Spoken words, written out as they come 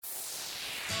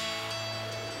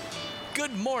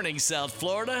Good morning, South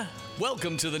Florida.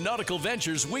 Welcome to the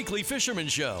Nautical-Ventures Weekly Fisherman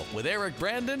Show with Eric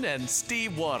Brandon and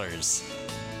Steve Waters.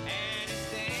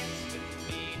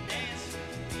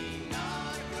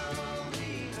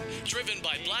 Driven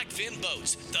by Blackfin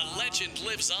Boats, the legend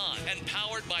lives on, and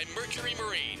powered by Mercury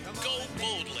Marine. Go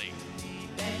boldly.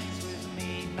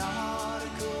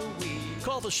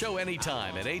 Call the show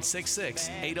anytime at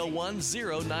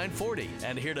 866-801-0940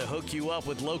 and here to hook you up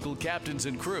with local captains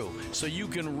and crew so you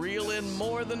can reel in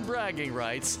more than bragging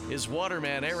rights is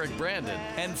waterman Eric Brandon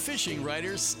and fishing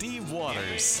writer Steve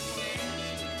Waters.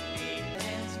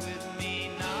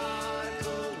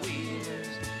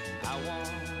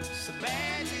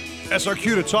 That's our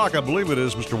cue to talk, I believe it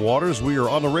is, Mr. Waters. We are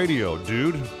on the radio,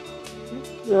 dude.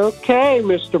 Okay,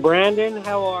 Mr. Brandon,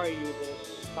 how are you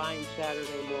this fine Saturday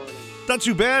morning? Not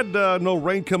too bad. No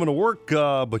rain coming to work,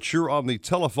 but you're on the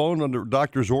telephone under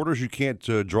doctor's orders. You can't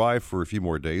drive for a few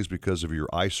more days because of your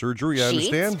eye surgery, I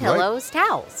understand, Sheets, pillows,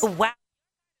 towels. Wow.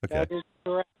 Okay. That is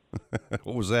correct.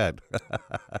 What was that?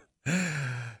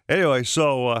 Anyway,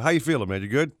 so how you feeling, man? You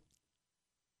good?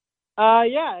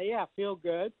 Yeah, feel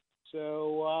good.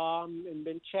 So, and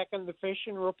been checking the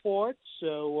fishing reports.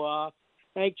 So,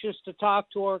 anxious to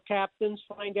talk to our captains,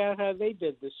 find out how they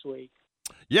did this week.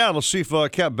 Yeah, let's see if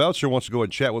Cap Bouncer wants to go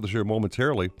and chat with us here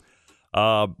momentarily.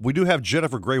 We do have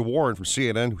Jennifer Gray Warren from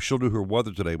CNN. She'll do her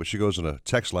weather today, but she goes in a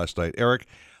text last night. Eric,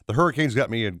 the hurricane's got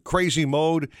me in crazy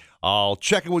mode. I'll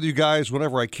check in with you guys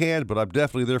whenever I can, but I'm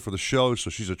definitely there for the show, so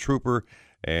she's a trooper.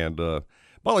 And,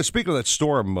 well, speaking of that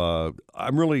storm,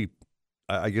 I'm really,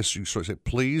 I guess you sort of say,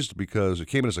 pleased because it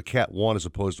came in as a Cat 1 as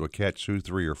opposed to a Cat 2,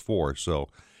 3, or 4. So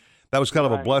that was kind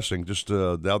of a blessing. Just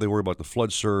now they worry about the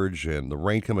flood surge and the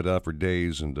rain coming down for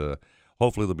days, and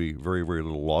hopefully there'll be very, very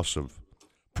little loss of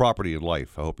property and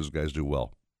life. I hope those guys do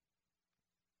well.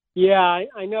 Yeah,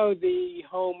 I know the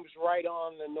homes right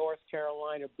on the North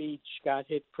Carolina beach got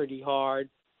hit pretty hard.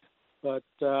 But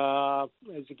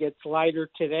as it gets lighter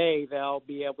today, they'll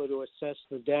be able to assess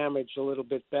the damage a little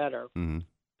bit better. Mm-hmm.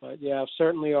 But, yeah,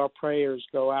 certainly our prayers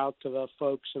go out to the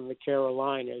folks in the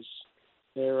Carolinas.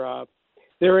 They're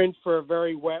in for a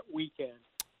very wet weekend.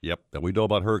 Yep, and we know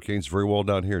about hurricanes very well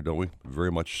down here, don't we?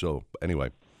 Very much so.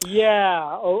 Anyway. Yeah,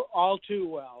 all too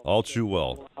well. All too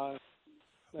well.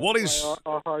 Well,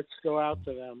 our hearts go out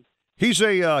to them. He's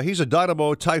a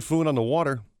dynamo typhoon on the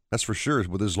water. That's for sure.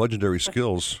 With his legendary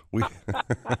skills, we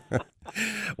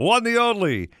one the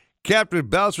only Captain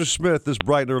Bouncer Smith this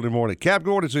bright and early morning. Cap,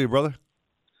 good morning to you, brother.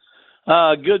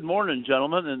 Good morning,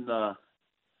 gentlemen. And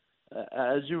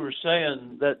as you were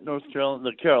saying, that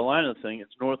the Carolina thing,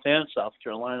 it's North and South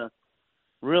Carolina,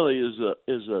 really is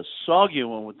a soggy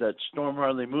one with that storm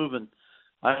hardly moving.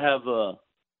 I have a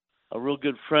real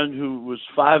good friend who was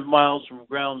 5 miles from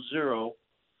ground zero.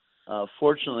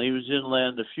 Fortunately, he was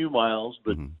inland a few miles,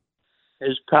 but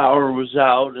his power was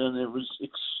out, and it was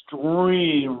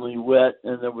extremely wet,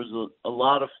 and there was a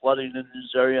lot of flooding in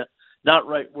his area, not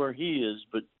right where he is,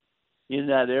 but in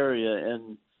that area.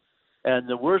 And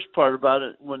the worst part about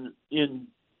it, when in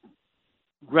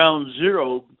ground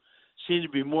zero, seemed to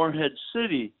be Morehead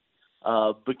City,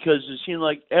 because it seemed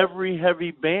like every heavy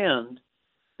band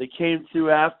that came through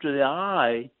after the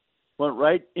eye went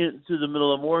right into the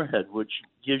middle of Morehead, which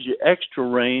gives you extra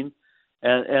rain.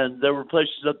 And there were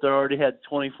places up there already had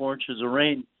 24 inches of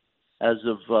rain as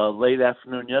of late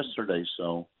afternoon yesterday.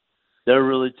 So they're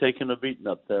really taking a beating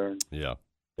up there. Yeah.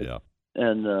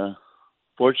 And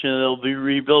fortunately, they'll be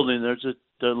rebuilding. There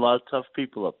are a lot of tough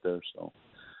people up there. So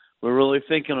we're really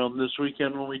thinking of them this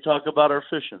weekend when we talk about our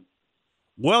fishing.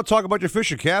 Well, talk about your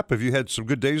fishing, Cap. Have you had some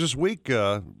good days this week?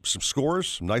 Some scores,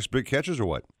 some nice big catches, or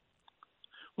what?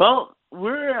 Well, we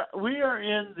are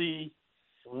in the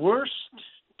worst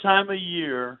time of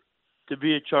year to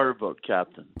be a charter boat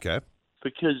captain. Okay.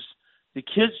 Because the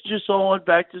kids just all went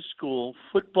back to school.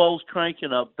 Football's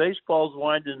cranking up. Baseball's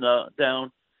winding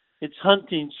down. It's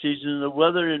hunting season. The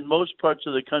weather in most parts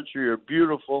of the country are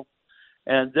beautiful,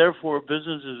 and therefore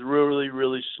business is really,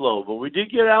 really slow. But we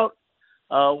did get out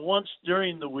once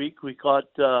during the week. We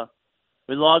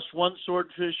lost one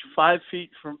swordfish 5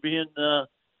 feet from being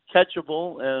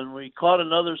catchable, and we caught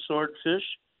another swordfish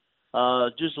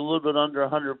just a little bit under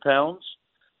 100 pounds.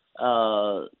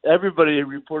 Everybody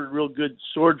reported real good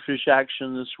swordfish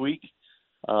action this week.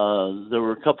 There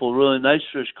were a couple of really nice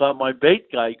fish caught. My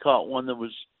bait guy caught one that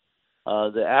was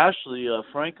the Ashley,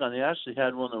 Frank on the Ashley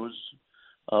had one that was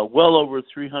well over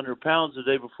 300 pounds the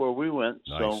day before we went.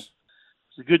 Nice. So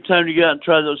it's a good time to get out and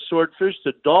try those swordfish.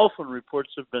 The dolphin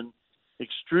reports have been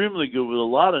extremely good with a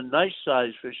lot of nice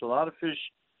sized fish, a lot of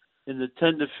fish in the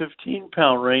 10 to 15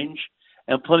 pound range,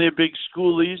 and plenty of big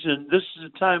schoolies. And this is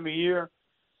the time of year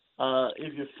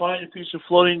if you find a piece of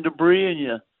floating debris and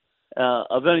you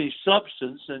of any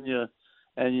substance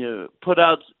and you put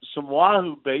out some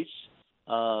wahoo baits,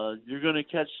 you're going to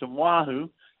catch some wahoo.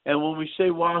 And when we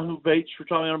say wahoo baits, we're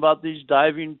talking about these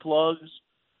diving plugs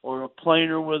or a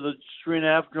planer with a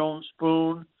 3.5 drone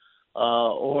spoon,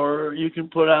 or you can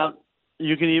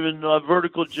even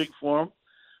vertical jig for them.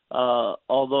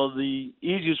 Although the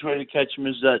easiest way to catch them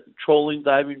is that trolling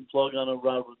diving plug on a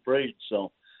rod with braid.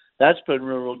 So that's been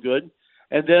real good.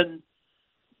 And then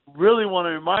really want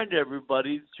to remind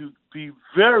everybody to be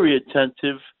very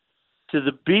attentive to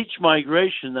the beach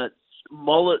migration, that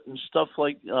mullet and stuff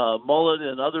like mullet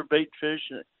and other bait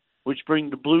fish, which bring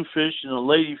the bluefish and the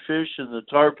ladyfish and the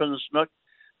tarpon and the snook.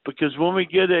 Because when we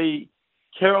get a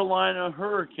Carolina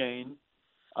hurricane,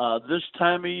 this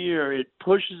time of year, it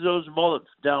pushes those mullets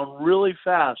down really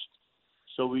fast.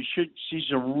 So we should see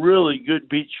some really good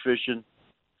beach fishing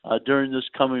during this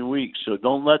coming week. So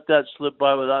don't let that slip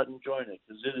by without enjoying it,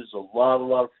 because it is a lot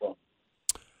of fun.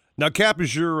 Now, Cap,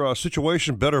 is your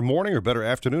situation better morning or better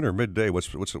afternoon or midday?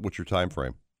 What's your time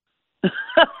frame?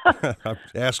 I'm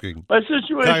asking. My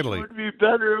situation kindly. Would be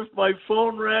better if my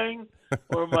phone rang,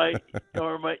 or my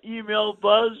email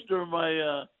buzzed, or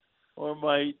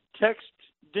my text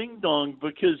ding dong,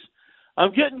 because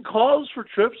I'm getting calls for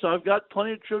trips. I've got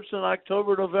plenty of trips in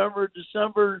October, November,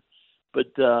 December,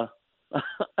 but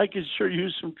I could sure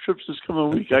use some trips this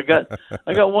coming week. I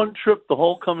got one trip the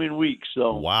whole coming week.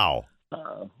 So wow.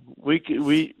 And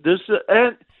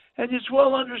it's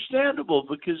well understandable,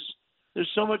 because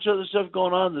there's so much other stuff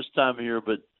going on this time of year,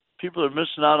 but people are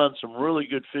missing out on some really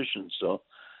good fishing, so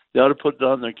they ought to put it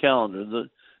on their calendar.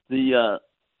 The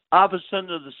opposite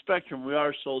end of the spectrum, we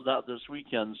are sold out this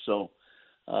weekend, so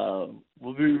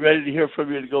we'll be ready to hear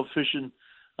from you to go fishing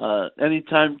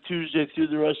anytime Tuesday through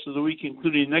the rest of the week,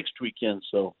 including next weekend.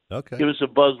 So give us a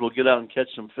buzz. We'll get out and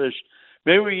catch some fish.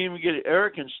 Maybe we can even get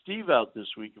Eric and Steve out this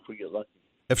week if we get lucky.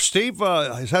 If Steve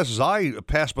has his eye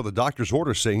passed by the doctor's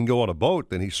order saying he can go on a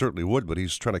boat, then he certainly would, but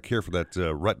he's trying to care for that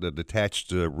retina detached,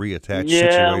 reattached situation.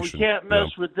 Yeah, we can't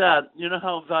mess with that. You know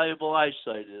how valuable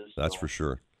eyesight is. That's for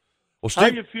sure. Well, Steve, how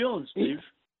are you feeling, Steve?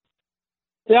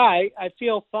 Yeah, I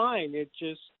feel fine. It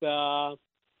just, my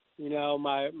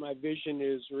vision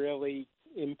is really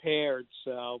impaired,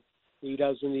 so he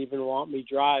doesn't even want me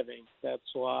driving. That's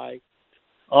why.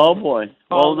 Oh, boy.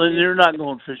 Well, then you're not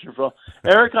going fishing for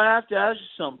Eric, I have to ask you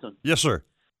something. Yes, sir.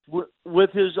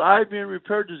 With his eye being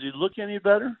repaired, does he look any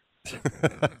better?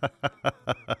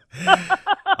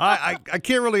 I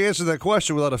can't really answer that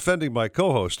question without offending my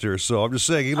co-host here, so I'm just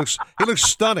saying he looks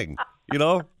stunning,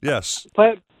 Yes.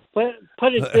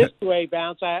 Put it this way,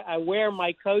 Bounce. I wear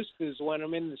my coasters when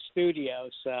I'm in the studio,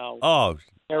 so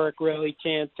Eric really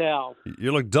can't tell.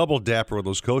 You look double dapper with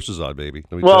those coasters on, baby.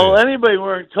 Well, anybody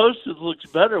wearing coasters looks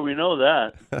better. We know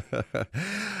that.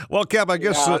 Well, Cap, I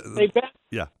guess.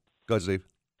 Yeah. Go ahead, Steve.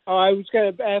 Oh, I was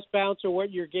going to ask Bouncer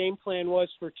what your game plan was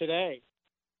for today.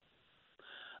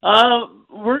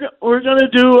 We're gonna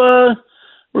do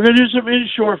some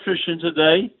inshore fishing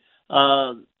today.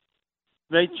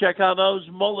 May check out those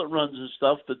mullet runs and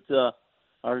stuff, but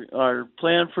our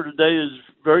plan for today is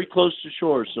very close to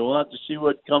shore, so we'll have to see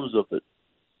what comes of it.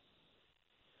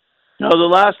 The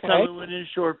last time we went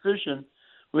inshore fishing,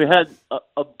 we had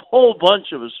a whole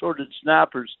bunch of assorted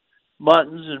snappers,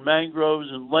 muttons and mangroves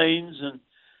and lanes,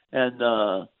 and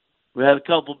we had a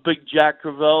couple big jack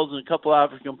crevalles and a couple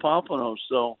African pompanos,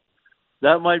 so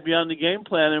that might be on the game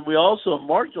plan. And we also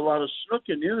marked a lot of snook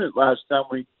in it last time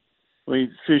we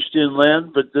fished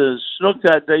inland, but the snook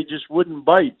that day just wouldn't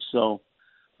bite. So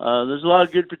there's a lot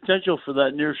of good potential for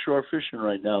that near-shore fishing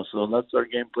right now. So that's our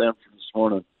game plan for this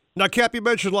morning. Now, Cap, you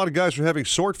mentioned a lot of guys are having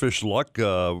swordfish luck.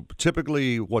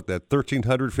 Typically, that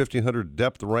 1,300, 1,500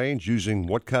 depth range, using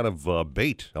what kind of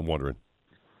bait, I'm wondering?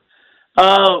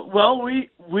 Well, we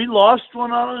lost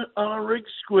one on a rigged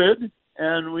squid,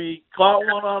 and we caught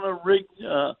one on a rigged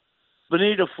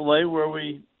bonita fillet where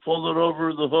we folded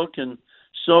over the hook and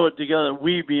sew it together.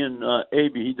 We being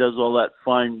A.B., he does all that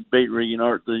fine bait rigging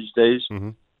art these days.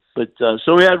 Mm-hmm. But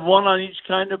so we had one on each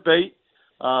kind of bait.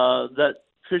 That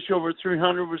fish over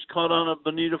 300 was caught on a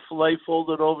bonita fillet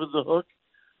folded over the hook.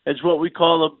 It's what we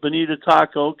call a bonita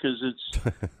taco because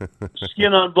it's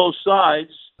skin on both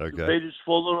sides. Okay. The bait is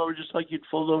folded over just like you'd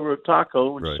fold over a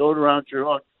taco and sew it around your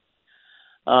hook.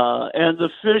 And the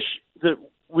fish that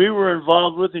we were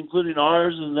involved with, including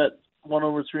ours and that one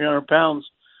over 300 pounds,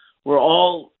 were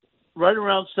all right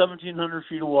around 1,700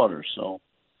 feet of water. So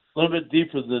a little bit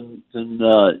deeper than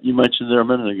you mentioned there a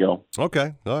minute ago.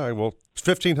 Okay. All right. Well,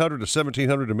 1,500 to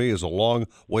 1,700 to me is a long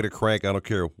way to crank. I don't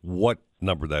care what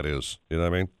number that is. You know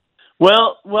what I mean?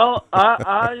 Well,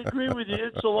 I agree with you.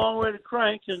 It's a long way to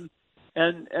crank, and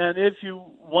if you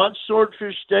want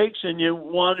swordfish steaks and you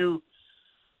want to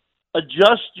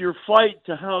adjust your fight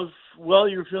to how well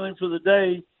you're feeling for the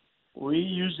day, we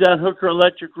use that hooker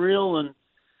electric reel and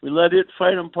we let it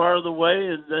fight them part of the way,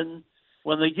 and then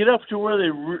when they get up to where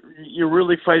you're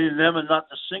really fighting them and not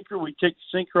the sinker, we take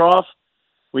the sinker off,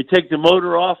 we take the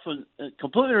motor off and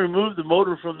completely remove the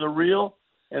motor from the reel,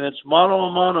 and it's mano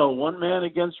a mano, one man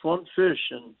against one fish,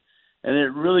 and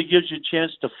it really gives you a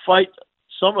chance to fight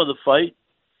some of the fight,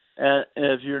 and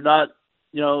if you're not,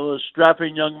 a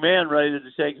strapping young man ready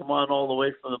to take him on all the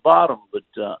way from the bottom, but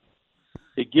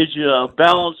it gives you a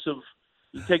balance of,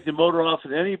 you take the motor off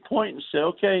at any point and say,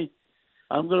 okay,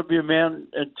 I'm going to be a man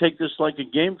and take this like a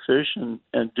game fish and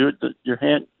do it your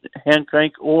hand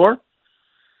crank, or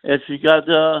if you got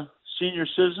senior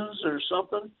citizens or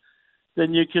something,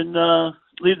 then you can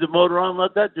leave the motor on and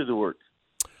let that do the work.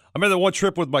 I remember one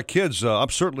trip with my kids. I'm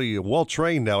certainly well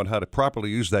trained now in how to properly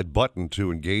use that button to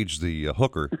engage the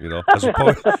hooker,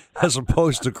 as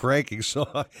opposed to cranking.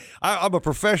 So I'm a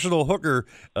professional hooker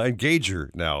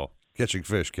engager now, catching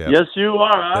fish, Cap. Yes, you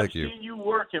are. Thank I've you. seen you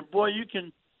work, and boy, you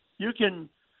can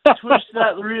twist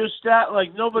that rheostat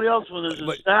like nobody else when there's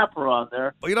a snapper on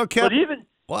there. Well, Cap.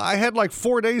 But I had like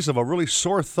 4 days of a really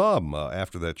sore thumb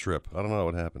after that trip. I don't know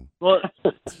what happened. Well,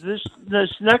 this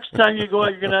next time you go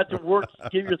out, you're going to have to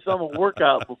give your thumb a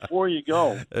workout before you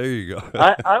go. There you go.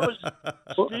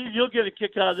 Steve, you'll get a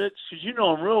kick out of it because you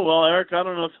know him real well, Eric. I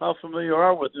don't know how familiar you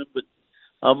are with him, but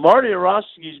Marty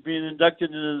Orosky is being inducted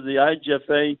into the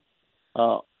IGFA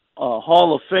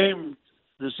Hall of Fame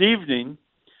this evening.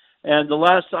 And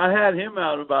I had him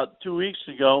out about 2 weeks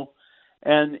ago,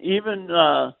 and even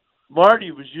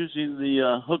Marty was using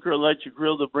the hooker electric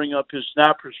grill to bring up his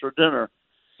snappers for dinner.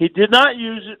 He did not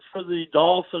use it for the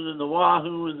dolphin and the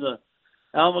wahoo and the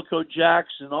Almaco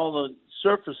jacks and all the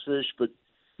surface fish, but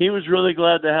he was really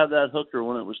glad to have that hooker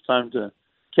when it was time to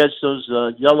catch those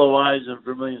yellow eyes and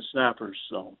vermilion snappers.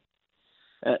 So,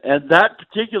 and that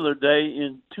particular day,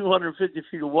 in 250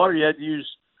 feet of water, you had to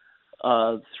use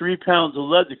 3 pounds of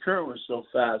lead. The current was so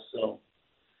fast, so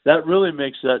that really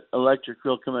makes that electric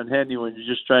grill come in handy when you're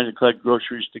just trying to collect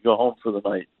groceries to go home for the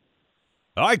night.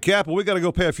 All right, Cap, well, we got to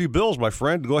go pay a few bills, my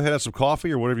friend. Go ahead and have some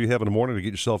coffee or whatever you have in the morning to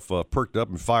get yourself perked up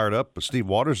and fired up. But Steve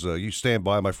Waters, you stand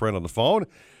by, my friend, on the phone,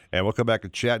 and we'll come back to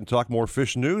chat and talk more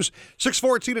fish news.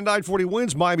 6:14 and 9:40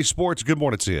 wins, Miami Sports. Good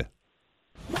morning to you.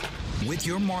 With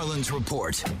your Marlins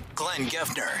report, Glenn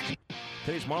Geffner.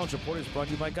 Today's Marlins report is brought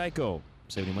to you by Geico.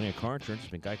 Saving money on car insurance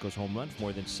has been Geico's home run for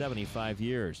more than 75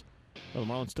 years. Well,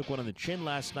 the Marlins took one on the chin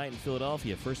last night in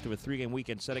Philadelphia. First of a 3-game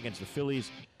weekend set against the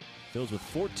Phillies. Phils with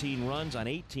 14 runs on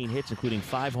 18 hits, including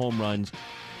 5 home runs.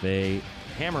 They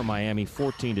hammer Miami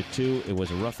 14-2. It was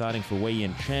a rough outing for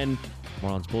Wei-Yin Chen.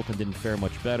 Marlins bullpen didn't fare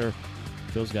much better.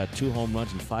 Phils got 2 home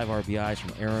runs and 5 RBIs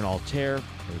from Aaron Altair.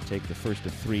 They take the first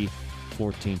of 3,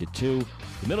 14-2.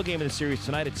 The middle game of the series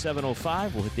tonight at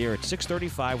 7:05. We'll hit the air at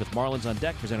 6:35 with Marlins on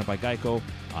Deck, presented by Geico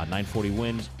on 940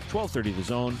 Wins, 1230 The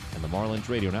Zone, and the Marlins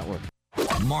Radio Network.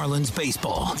 Marlins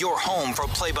Baseball, your home for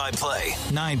play-by-play.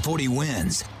 940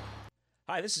 Wins.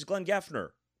 Hi, this is Glenn Geffner,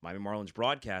 Miami Marlins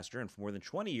broadcaster, and for more than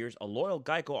 20 years, a loyal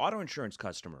Geico auto insurance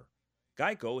customer.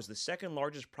 Geico is the second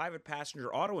largest private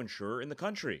passenger auto insurer in the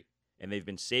country, and they've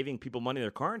been saving people money in their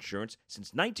car insurance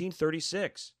since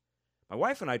 1936. My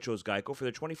wife and I chose Geico for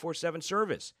their 24/7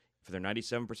 service, for their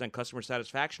 97% customer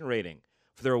satisfaction rating,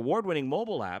 for their award-winning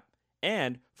mobile app,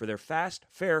 and for their fast,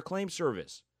 fair claim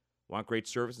service. Want great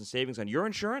service and savings on your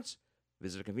insurance?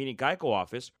 Visit a convenient Geico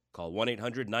office, call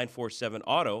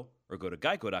 1-800-947-AUTO, or go to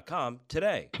geico.com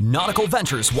today.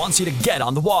 Nautical-Ventures wants you to get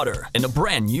on the water in a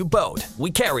brand new boat.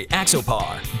 We carry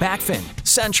Axopar, Backfin,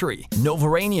 Century,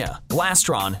 Novarania,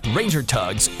 Glastron, Ranger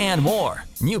Tugs, and more.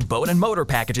 New boat and motor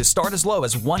packages start as low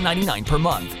as $199 per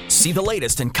month. See the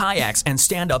latest in kayaks and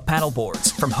stand-up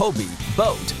paddleboards from Hobie,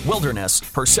 Boat, Wilderness,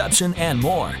 Perception, and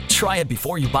more. Try it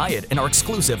before you buy it in our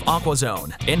exclusive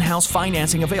AquaZone. In-house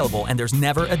financing available, and there's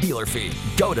never a dealer fee.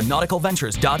 Go to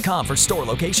nauticalventures.com for store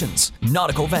locations.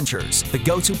 Nautical Ventures, the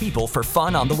go-to people for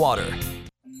fun on the water.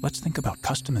 Let's think about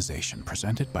customization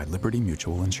presented by Liberty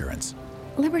Mutual Insurance.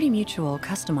 Liberty Mutual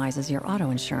customizes your auto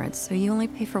insurance so you only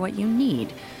pay for what you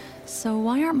need. So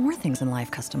why aren't more things in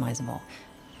life customizable?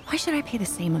 Why should I pay the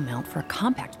same amount for a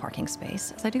compact parking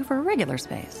space as I do for a regular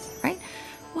space, right?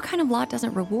 What kind of lot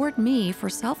doesn't reward me for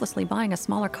selflessly buying a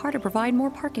smaller car to provide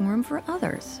more parking room for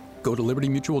others? Go to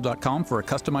libertymutual.com for a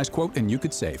customized quote and you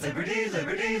could save. Liberty,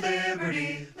 liberty,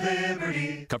 liberty,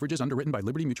 liberty. Coverage is underwritten by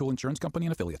Liberty Mutual Insurance Company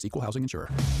and affiliates. Equal housing insurer.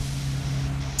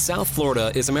 South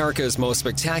Florida is America's most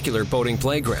spectacular boating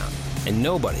playground, and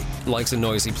nobody likes a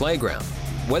noisy playground.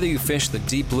 Whether you fish the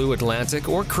deep blue Atlantic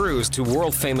or cruise to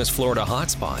world-famous Florida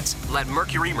hotspots, let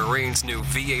Mercury Marine's new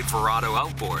V8 Verado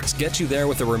outboards get you there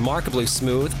with a remarkably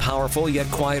smooth, powerful, yet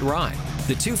quiet ride.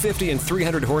 The 250 and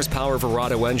 300 horsepower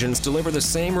Verado engines deliver the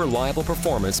same reliable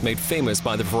performance made famous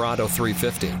by the Verado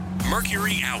 350.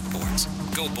 Mercury Outboards.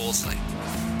 Go boldly.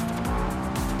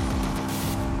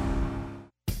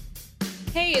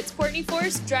 Hey, it's Courtney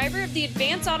Forrest, driver of the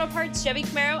Advanced Auto Parts Chevy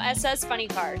Camaro SS Funny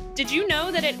Car. Did you know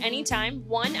that at any time,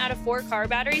 1 out of 4 car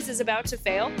batteries is about to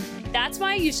fail? That's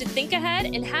why you should think ahead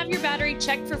and have your battery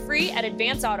checked for free at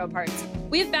Advanced Auto Parts.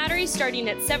 We have batteries starting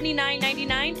at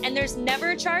 $79.99, and there's never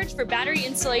a charge for battery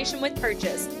installation with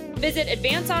purchase. Visit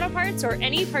Advanced Auto Parts or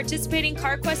any participating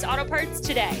CarQuest Auto Parts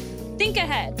today. Think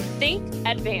ahead. Think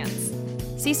Advance.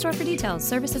 See store for details.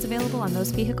 Services available on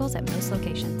most vehicles at most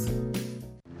locations.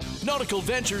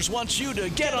 Nautical-Ventures wants you to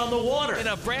get on the water in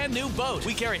a brand new boat.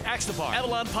 We carry Axopar,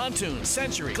 Avalon Pontoons,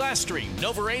 Century, Glasstream,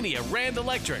 Novarania, Rand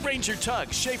Electric, Ranger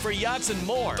Tugs, Schaefer Yachts, and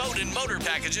more. Boat and motor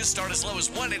packages start as low as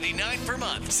 $189 per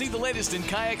month. See the latest in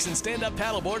kayaks and stand-up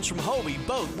paddleboards from Hobie,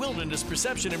 Boat, Wilderness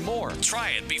Perception, and more.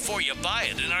 Try it before you buy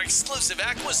it in our exclusive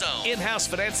AquaZone. In-house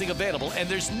financing available, and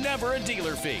there's never a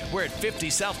dealer fee. We're at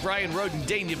 50 South Bryan Road in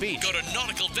Dania Beach. Go to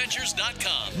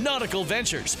nauticalventures.com. Nautical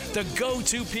Ventures, the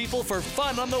go-to people for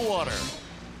fun on the water.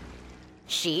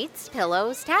 Sheets,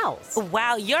 pillows, towels.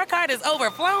 Wow, your cart is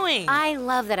overflowing. I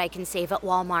love that I can save at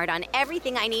Walmart on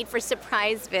everything I need for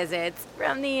surprise visits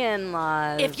from the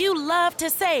in-laws. If you love to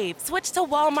save, switch to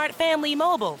Walmart Family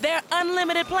Mobile. Their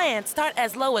unlimited plans start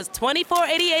as low as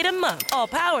 $24.88 a month, all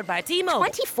powered by T-Mobile.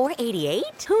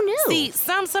 $24.88? Who knew? See,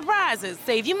 some surprises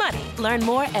save you money. Learn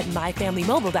more at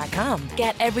myfamilymobile.com.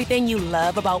 Get everything you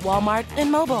love about Walmart and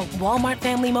mobile. Walmart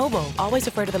Family Mobile. Always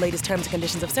refer to the latest terms and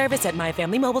conditions of service at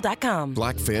myfamilymobile.com.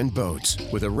 Blackfin Boats,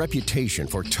 with a reputation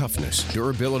for toughness,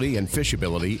 durability, and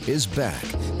fishability, is back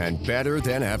and better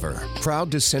than ever.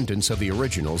 Proud descendants of the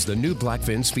originals, the new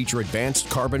Blackfins feature advanced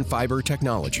carbon fiber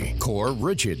technology, core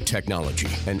rigid technology,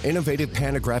 an innovative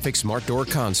panographic smart door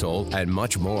console, and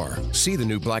much more. See the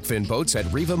new Blackfin boats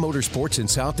at Riva Motorsports in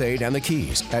South Dade and the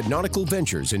Keys, at Nautical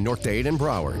Ventures in North Dade and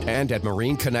Broward, and at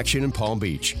Marine Connection in Palm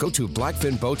Beach. Go to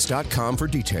blackfinboats.com for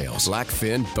details.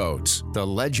 Blackfin Boats, the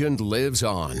legend lives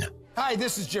on. Hi,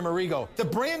 this is Jim Arrigo. The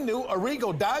brand new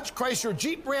Arrigo Dodge Chrysler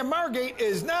Jeep Ram Margate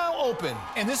is now open.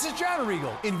 And this is John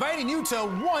Arrigo, inviting you to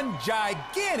one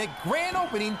gigantic grand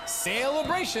opening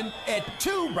celebration at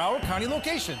 2 Broward County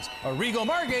locations, Arrigo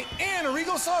Margate and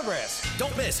Arrigo Sawgrass.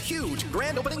 Don't miss huge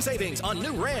grand opening savings on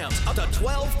new Rams, up to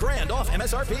 $12,000 off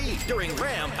MSRP during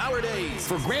Ram Power Days.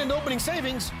 For grand opening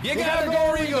savings, you gotta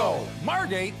go Arrigo,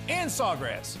 Margate, and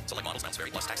Sawgrass. Select models, amounts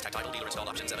vary, plus tax, tag title, dealer installed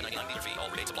option, $7.99 dealer fee. All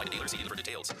rebates apply to dealers. See dealer for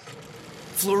details.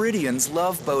 Floridians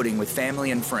love boating with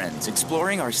family and friends,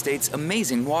 exploring our state's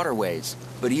amazing waterways.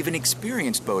 But even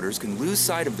experienced boaters can lose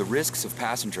sight of the risks of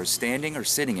passengers standing or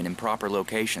sitting in improper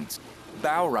locations.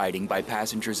 Bow riding by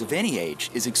passengers of any age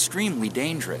is extremely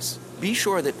dangerous. Be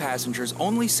sure that passengers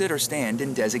only sit or stand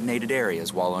in designated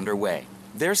areas while underway.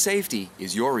 Their safety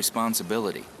is your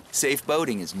responsibility. Safe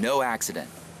boating is no accident.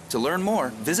 To learn more,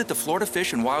 visit the Florida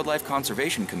Fish and Wildlife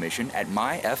Conservation Commission at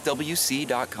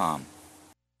myfwc.com.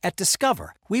 At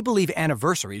Discover, we believe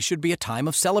anniversaries should be a time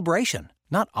of celebration,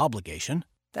 not obligation.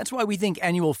 That's why we think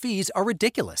annual fees are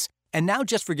ridiculous. And now,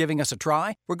 just for giving us a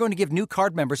try, we're going to give new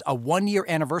card members a 1-year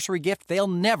anniversary gift they'll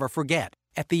never forget.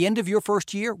 At the end of your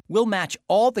first year, we'll match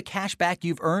all the cash back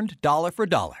you've earned dollar for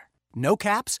dollar. No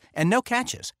caps and no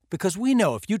catches, because we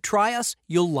know if you try us,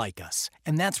 you'll like us.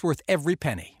 And that's worth every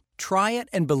penny. Try it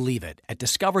and believe it at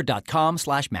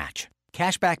discover.com/match.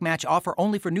 Cashback match offer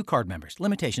only for new card members.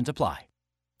 Limitations apply.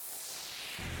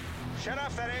 Shut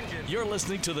off that engine. You're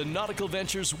listening to the Nautical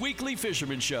Ventures Weekly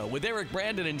Fisherman Show with Eric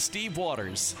Brandon and Steve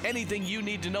Waters. Anything you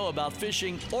need to know about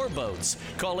fishing or boats,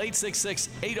 call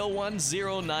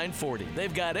 866-801-0940.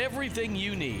 They've got everything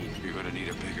you need. You're going to need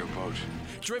a bigger boat.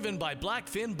 Driven by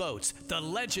Blackfin Boats, the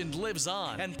legend lives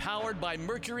on, and powered by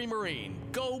Mercury Marine.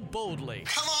 Go boldly.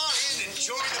 Come on in and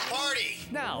join the party.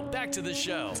 Now, back to the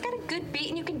show. It's got a good beat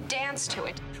and you can dance to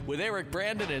it. With Eric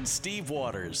Brandon and Steve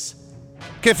Waters.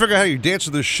 Can't figure out how you dance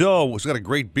to this show. It's got a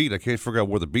great beat. I can't figure out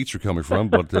where the beats are coming from,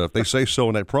 but if they say so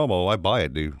in that promo, I buy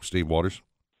it, dude. Steve Waters.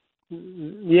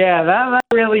 Yeah, that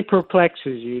really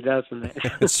perplexes you, doesn't it?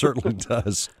 It certainly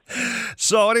does.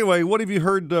 So anyway, what have you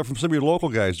heard from some of your local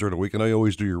guys during the week? I know you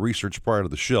always do your research prior to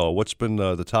the show. What's been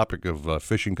the topic of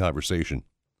fishing conversation?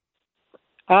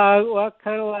 Well,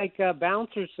 kind of like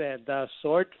Bouncer said,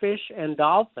 swordfish and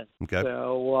dolphin. Okay.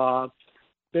 So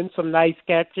been some nice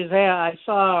catches. Hey, I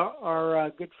saw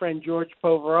our good friend George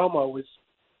Poveromo was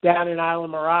down in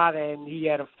Islamorada, and he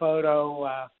had a photo,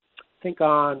 I think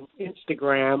on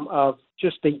Instagram, of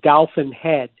just a dolphin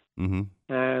head. Mm-hmm.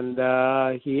 And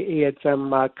he had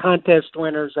some contest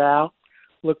winners out.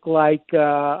 Looked like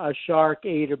a shark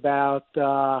ate about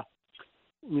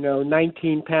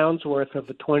 19 pounds worth of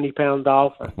a 20-pound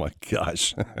dolphin. Oh my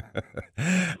gosh,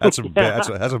 that's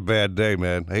a bad day,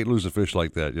 man. I hate losing fish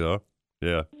like that.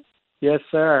 Yeah. Yes,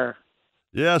 sir.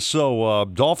 Yeah. So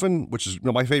dolphin, which is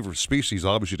my favorite species,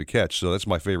 obviously to catch. So that's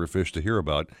my favorite fish to hear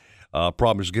about.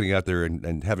 Problem is getting out there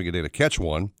and having a day to catch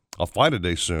one. I'll find a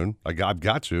day soon. I've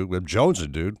got to. With Jones,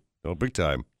 dude, big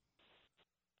time.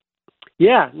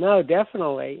 Yeah, no,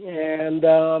 definitely. And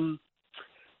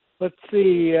let's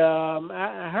see.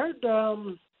 I heard,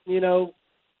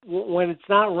 when it's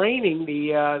not raining,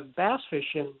 the bass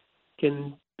fishing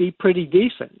can be pretty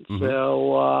decent. Mm-hmm.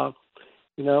 So,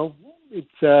 it's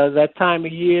that time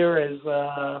of year as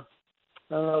I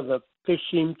don't know, the fish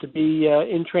seem to be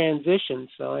in transition.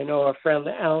 So I know our friend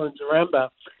Alan Zaremba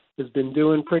has been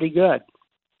doing pretty good.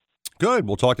 Good.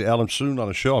 We'll talk to Alan soon on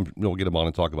the show. We'll get him on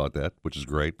and talk about that, which is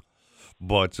great.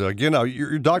 But again, now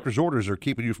your doctor's orders are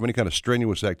keeping you from any kind of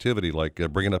strenuous activity, like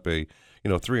bringing up a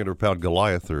 300-pound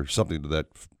Goliath or something to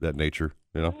that nature.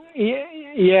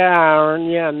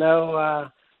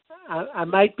 I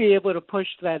might be able to push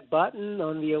that button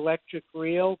on the electric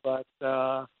reel, but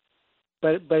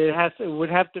it would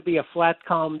have to be a flat,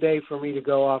 calm day for me to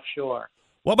go offshore.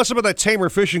 What about some of that tamer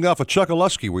fishing off of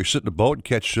Chuckaluski, where you sit in a boat and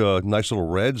catch nice little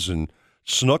reds and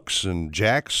snooks and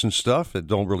jacks and stuff that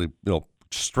don't really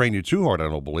strain you too hard? I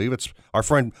don't believe. It's our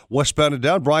friend westbound and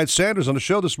down, Brian Sanders, on the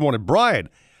show this morning. Brian,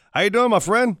 how you doing, my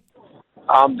friend?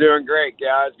 I'm doing great,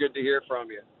 guys. Good to hear from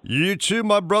you. You too,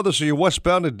 my brother. So you're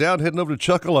westbound and down, heading over to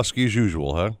Chuckaluski as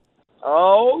usual, huh?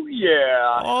 Oh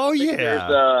yeah. Oh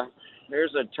yeah.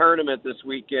 There's a tournament this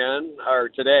weekend, or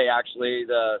today actually.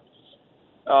 The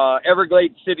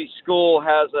Everglades City School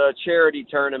has a charity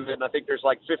tournament. I think there's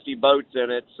like 50 boats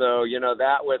in it. So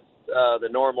that with the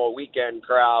normal weekend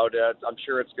crowd, I'm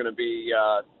sure it's going to be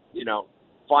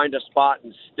find a spot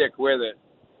and stick with it.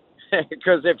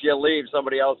 Because if you leave,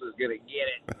 somebody else is going to get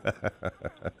it.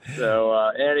 So,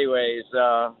 anyways,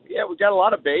 we've got a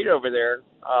lot of bait over there.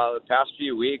 The past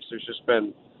few weeks, we've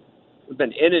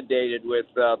been inundated with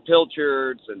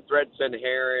pilchards and threadfin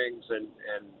herrings and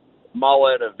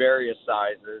mullet of various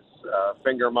sizes,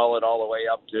 finger mullet all the way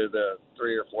up to the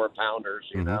 3 or 4 pounders,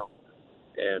 and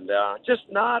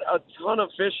just not a ton of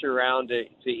fish around to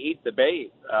eat the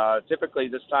bait. Typically,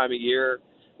 this time of year,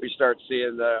 we start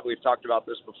seeing we've talked about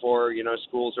this before,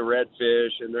 schools of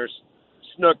redfish, and there's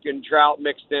snook and trout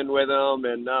mixed in with them,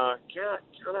 and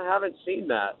kind of haven't seen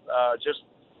that. Just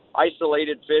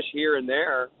isolated fish here and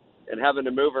there, and having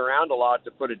to move around a lot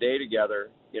to put a day together,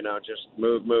 just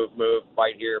move,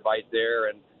 bite here, bite there,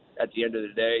 and at the end of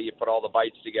the day, you put all the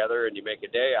bites together and you make a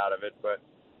day out of it. But,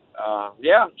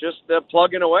 just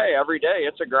plugging away every day.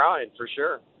 It's a grind for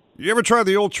sure. You ever try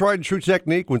the old tried and true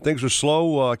technique when things are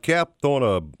slow, Cap, throwing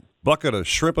a bucket of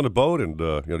shrimp in the boat and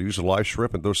use a live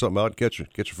shrimp and throw something out and catch a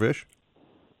fish?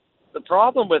 The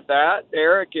problem with that,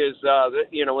 Eric, is that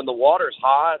when the water's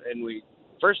hot and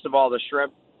first of all, the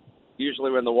shrimp,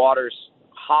 usually when the water's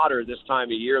hotter this time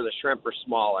of year, the shrimp are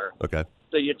smaller. Okay.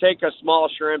 So you take a small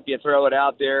shrimp, you throw it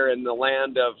out there in the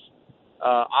land of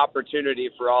opportunity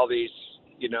for all these,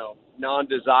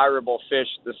 non-desirable fish,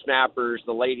 the snappers,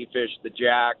 the ladyfish, the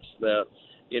jacks,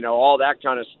 all that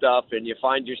kind of stuff, and you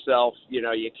find yourself,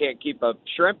 you can't keep a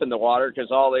shrimp in the water because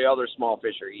all the other small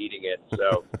fish are eating it.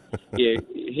 So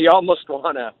you almost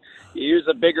want to use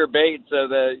a bigger bait so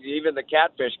that even the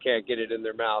catfish can't get it in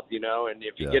their mouth, and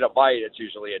if you get a bite, it's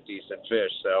usually a decent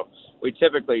fish. So we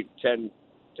typically tend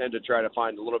to try to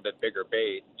find a little bit bigger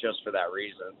bait just for that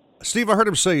reason. Steve, I heard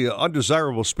him say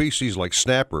undesirable species like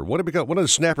snapper. When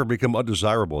does snapper become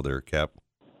undesirable there, Cap?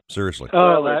 Seriously.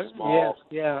 Oh, small.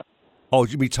 Yeah. Oh,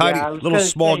 you mean tiny, little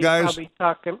small guys?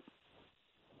 Talking.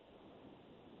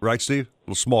 Right, Steve?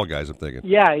 Little small guys, I'm thinking.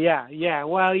 Yeah.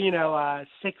 Well,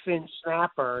 6-inch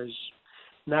snapper is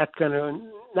not gonna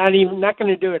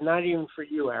do it. Not even for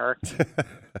you, Eric.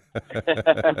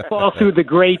 Fall through the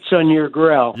grates on your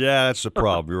grill. Yeah, that's the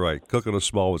problem. You're right. Cooking the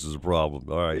small ones is a problem.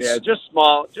 All right. Yeah, just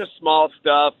small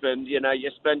stuff, and you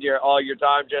spend all your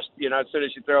time just as soon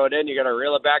as you throw it in, you got to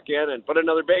reel it back in and put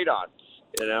another bait on.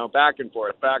 Back and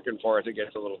forth. It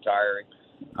gets a little tiring.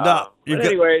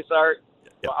 Anyways,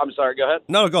 I'm sorry. Go ahead.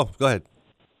 No, go ahead.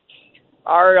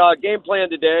 Our game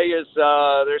plan today is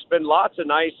there's been lots of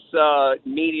nice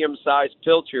medium-sized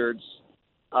pilchards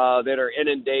that are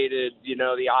inundated,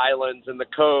 the islands and the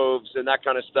coves and that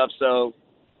kind of stuff. So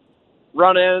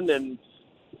run in and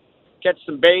catch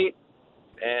some bait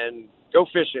and go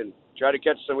fishing. Try to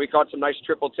catch some. We caught some nice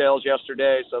triple tails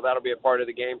yesterday, so that'll be a part of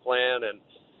the game plan. And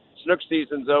snook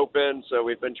season's open, so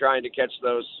we've been trying to catch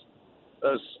those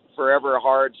forever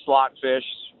hard slot fish.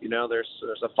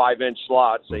 There's a 5-inch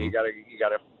slot, so they got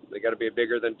to be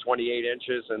bigger than 28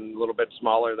 inches and a little bit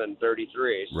smaller than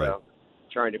 33. So Right.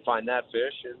 trying to find that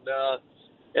fish,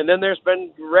 and then there's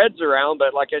been reds around,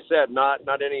 but like I said, not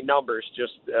any numbers,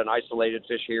 just an isolated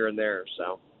fish here and there.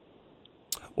 So.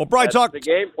 Well, Brian, That's the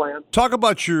game plan. Talk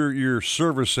about your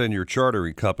service and your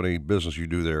chartering company business you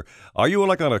do there. Are you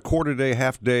like on a quarter day,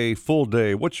 half day, full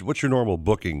day? What's your normal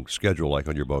booking schedule like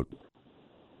on your boat?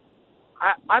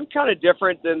 I'm kind of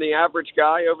different than the average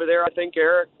guy over there, I think,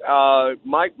 Eric.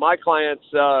 My clients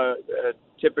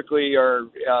typically are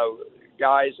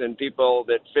guys and people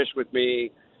that fish with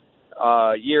me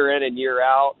year in and year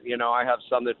out. I have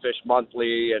some that fish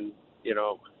monthly and,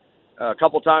 a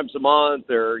couple times a month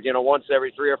or, once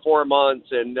every 3 or 4 months.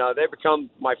 And they become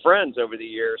my friends over the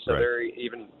years. So they're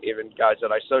even guys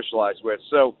that I socialize with.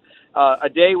 So a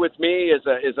day with me is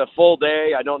a full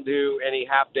day. I don't do any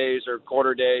half days or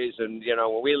quarter days. And,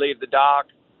 when we leave the dock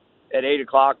at 8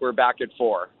 o'clock, we're back at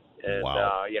 4. And,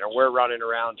 we're running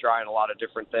around trying a lot of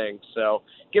different things. So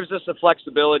it gives us the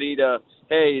flexibility to,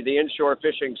 hey, the inshore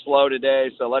fishing's slow today,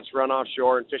 so let's run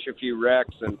offshore and fish a few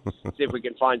wrecks and see if we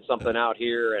can find something out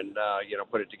here and,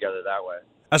 put it together that way.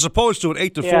 As opposed to an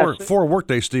 8 to 4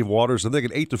 workday, Steve Waters, I think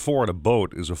an 8 to 4 on a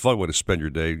boat is a fun way to spend your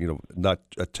day, not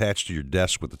attached to your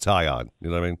desk with the tie on. You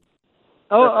know what I mean?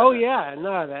 Oh yeah.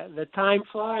 No, the time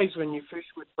flies when you fish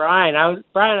with Brian. I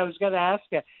was going to ask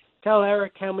you, tell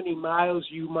Eric how many miles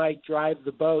you might drive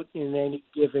the boat in any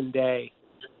given day.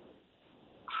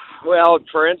 Well,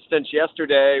 for instance,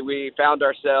 yesterday we found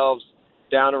ourselves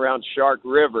down around Shark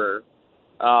River.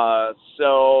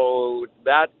 So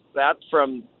that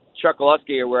from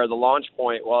Chuckaluska, where the launch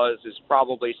point was, is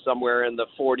probably somewhere in the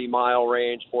 40-mile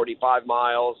range, 45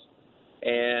 miles.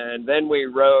 And then we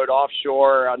rode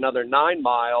offshore another 9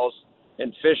 miles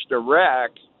and fished a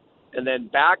wreck and then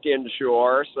back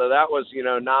inshore. So that was,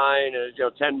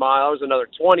 10 miles, another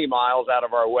 20 miles out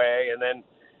of our way. And then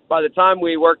by the time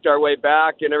we worked our way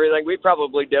back and everything, we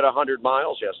probably did 100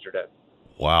 miles yesterday.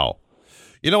 Wow.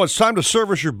 It's time to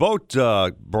service your boat,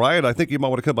 Brian. I think you might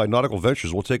want to come by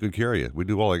Nautical-Ventures. We'll take good care of you. We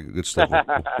do all that good stuff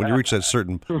when you reach that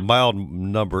certain mile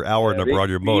number, hour number on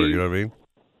your motor. You know what I mean?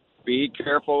 Be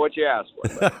careful what you ask for.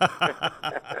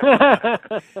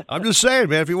 I'm just saying,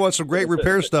 man, if you want some great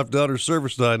repair stuff done or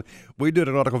service done, we do it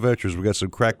at Nautical-Ventures. We got some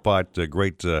crackpot,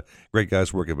 great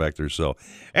guys working back there. So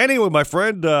anyway, my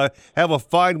friend, have a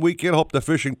fine weekend. Hope the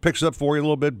fishing picks up for you a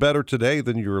little bit better today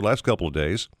than your last couple of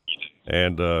days.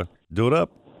 And do it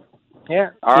up.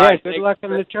 Yeah. All right. Good luck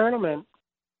in the tournament.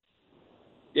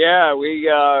 Yeah, we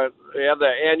have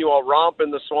the annual Romp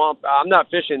in the Swamp. I'm not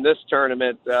fishing this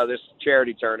tournament, this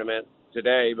charity tournament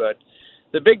today, but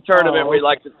the big tournament we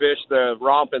like to fish, the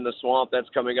Romp in the Swamp, that's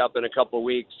coming up in a couple of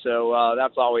weeks. So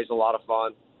that's always a lot of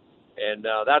fun. And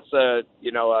that's a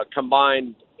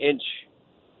combined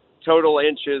total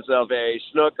inches of a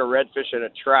snook, a redfish, and a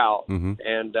trout. Mm-hmm.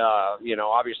 And,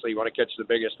 obviously you want to catch the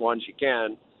biggest ones you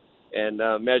can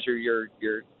and measure your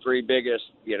 3 biggest,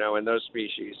 in those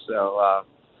species. So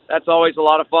that's always a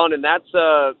lot of fun. And that's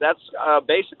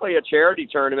basically a charity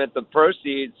tournament. The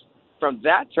proceeds from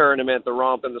that tournament, the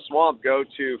Romp in the Swamp, go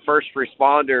to first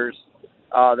responders,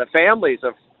 the families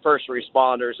of first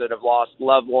responders that have lost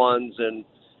loved ones and,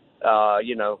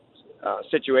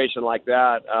 situation like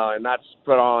that, and that's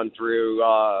put on through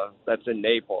that's in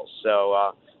Naples.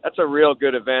 So that's a real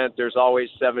good event. There's always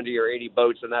 70 or 80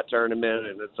 boats in that tournament,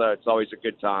 and it's always a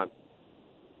good time.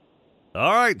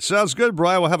 All right, sounds good,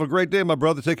 Brian. Well, have a great day, my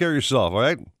brother. Take care of yourself, all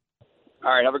right?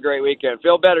 All right, have a great weekend.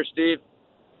 Feel better, Steve.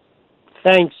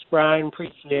 Thanks, Brian.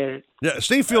 Appreciate it. Yeah,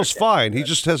 Steve feels fine. He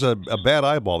just has a bad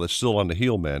eyeball that's still on the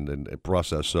heel mend and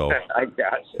process, so I got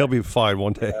you. He'll be fine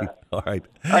one day. All right.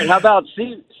 All right, how about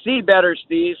see better,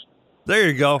 Steve? There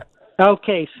you go.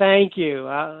 Okay, thank you.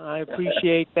 I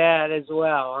appreciate that as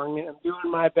well. I'm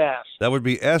doing my best. That would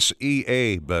be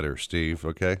SEA better, Steve,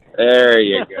 okay? There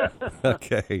you go.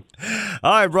 Okay.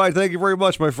 All right, Brian, thank you very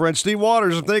much, my friend. Steve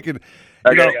Waters, I'm thinking,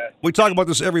 we talk about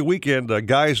this every weekend.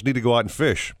 Guys need to go out and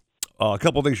fish. A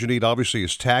couple of things you need, obviously,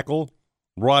 is tackle,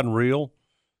 rod and reel,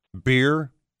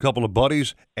 beer, a couple of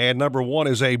buddies, and number one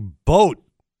is a boat.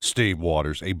 Steve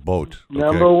Waters, a boat. Okay?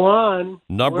 Number one.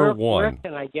 Number one. Where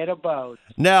can I get a boat?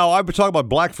 Now, I've been talking about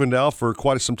Blackfin now for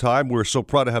quite some time. We're so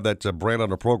proud to have that brand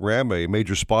on the program, a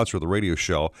major sponsor of the radio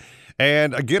show.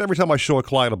 And again, every time I show a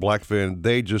client a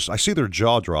Blackfin, I see their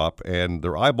jaw drop and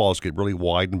their eyeballs get really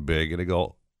wide and big, and they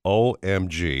go,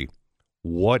 OMG,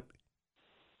 what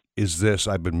is this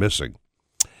I've been missing?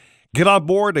 Get on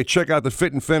board. They check out the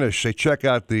fit and finish. They check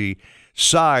out the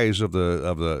size of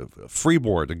the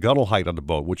freeboard, the gunnel height on the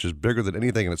boat, which is bigger than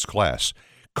anything in its class.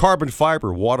 Carbon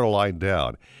fiber, waterline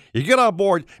down. You get on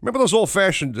board. Remember those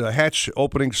old-fashioned hatch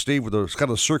openings, Steve, with those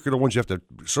kind of circular ones? You have to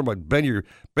sort of bend your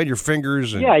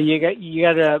fingers. And, yeah, you got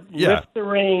to lift the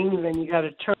ring, then you got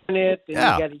to turn it, then you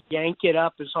got to yank it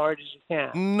up as hard as you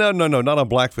can. No, not on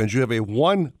Blackfins. You have a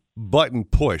one-button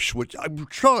push, which,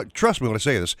 trust me when I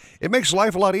say this, it makes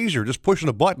life a lot easier just pushing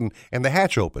a button and the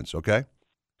hatch opens, okay?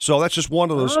 So that's just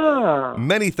one of those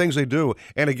many things they do.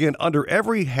 And again, under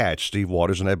every hatch, Steve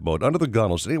Waters, in that boat, under the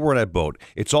gunnels, anywhere in that boat,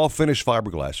 it's all finished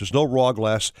fiberglass. There's no raw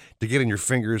glass to get in your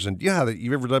fingers. And that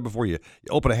you've ever done before. You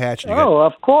open a hatch and you got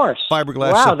of course.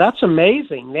 Fiberglass. Wow, that's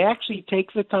amazing. They actually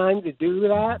take the time to do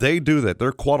that? They do that.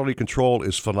 Their quality control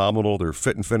is phenomenal. Their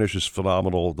fit and finish is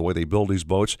phenomenal, the way they build these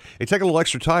boats. They take a little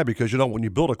extra time because, when you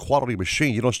build a quality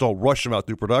machine, you don't rush them out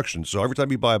through production. So every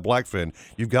time you buy a Blackfin,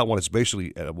 you've got one that's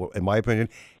basically, in my opinion,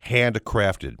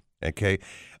 handcrafted, okay?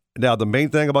 Now, the main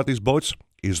thing about these boats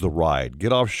is the ride.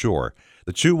 Get offshore.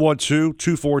 The 212,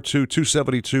 242,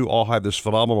 272 all have this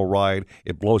phenomenal ride.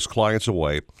 It blows clients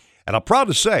away. And I'm proud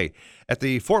to say, at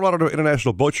the Fort Lauderdale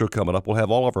International Boat Show coming up, we'll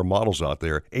have all of our models out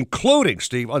there, including,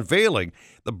 Steve, unveiling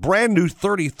the brand new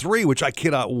 33, which I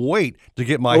cannot wait to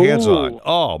get my hands on.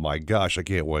 Oh, my gosh, I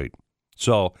can't wait.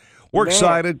 So we're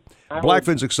excited.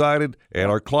 Blackfin's excited, and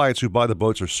our clients who buy the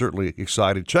boats are certainly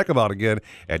excited. Check them out again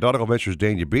at Nautical-Ventures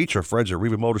Dania Beach. Our friends at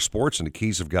Riva Motorsports and the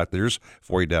Keys have got theirs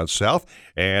for you down south,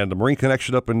 and the Marine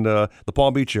Connection up in the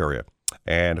Palm Beach area.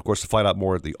 And, of course, to find out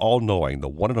more at the all-knowing, the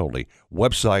one and only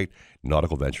website,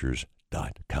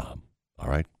 nauticalventures.com. All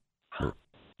right?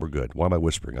 We're good. Why am I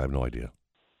whispering? I have no idea.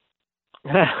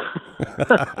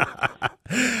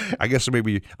 I guess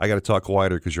maybe I got to talk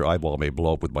quieter because your eyeball may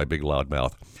blow up with my big loud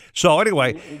mouth. So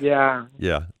anyway, yeah.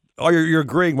 Oh, you're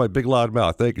agreeing, my big loud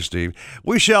mouth. Thank you, Steve.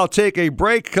 We shall take a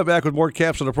break. Come back with more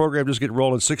caps on the program. Just get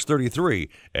rolling. 6:33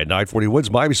 at 940 Wins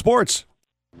Miami Sports.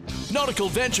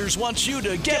 Nautical-Ventures wants you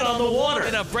to get on the water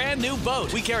in a brand new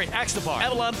boat. We carry Axtopar,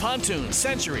 Avalon Pontoons,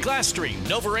 Century, Glasstream,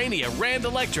 Novarania, Rand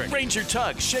Electric, Ranger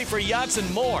Tugs, Schaefer Yachts, and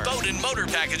more. Boat and motor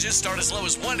packages start as low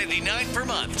as $189 per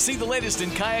month. See the latest in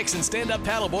kayaks and stand-up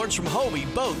paddleboards from Hobie,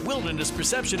 Boat, Wilderness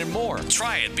Perception, and more.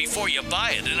 Try it before you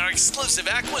buy it in our exclusive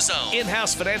Aqua Zone.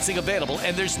 In-house financing available,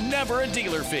 and there's never a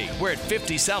dealer fee. We're at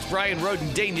 50 South Bryan Road in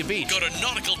Dania Beach. Go to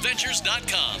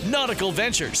nauticalventures.com. Nautical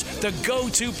Ventures, the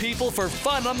go-to people for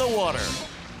fun on the water.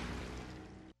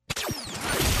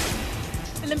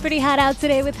 Feeling pretty hot out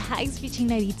today with highs reaching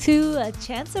 92. A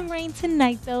chance of rain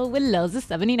tonight, though, with lows of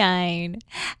 79.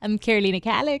 I'm Carolina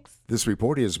Calix. This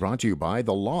report is brought to you by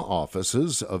the law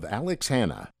offices of Alex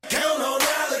Hanna. Count on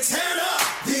Alex Hanna,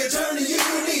 the attorney you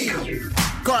need.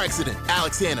 Car accident,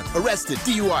 Alex Hanna. Arrested,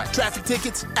 DUI, traffic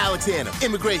tickets, Alex Hanna.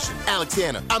 Immigration, Alex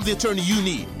Hanna. I'm the attorney you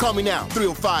need. Call me now,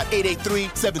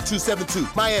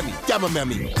 305-883-7272. Miami,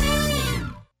 Yamamami.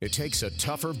 It takes a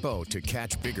tougher boat to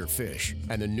catch bigger fish,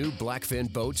 and the new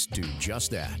Blackfin boats do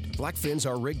just that. Blackfins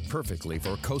are rigged perfectly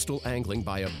for coastal angling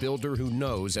by a builder who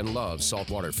knows and loves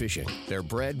saltwater fishing. They're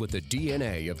bred with the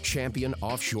DNA of champion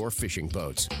offshore fishing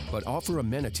boats, but offer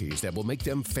amenities that will make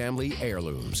them family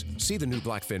heirlooms. See the new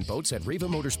Blackfin boats at Riva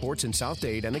Motorsports in South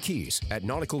Dade and the Keys, at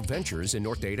Nautical-Ventures in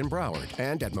North Dade and Broward,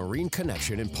 and at Marine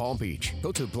Connection in Palm Beach.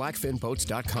 Go to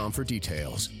blackfinboats.com for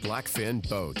details. Blackfin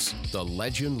Boats. The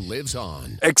legend lives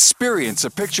on. Experience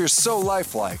a picture so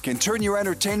lifelike and turn your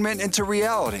entertainment into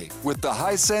reality with the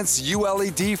Hisense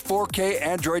ULED 4K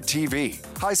Android TV.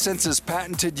 Hisense's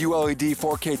patented ULED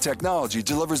 4K technology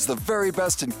delivers the very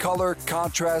best in color,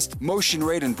 contrast, motion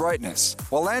rate, and brightness,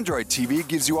 while Android TV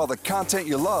gives you all the content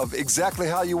you love exactly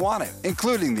how you want it,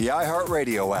 including the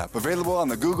iHeartRadio app available on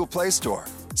the Google Play Store.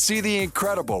 See the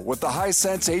incredible with the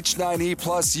Hisense H9e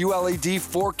Plus ULED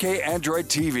 4K Android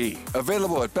TV,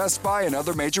 available at Best Buy and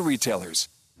other major retailers.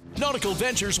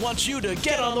 Nautical-Ventures wants you to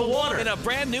get on the water in a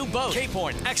brand new boat. Cape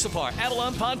Horn, Axopar,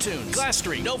 Avalon Pontoons, Glass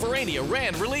Street, Novarania,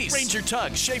 Rand, Release, Ranger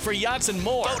Tugs, Schaefer Yachts, and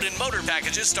more. Boat and motor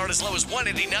packages start as low as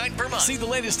 $189 per month. See the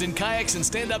latest in kayaks and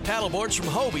stand-up paddleboards from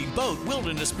Hobie, Boat,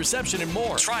 Wilderness Perception, and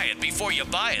more. Try it before you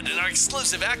buy it in our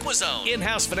exclusive AquaZone.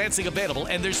 In-house financing available,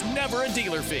 and there's never a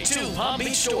dealer fee. 2 Palm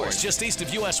Beach stores just east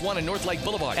of US 1 and North Lake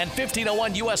Boulevard, and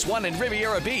 1501 US 1 in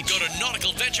Riviera Beach. Go to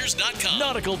nauticalventures.com.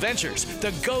 Nautical Ventures,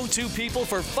 the go-to people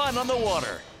for fun on the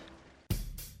water.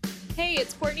 Hey,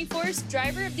 it's Courtney Force,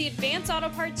 driver of the Advanced Auto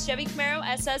Parts Chevy Camaro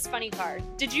SS Funny Car.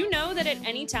 Did you know that at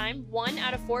any time, 1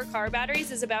 out of 4 car batteries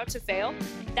is about to fail?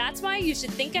 That's why you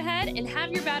should think ahead and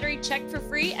have your battery checked for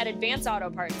free at Advanced Auto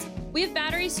Parts. We have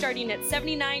batteries starting at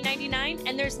 $79.99,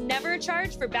 and there's never a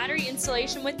charge for battery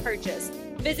installation with purchase.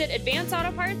 Visit Advanced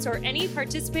Auto Parts or any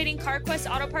participating CarQuest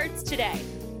Auto Parts today.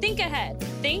 Think ahead.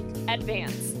 Think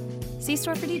advance. See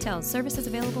store for details. Services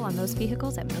available on most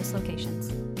vehicles at most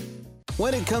locations.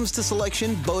 When it comes to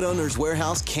selection, Boat Owners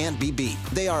Warehouse can't be beat.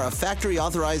 They are a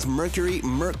factory-authorized Mercury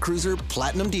Cruiser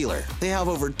Platinum dealer. They have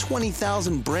over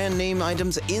 20,000 brand name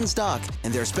items in stock,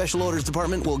 and their special orders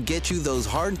department will get you those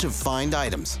hard-to-find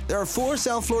items. There are 4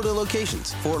 South Florida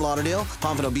locations: Fort Lauderdale,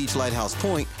 Pompano Beach, Lighthouse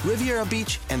Point, Riviera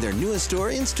Beach, and their newest store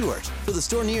in Stuart. For the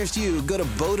store nearest you, go to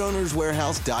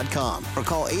BoatOwnersWarehouse.com or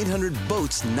call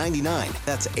 800-BOATS-99.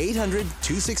 That's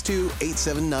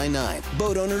 800-262-8799.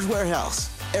 Boat Owners Warehouse.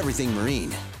 Everything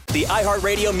marine. The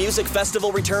iHeartRadio Music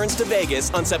Festival returns to Vegas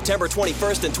on September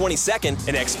 21st and 22nd,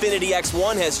 and Xfinity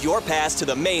X1 has your pass to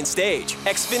the main stage.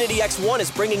 Xfinity X1 is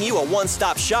bringing you a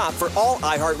one-stop shop for all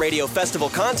iHeartRadio Festival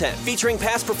content, featuring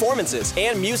past performances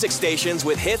and music stations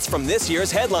with hits from this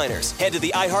year's headliners. Head to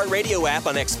the iHeartRadio app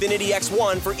on Xfinity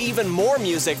X1 for even more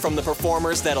music from the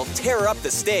performers that'll tear up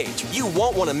the stage. You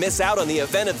won't want to miss out on the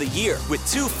event of the year with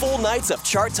 2 full nights of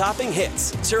chart-topping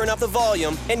hits. Turn up the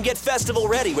volume and get festival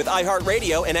ready with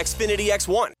iHeartRadio and Xfinity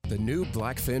X1. The new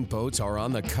Blackfin boats are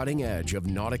on the cutting edge of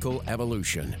nautical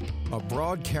evolution. A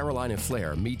broad Carolina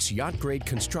flare meets yacht-grade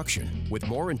construction with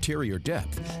more interior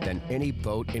depth than any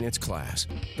boat in its class.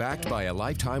 Backed by a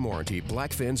lifetime warranty,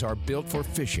 Blackfins are built for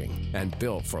fishing and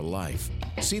built for life.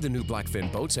 See the new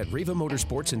Blackfin boats at Riva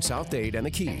Motorsports in South Dade and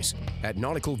the Keys, at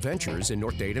Nautical-Ventures in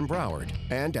North Dade and Broward,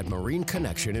 and at Marine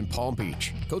Connection in Palm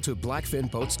Beach. Go to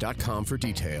blackfinboats.com for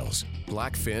details.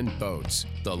 Blackfin Boats.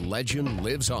 The legend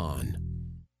lives on.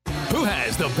 Who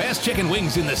has the best chicken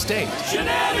wings in the state?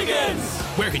 Shenanigans!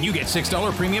 Where can you get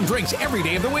 $6 premium drinks every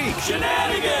day of the week?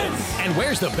 Shenanigans! And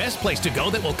where's the best place to go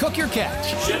that will cook your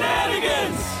catch?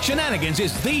 Shenanigans! Shenanigans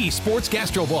is the sports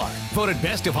gastro bar. Voted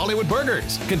best of Hollywood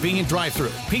burgers, convenient drive-thru,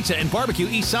 pizza and barbecue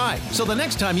east side. So the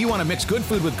next time you want to mix good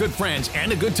food with good friends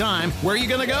and a good time, where are you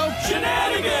going to go?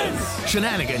 Shenanigans!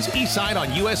 Shenanigans east side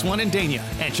on US 1 in Dania.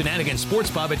 And Shenanigans Sports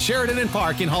Pub at Sheridan and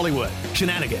Park in Hollywood.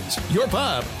 Shenanigans, your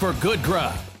pub for good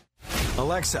grub.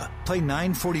 Alexa, play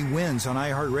 940 Wins on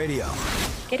iHeartRadio.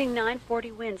 Getting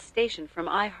 940 Wins station from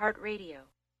iHeartRadio.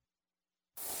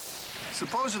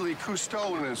 Supposedly,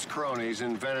 Cousteau and his cronies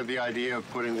invented the idea of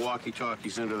putting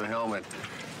walkie-talkies into the helmet.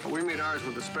 But we made ours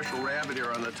with a special rabbit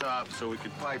ear on the top so we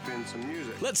could pipe in some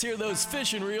music. Let's hear those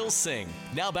fish and reels sing.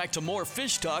 Now back to more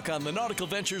fish talk on the Nautical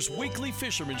Ventures Weekly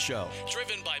Fisherman Show.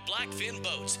 Driven by Blackfin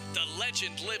Boats, the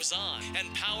legend lives on.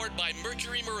 And powered by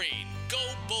Mercury Marine. Go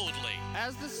boldly.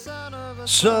 As the son of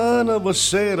a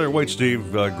sailor. Wait,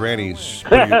 Steve. Granny's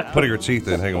putting her teeth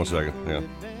in. Hang on 1 second. Yeah.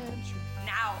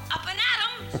 Now, up and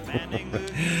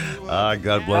at 'em!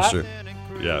 God bless her.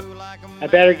 Yeah. I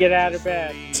better get out of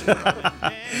bed.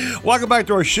 Welcome back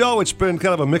to our show. It's been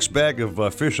kind of a mixed bag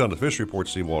of fish on the Fish Report,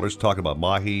 Steve Waters, talking about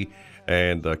mahi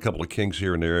and a couple of kings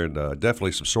here and there, and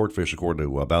definitely some swordfish, according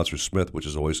to Bouncer Smith, which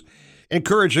is always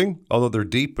encouraging, although they're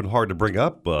deep and hard to bring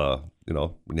up,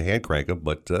 when you hand crank them,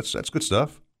 but that's good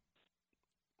stuff.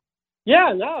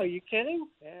 Yeah, no, are you kidding?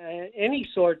 Any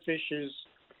swordfish is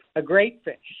a great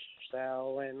fish.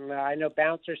 So, and I know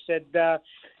Bouncer said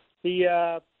he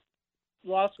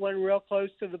lost one real close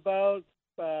to the boat,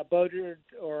 boated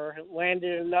or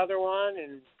landed another one,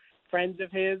 and friends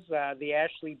of his, the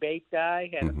Ashley Bait guy,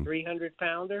 had a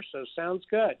 300-pounder, so sounds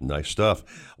good. Nice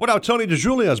stuff. What now Tony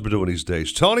DeJulia's been doing these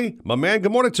days? Tony, my man,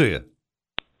 good morning to you.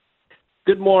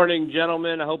 Good morning,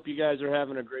 gentlemen. I hope you guys are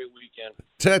having a great weekend.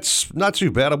 That's not too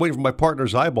bad. I'm waiting for my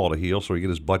partner's eyeball to heal so he can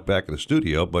get his butt back in the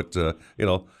studio, but,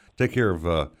 take care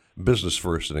of business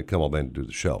first and then come on in and do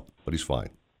the show. But he's fine.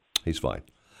 He's fine.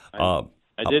 I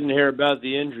didn't hear about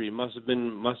the injury. Must have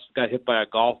got hit by a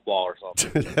golf ball or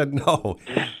something. No.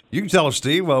 You can tell us,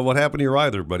 Steve, what happened to your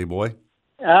eye there, buddy boy?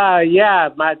 Yeah,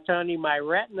 my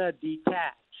retina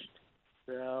detached.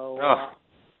 So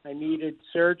I needed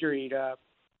surgery to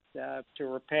to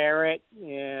repair it.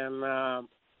 And my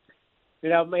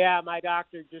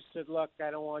doctor just said, "Look,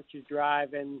 I don't want you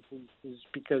driving,"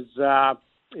 because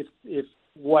if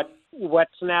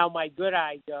what's now my good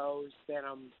eye goes, then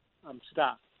I'm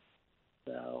stuck.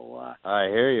 So I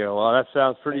hear you. Well, that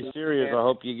sounds pretty serious. I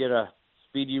hope you get a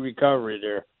speedy recovery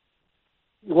there.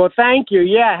 Well, thank you.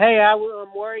 Yeah, hey,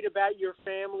 I'm worried about your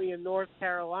family in North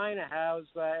Carolina. How's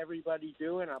everybody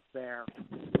doing up there?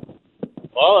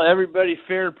 Well, everybody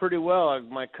fared pretty well.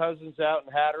 My cousins out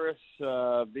in Hatteras,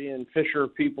 being Fisher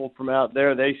people from out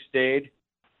there, they stayed,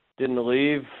 didn't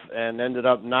leave, and ended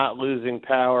up not losing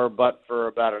power but for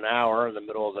about an hour in the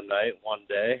middle of the night one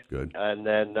day. Good. And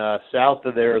then south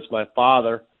of there is my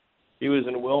father. He was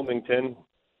in Wilmington,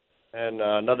 and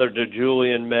another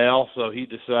DeJulian male, so he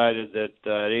decided that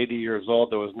at 80 years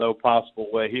old there was no possible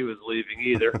way he was leaving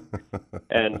either.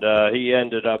 And he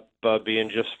ended up being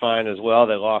just fine as well.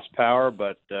 They lost power,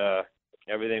 but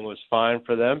everything was fine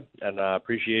for them, and I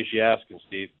appreciate you asking,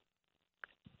 Steve.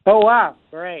 Oh, wow.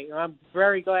 Great. I'm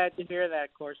very glad to hear that.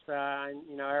 Of course,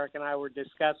 Eric and I were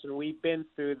discussing, we've been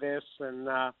through this, and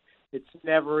it's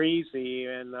never easy,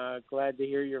 and glad to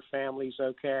hear your family's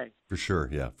okay. For sure.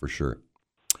 Yeah, for sure.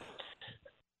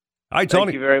 Hi, Tony.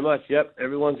 Thank you very much. Yep,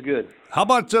 everyone's good. How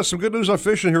about some good news on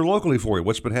fishing here locally for you?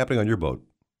 What's been happening on your boat?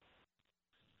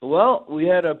 Well, we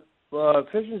had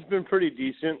fishing's been pretty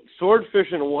decent. Sword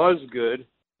fishing was good,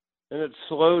 and it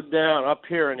slowed down up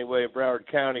here anyway in Broward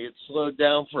County. It slowed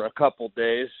down for a couple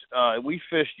days. We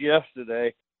fished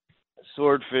yesterday,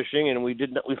 sword fishing, and we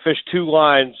fished 2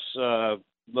 lines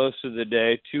most of the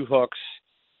day, 2 hooks,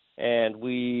 and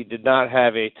we did not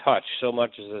have a touch, so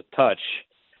much as a touch.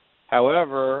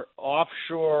 However,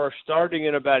 offshore, starting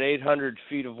in about 800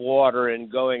 feet of water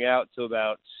and going out to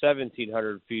about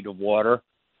 1,700 feet of water,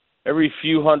 every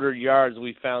few hundred yards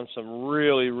we found some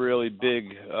really, really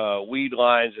big weed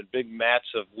lines and big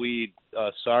mats of weed,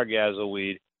 sargasso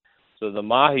weed. So the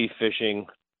mahi fishing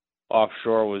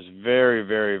offshore was very,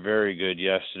 very, very good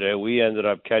yesterday. We ended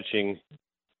up catching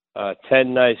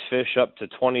 10 nice fish up to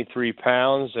 23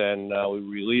 pounds, and we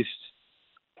released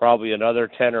probably another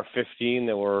 10 or 15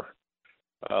 that were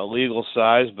legal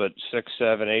size, but 6,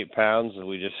 7, 8 pounds, and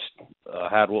we just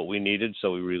had what we needed,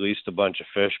 so we released a bunch of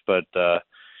fish. But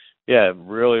yeah,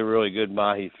 really, really good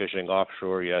mahi fishing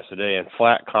offshore yesterday, and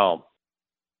flat calm.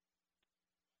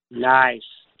 Nice.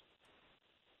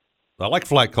 I like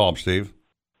flat calm, Steve.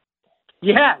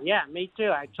 Yeah, me too.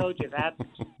 I told you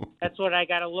that's what I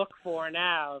got to look for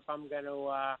now if I'm going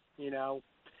to,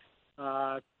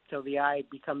 till the eye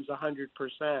becomes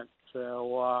 100%.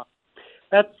 So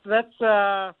that's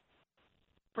a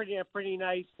pretty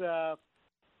nice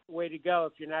way to go.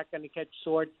 If you're not going to catch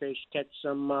swordfish, catch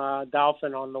some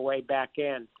dolphin on the way back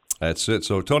in. That's it.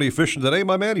 So, Tony, you fishing today,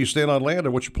 my man? Are you staying on land,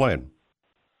 or what's your plan?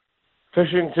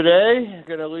 Fishing today.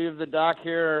 Going to leave the dock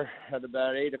here at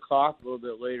about 8 o'clock. A little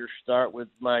bit later start with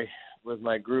my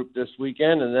group this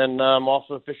weekend, and then I'm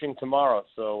also fishing tomorrow.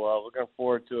 So looking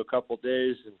forward to a couple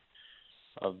days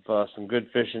of some good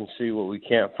fishing, see what we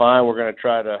can't find. We're going to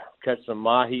try to catch some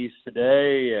mahis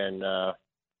today, and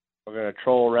we're going to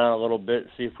troll around a little bit,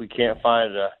 see if we can't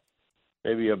find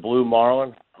maybe a blue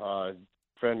marlin. A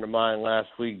friend of mine last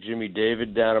week, Jimmy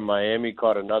David, down in Miami,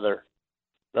 caught another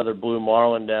blue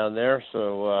marlin down there.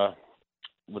 So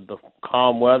with the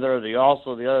calm weather, the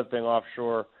other thing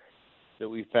offshore that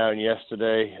we found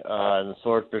yesterday in the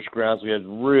swordfish grounds, we had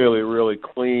really, really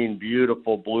clean,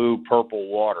 beautiful blue, purple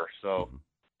water. So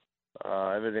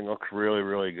everything looks really,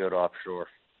 really good offshore.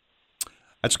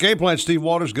 That's game plan, Steve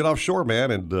Waters. Get offshore,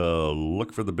 man, and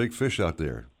look for the big fish out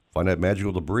there. Find that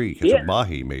magical debris. Catch a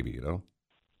mahi, maybe,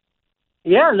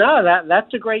 Yeah, no,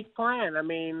 that's a great plan. I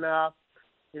mean,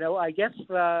 I guess,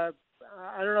 I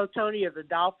don't know, Tony, are the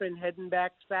dolphin heading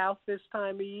back south this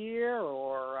time of year,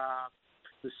 or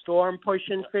the storm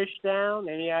pushing fish down?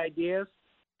 Any ideas?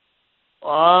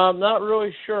 I'm not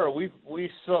really sure. We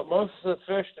saw most of the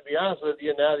fish, to be honest with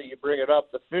you, now that you bring it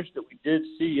up, the fish that we did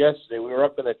see yesterday, we were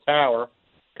up in the tower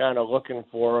kind of looking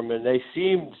for them, and they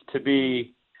seemed to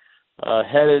be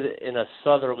headed in a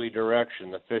southerly direction,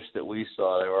 the fish that we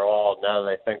saw. They were all, now that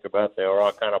I think about it, they were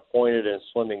all kind of pointed and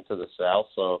swimming to the south,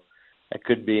 so that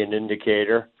could be an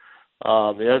indicator.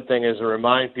 The other thing is to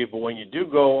remind people, when you do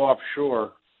go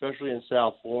offshore, especially in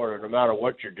South Florida, no matter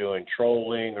what you're doing,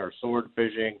 trolling or sword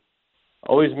fishing,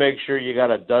 always make sure you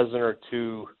got a dozen or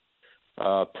 2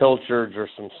 pilchards or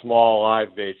some small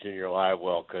live baits in your live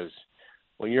well, because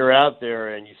when you're out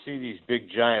there and you see these big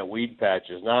giant weed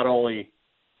patches, not only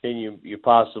can you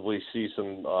possibly see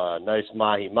some nice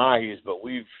mahi-mahis, but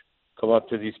we've come up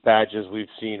to these patches. We've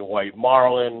seen white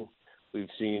marlin, we've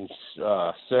seen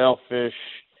sailfish,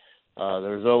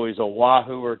 There's always a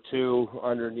wahoo or two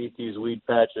underneath these weed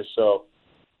patches, so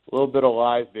a little bit of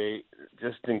live bait,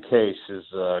 just in case,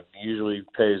 usually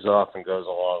pays off and goes a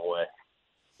long way.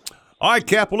 All right,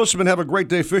 Cap. Well, listen, have a great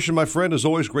day fishing, my friend. As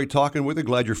always, great talking with you.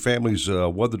 Glad your family's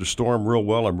weathered the storm real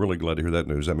well. I'm really glad to hear that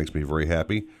news. That makes me very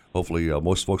happy. Hopefully,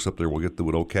 most folks up there will get through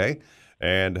it okay.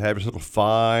 And have yourself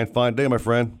a fine day, my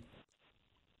friend.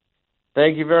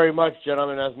 Thank you very much,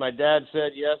 gentlemen. As my dad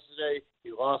said yesterday,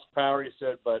 he lost power, he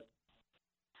said, but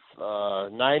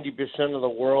 90% of the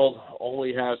world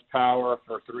only has power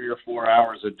for 3 or 4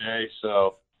 hours a day,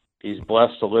 so he's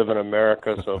blessed to live in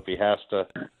America, so if he has to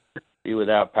be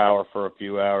without power for a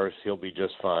few hours, he'll be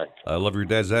just fine. I love your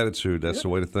dad's attitude. That's the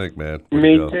way to think, man.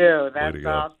 Me too. That's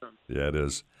awesome. Yeah, it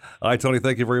is. All right, Tony,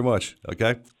 thank you very much.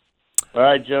 Okay? All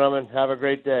right, gentlemen. Have a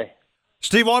great day.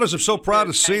 Steve Waters, I'm so proud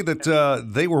to see that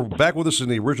they were back with us in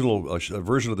the original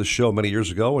version of the show many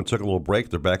years ago and took a little break.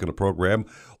 They're back in the program.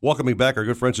 Welcoming back our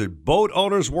good friends at Boat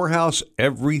Owners Warehouse,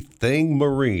 Everything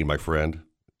Marine, my friend.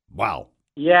 Wow.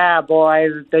 Yeah, boy,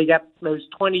 they got those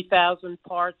 20,000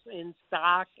 parts in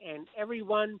stock, and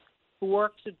everyone who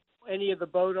works at any of the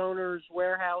Boat Owners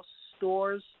Warehouse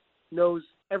stores knows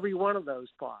every one of those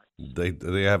parts.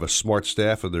 They have a smart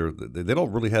staff, and they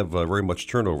don't really have very much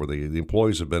turnover. The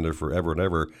employees have been there forever and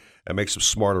ever. It makes them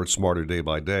smarter and smarter day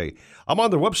by day. I'm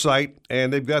on their website,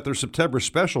 and they've got their September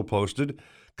special posted. A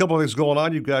couple of things going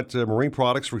on. You've got marine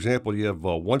products. For example, you have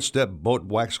one-step boat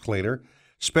wax cleaner.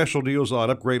 Special deals on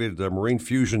upgraded Marine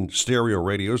Fusion stereo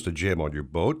radios to jam on your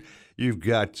boat. You've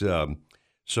got some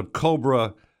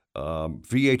Cobra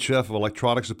VHF of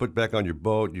electronics to put back on your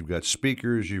boat. You've got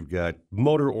speakers. You've got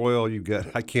motor oil.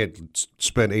 I can't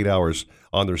spend 8 hours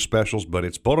on their specials, but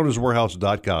it's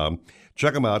boatownerswarehouse.com.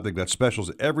 Check them out. They've got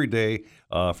specials every day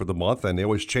for the month, and they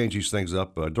always change these things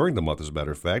up during the month, as a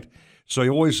matter of fact. So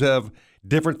you always have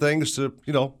different things to,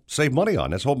 save money on.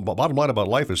 That's the whole bottom line about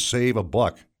life is save a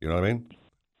buck. You know what I mean?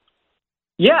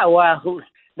 Yeah, well,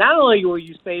 not only will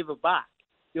you save a buck,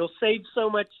 you'll save so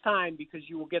much time because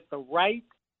you will get the right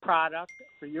product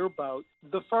for your boat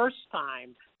the first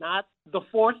time, not the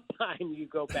fourth time you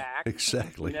go back.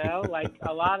 Exactly. Like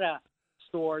a lot of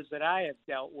stores that I have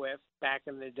dealt with back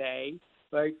in the day,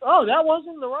 like, oh, that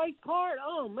wasn't the right part.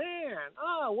 Oh, man.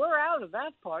 Oh, we're out of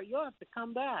that part. You'll have to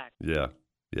come back. Yeah.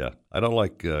 I don't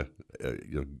like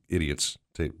idiots.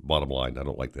 Bottom line, I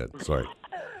don't like that. Sorry.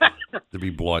 To be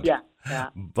blunt. Yeah.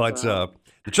 But to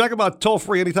check them out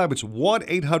toll-free anytime, it's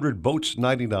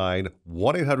 1-800-BOATS-99,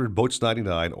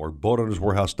 1-800-BOATS-99, or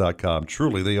boatownerswarehouse.com.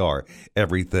 Truly, they are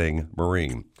everything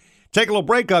marine. Take a little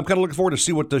break. I'm kind of looking forward to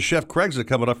see what Chef Craig's got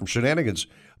coming up from Shenanigans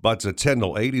about 10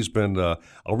 till 8. He's been a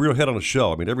real hit on the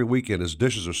show. I mean, every weekend his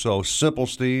dishes are so simple,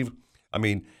 Steve. I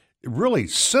mean, really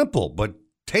simple, but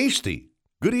tasty.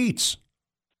 Good eats.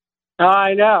 Oh,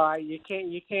 I know. You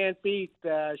can't beat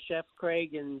Chef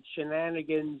Craig and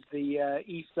Shenanigans, the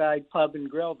East Side Pub and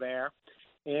Grill there.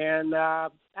 And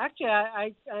actually,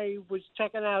 I was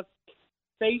checking out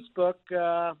Facebook.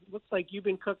 Looks like you've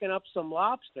been cooking up some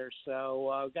lobster,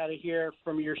 so got to hear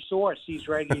from your source. He's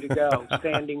ready to go,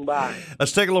 standing by.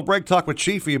 Let's take a little break, talk with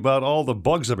Chiefy about all the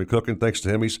bugs I've been cooking, thanks to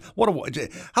him.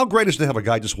 How great is it to have a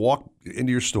guy just walk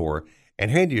into your store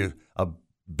and hand you a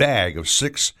bag of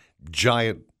 6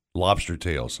 giant lobster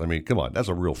tails? I mean, come on, that's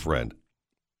a real friend.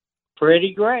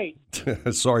 Pretty great.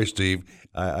 Sorry, Steve.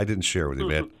 I didn't share with you,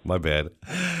 man. My bad.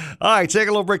 All right, take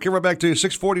a little break. Here, right back to you.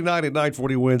 6:49 at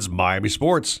 940 wins Miami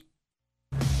Sports.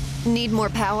 Need more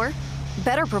power?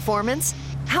 Better performance?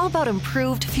 How about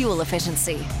improved fuel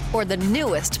efficiency? Or the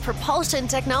newest propulsion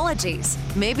technologies?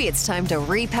 Maybe it's time to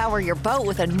repower your boat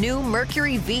with a new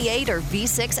Mercury V8 or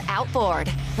V6 outboard.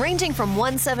 Ranging from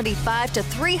 175 to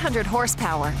 300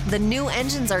 horsepower, the new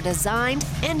engines are designed,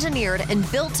 engineered, and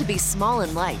built to be small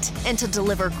and light, and to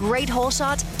deliver great hole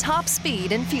shot, top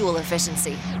speed, and fuel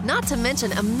efficiency. Not to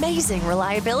mention amazing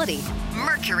reliability.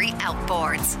 Mercury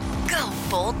Outboards. Go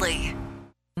boldly.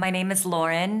 My name is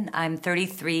Lauren. I'm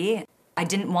 33. I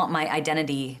didn't want my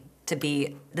identity to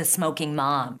be the smoking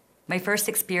mom. My first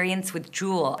experience with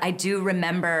Juul, I do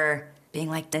remember being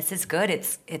like, this is good.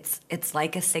 It's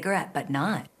like a cigarette, but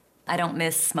not. I don't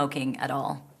miss smoking at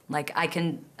all. Like, I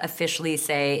can officially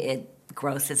say it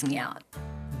grosses me out.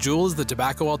 Juul is the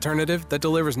tobacco alternative that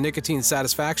delivers nicotine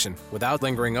satisfaction without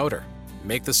lingering odor.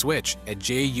 Make the switch at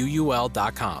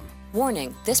JUUL.com.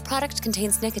 Warning, this product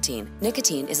contains nicotine.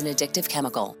 Nicotine is an addictive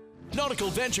chemical.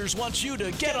 Nautical-Ventures wants you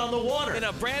to get on the water in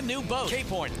a brand new boat. Cape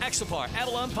Horn, Axopar,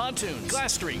 Avalon Pontoons,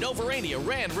 Glass Street, Novarania,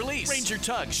 Rand, Release, Ranger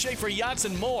Tugs, Schaefer Yachts,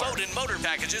 and more. Boat and motor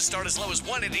packages start as low as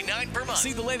 $189 per month.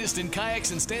 See the latest in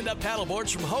kayaks and stand-up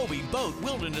paddleboards from Hobie, Boat,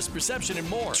 Wilderness, Perception, and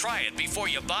more. Try it before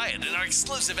you buy it in our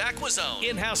exclusive AquaZone.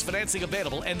 In-house financing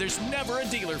available, and there's never a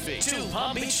dealer fee. 2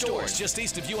 Palm Beach stores just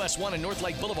east of US 1 and North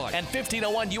Lake Boulevard, and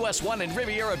 1501 US 1 in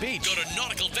Riviera Beach. Go to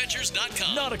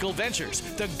nauticalventures.com. Nautical Ventures,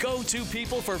 the go-to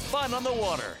people for fun on the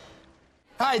water.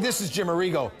 Hi, this is Jim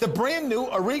Arrigo. The brand new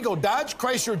Arrigo Dodge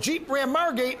Chrysler Jeep Ram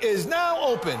Margate is now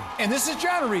open. And this is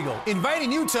John Arrigo,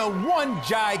 inviting you to one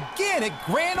gigantic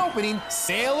grand opening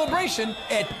celebration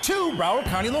at 2 Broward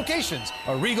County locations,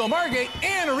 Arrigo Margate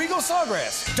and Arrigo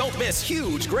Sawgrass. Don't miss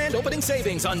huge grand opening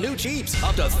savings on new Jeeps,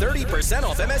 up to 30%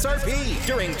 off MSRP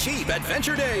during Jeep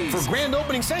Adventure Days. For grand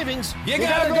opening savings, you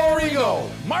gotta go Arrigo,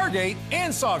 Margate,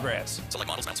 and Sawgrass. Select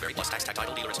models, amounts vary, plus tax,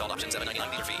 title, dealer installed option,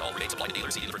 $7.99 dealer fee. All rates apply to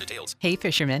dealers. See dealer for details. Hey,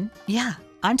 Fisherman. Yeah,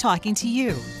 I'm talking to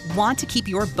you. Want to keep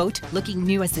your boat looking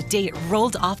new as the day it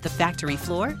rolled off the factory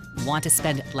floor? Want to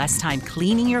spend less time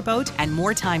cleaning your boat and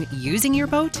more time using your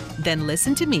boat? Then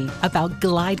listen to me about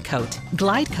Glide Coat.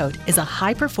 Glide Coat is a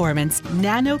high-performance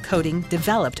nano coating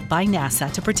developed by NASA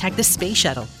to protect the space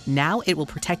shuttle. Now it will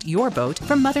protect your boat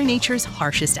from Mother Nature's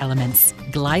harshest elements.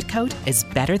 Glide Coat is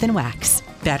better than wax,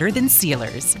 better than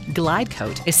sealers. Glide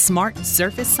Coat is smart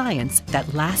surface science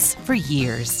that lasts for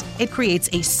years. It creates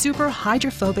a super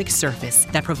hydrophobic surface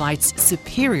that provides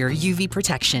superior UV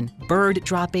protection. Bird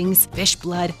droppings, fish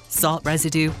blood, salt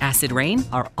residue, acid rain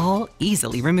are all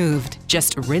easily removed.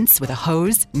 Just rinse with a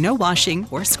hose, no washing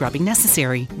or scrubbing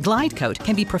necessary. Glide Coat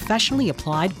can be professionally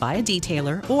applied by a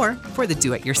detailer or for the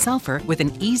do-it-yourselfer with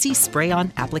an easy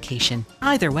spray-on application.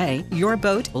 Either way, your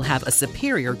boat will have a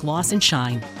superior gloss and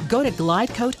shine. Go to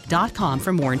glidecoat.com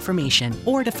for more information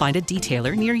or to find a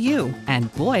detailer near you.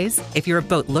 And boys, if your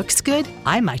boat looks good,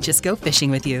 I might just go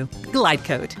fishing with you. Glide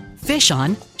Coat. Fish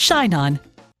on, shine on.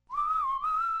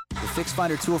 The Fix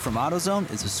Finder tool from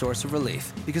AutoZone is a source of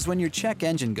relief because when your check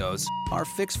engine goes, our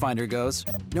Fix Finder goes.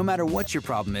 No matter what your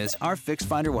problem is, our Fix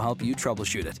Finder will help you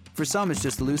troubleshoot it. For some, it's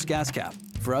just a loose gas cap.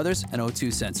 For others, an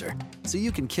O2 sensor. So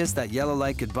you can kiss that yellow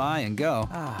light goodbye and go,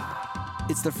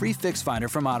 It's the free Fix Finder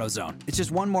from AutoZone. It's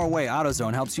just one more way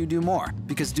AutoZone helps you do more,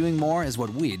 because doing more is what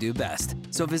we do best.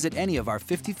 So visit any of our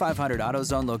 5,500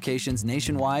 AutoZone locations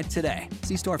nationwide today.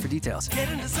 See store for details. Get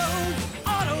in the zone,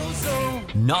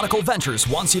 AutoZone. Nautical-Ventures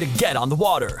wants you to get on the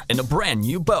water in a brand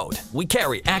new boat. We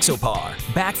carry Axopar,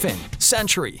 Backfin,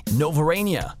 Century,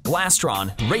 Novarania,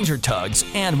 Glastron, Ranger Tugs,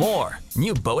 and more.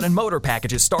 New boat and motor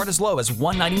packages start as low as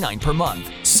 $199 per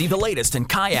month. See the latest in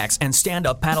kayaks and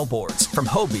stand-up paddleboards from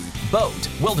Hobie, Boat,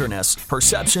 Wilderness,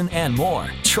 Perception, and more.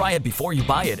 Try it before you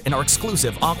buy it in our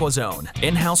exclusive AquaZone.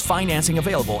 In-house financing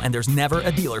available, and there's never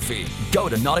a dealer fee. Go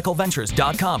to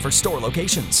nauticalventures.com for store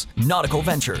locations. Nautical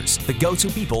Ventures, the go-to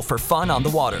people for fun on the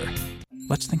water.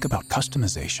 Let's think about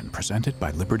customization presented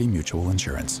by Liberty Mutual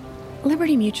Insurance.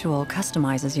 Liberty Mutual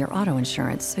customizes your auto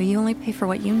insurance so you only pay for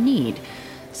what you need.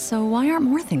 So why aren't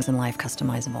more things in life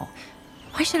customizable?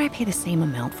 Why should I pay the same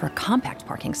amount for a compact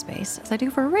parking space as I do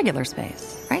for a regular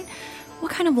space, right?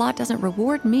 What kind of lot doesn't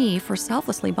reward me for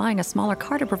selflessly buying a smaller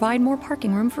car to provide more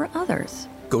parking room for others?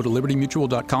 Go to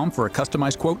libertymutual.com for a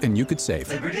customized quote and you could save.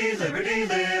 Liberty, liberty,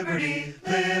 liberty,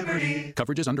 liberty.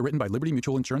 Coverage is underwritten by Liberty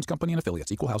Mutual Insurance Company and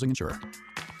affiliates, equal housing insurer.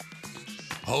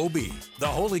 Hobie, the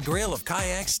holy grail of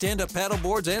kayaks, stand-up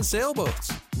paddleboards, and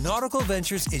sailboats.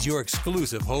 Nautical-Ventures is your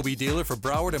exclusive Hobie dealer for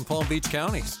Broward and Palm Beach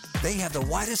counties. They have the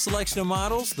widest selection of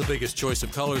models, the biggest choice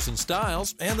of colors and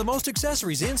styles, and the most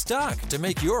accessories in stock to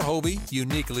make your Hobie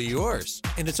uniquely yours.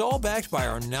 And it's all backed by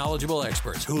our knowledgeable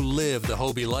experts who live the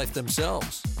Hobie life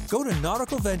themselves. Go to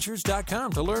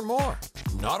nauticalventures.com to learn more.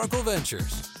 Nautical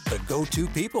Ventures, the go-to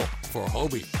people for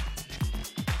Hobie.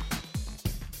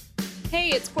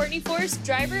 Hey, it's Courtney Force,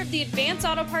 driver of the Advanced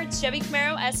Auto Parts Chevy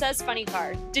Camaro SS Funny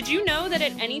Car. Did you know that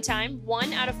at any time,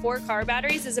 1 out of 4 car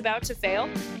batteries is about to fail?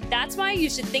 That's why you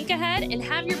should think ahead and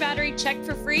have your battery checked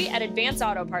for free at Advanced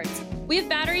Auto Parts. We have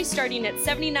batteries starting at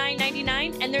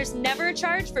 $79.99, and there's never a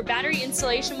charge for battery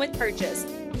installation with purchase.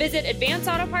 Visit Advanced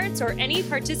Auto Parts or any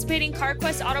participating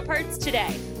CarQuest Auto Parts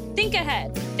today. Think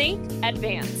ahead. Think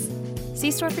advance.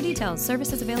 See store for details.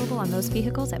 Services available on most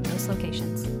vehicles at most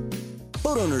locations.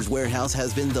 Boat Owners Warehouse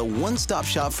has been the one-stop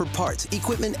shop for parts,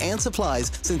 equipment, and supplies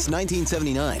since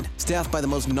 1979. Staffed by the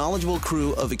most knowledgeable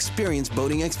crew of experienced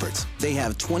boating experts. They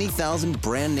have 20,000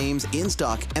 brand names in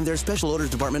stock, and their special orders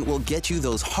department will get you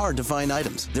those hard-to-find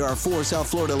items. There are 4 South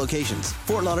Florida locations: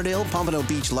 Fort Lauderdale, Pompano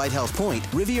Beach, Lighthouse Point,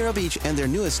 Riviera Beach, and their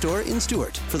newest store in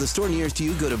Stuart. For the store nearest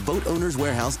you, go to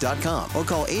boatownerswarehouse.com or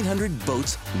call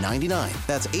 800-BOATS-99.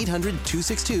 That's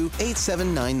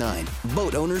 800-262-8799.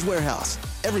 Boat Owners Warehouse.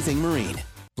 Everything marine.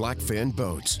 Blackfin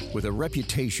Boats, with a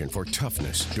reputation for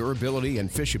toughness, durability, and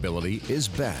fishability, is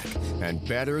back and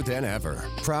better than ever.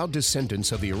 Proud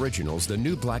descendants of the originals, the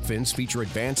new Blackfins feature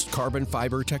advanced carbon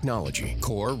fiber technology,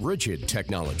 core rigid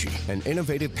technology, an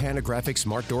innovative panographic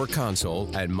smart door console,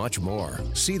 and much more.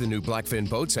 See the new Blackfin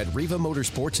boats at Riva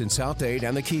Motorsports in South Dade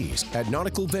and the Keys, at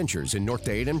Nautical-Ventures in North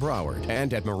Dade and Broward,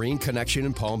 and at Marine Connection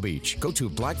in Palm Beach. Go to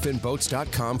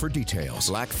blackfinboats.com for details.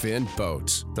 Blackfin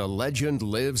Boats, the legend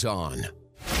lives on.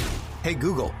 Hey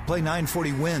Google, play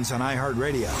 940 Wins on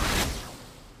iHeartRadio.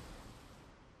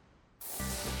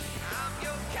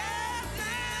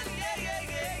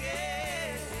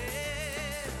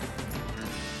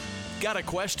 Got a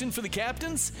question for the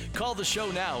captains? Call the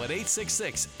show now at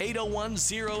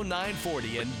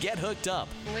 866-801-0940 and get hooked up.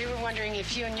 We were wondering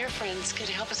if you and your friends could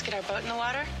help us get our boat in the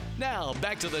water? Now,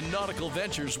 back to the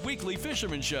Nautical-Ventures Weekly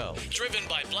Fisherman Show. Driven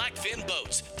by Blackfin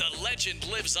Boats, the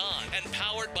legend lives on, and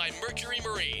powered by Mercury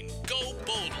Marine. Go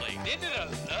boldly. Isn't it a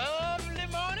lovely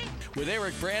morning? With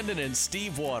Eric Brandon and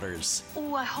Steve Waters.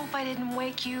 Oh, I hope I didn't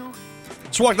wake you.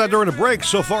 Let's walk that during the break.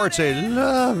 So far, it's a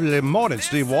lovely morning,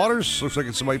 Steve Waters. Looks like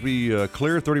it might be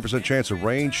clear. 30% chance of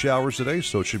rain showers today,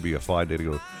 so it should be a fine day to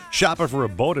go shopping for a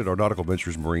boat at our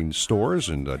Nautical-Ventures Marine stores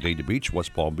in Dade Beach,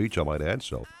 West Palm Beach, I might add.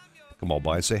 So come on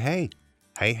by and say, hey.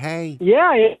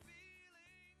 Yeah.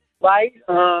 Light.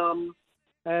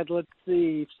 Let's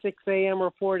see, 6 a.m.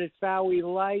 reported Fowey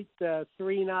light,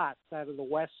 3 knots out of the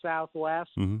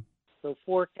west-southwest. Mm-hmm. So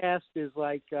forecast is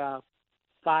like 5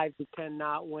 to 10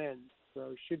 knot winds.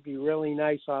 So it should be really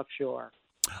nice offshore.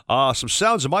 Some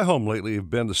sounds in my home lately have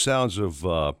been the sounds of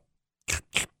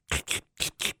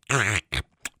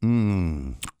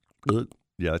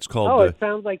yeah, it's called. Oh, it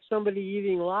sounds like somebody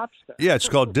eating lobster. Yeah, it's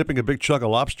called dipping a big chunk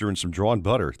of lobster in some drawn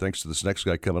butter. Thanks to this next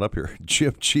guy coming up here,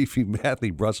 Jim Chiefy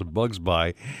Mathley brought some bugs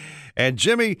by, and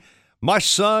Jimmy, my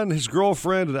son, his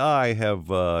girlfriend, and I have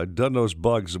done those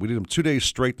bugs. We did them 2 days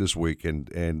straight this week,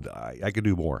 and I could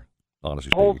do more.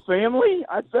 Honestly, whole family?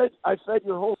 I fed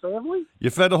your whole family? You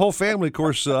fed the whole family, of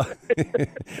course.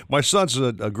 My son's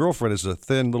girlfriend is a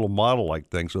thin little model-like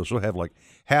thing, so she'll have like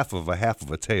half of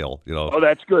a tail, you know. Oh,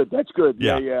 that's good. That's good.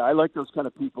 Yeah. Yeah. I like those kind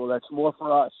of people. That's more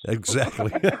for us.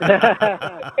 Exactly.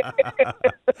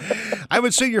 I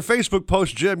would see your Facebook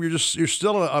post, Jim. You're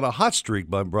still on a hot streak,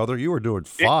 my brother. You are doing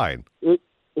fine.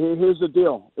 Here's the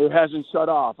deal. It hasn't shut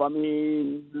off. I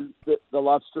mean, the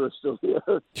lobster is still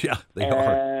here. Yeah, they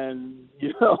are. And,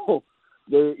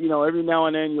 every now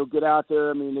and then you'll get out there.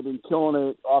 I mean, they've been killing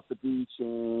it off the beach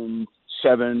in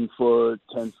 7 foot,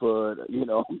 10 foot,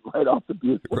 right off the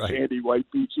beautiful sandy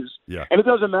white beaches. Yeah. And it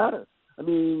doesn't matter. I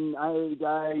mean, I had a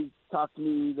guy talk to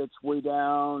me that's way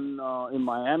down in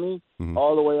Miami,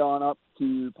 all the way on up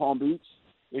to Palm Beach.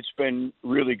 It's been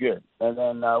really good. And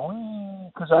then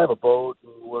because I have a boat,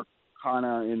 and we're kind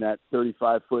of in that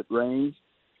 35-foot range,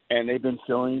 and they've been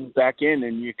filling back in,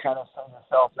 and you kind of say to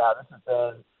yourself, now this has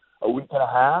been a week and a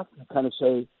half, you kind of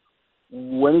say,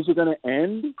 when is it going to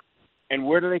end, and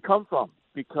where do they come from?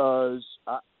 Because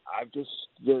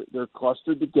they're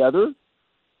clustered together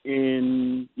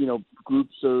in,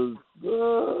 groups of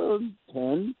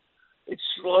 10. It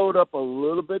slowed up a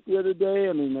little bit the other day.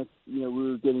 I mean, we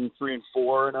were getting 3 and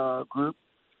 4 in a group,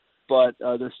 but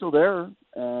they're still there.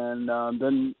 And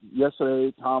then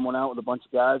yesterday, Tom went out with a bunch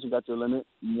of guys and got their limit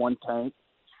in 1 tank,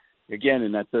 again,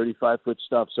 in that 35-foot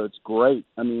stuff. So it's great.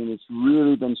 I mean, it's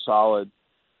really been solid.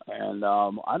 And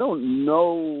I don't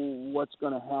know what's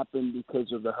going to happen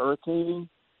because of the hurricane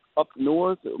up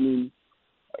north. I mean,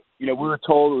 we were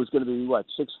told it was going to be,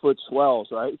 6-foot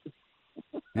swells, right?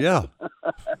 Yeah,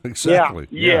 exactly.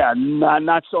 Yeah,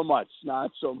 not so much,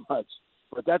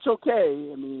 but that's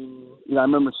okay. I mean, I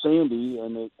remember Sandy,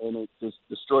 and it just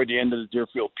destroyed the end of the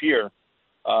Deerfield Pier.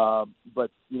 But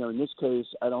in this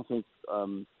case, I don't think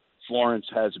Florence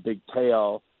has a big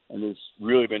tail, and there's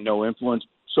really been no influence.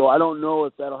 So I don't know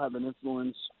if that'll have an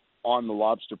influence on the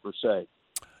lobster per se.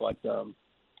 But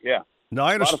yeah. No,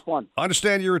 I a lot of fun. I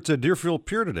understand you're at Deerfield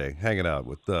Pier today, hanging out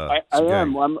with. I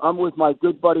am. I'm with my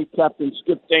good buddy Captain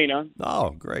Skip Dana. Oh,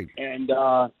 great! And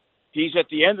he's at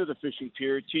the end of the fishing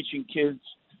pier teaching kids.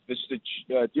 This is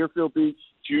the Deerfield Beach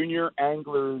Junior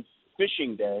Anglers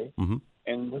Fishing Day,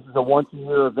 and this is a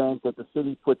once-a-year event that the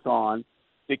city puts on.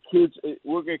 The kids,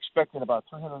 we're expecting about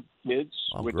 300 kids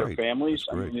with their families.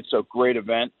 I mean, it's a great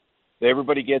event.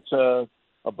 Everybody gets a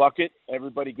bucket.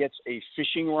 Everybody gets a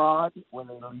fishing rod when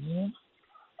they leave.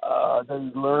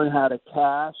 They learn how to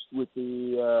cast with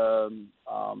the.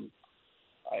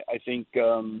 I think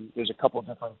there's a couple of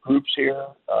different groups here.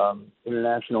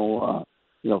 International,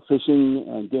 Fishing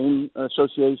and Game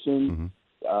Association.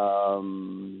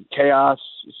 Chaos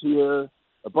is here.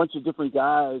 A bunch of different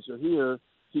guys are here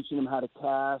teaching them how to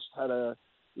cast, how to,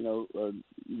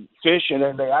 fish, and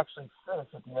then they actually fish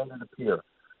at the end of the pier.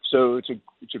 So it's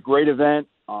a great event.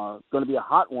 Going to be a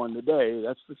hot one today,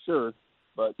 that's for sure.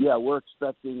 But yeah, we're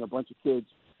expecting a bunch of kids,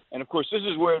 and of course, this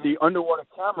is where the underwater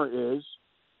camera is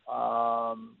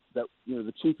that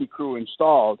the Chiefy crew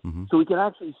installed, so we can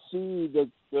actually see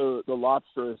the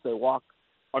lobster as they walk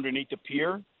underneath the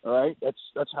pier. All right,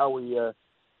 that's how we're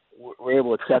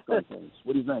able to check on things.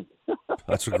 What do you think?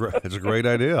 It's a great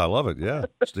idea. I love it. Yeah,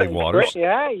 Steve Waters.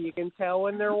 Yeah, you can tell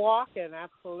when they're walking.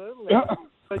 Absolutely.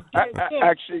 But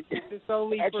actually, it's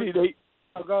only they.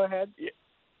 Oh, go ahead.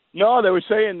 No, they were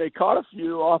saying they caught a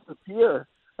few off the pier.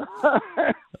 Oh,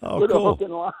 with cool. a hook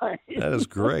and line. That is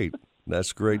great.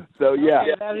 That's great. So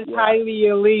that is highly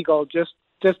illegal. Just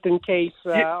in case.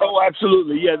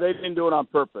 Absolutely. Yeah, they didn't do it on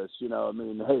purpose. Hey,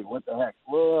 what the heck?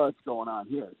 What's going on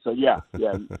here? So yeah.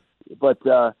 But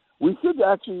we should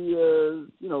actually,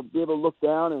 be able to look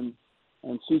down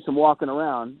and see some walking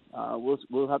around.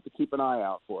 We'll have to keep an eye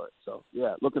out for it. So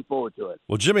yeah, looking forward to it.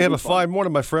 Well, Jimmy, have a fine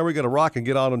morning, my friend. We got to rock and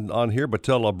get on here, but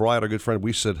tell Brian, our good friend,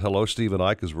 we said hello, Steve and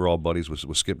I, because we're all buddies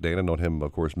with Skip Dana. Known him,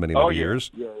 of course, many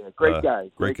years. Yeah. Great guy.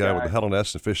 Great guy with the Hell and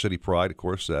S and Fish City Pride, of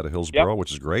course, out of Hillsborough,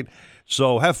 which is great.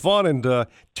 So have fun and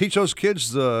teach those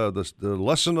kids the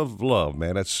lesson of love,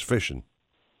 man. That's fishing.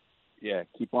 Yeah,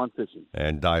 keep on fishing.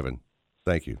 And diving.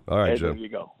 Thank you. All right, Jim. There you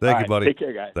go. Thank all you, buddy. Take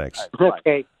care, guys. Thanks. Right,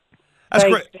 okay. That's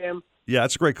Thanks, great. Tim. Yeah,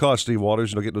 it's a great cause, Steve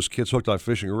Waters. Getting those kids hooked on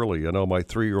fishing early. I know my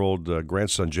 3-year-old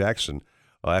grandson Jackson,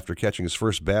 after catching his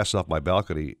first bass off my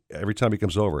balcony, every time he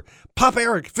comes over, Pop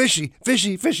Eric, fishy,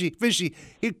 fishy, fishy, fishy.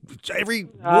 Every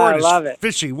word is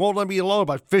fishy. Won't let me alone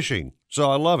about fishing.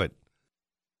 So I love it.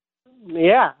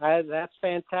 Yeah, that's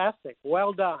fantastic.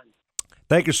 Well done.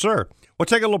 Thank you, sir. We'll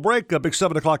take a little break. Big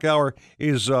 7 o'clock hour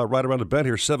is right around the bend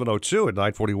here, 7:02 at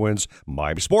 940 Wins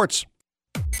Miami Sports.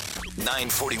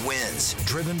 940 Wins,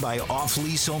 driven by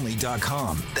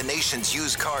offleaseonly.com, the nation's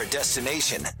used car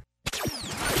destination.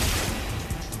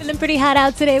 Feeling pretty hot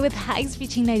out today with highs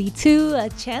reaching 92. A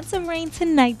chance of rain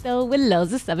tonight, though, with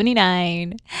lows of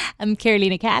 79. I'm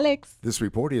Carolina Calix. This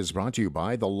report is brought to you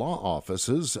by the law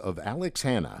offices of Alex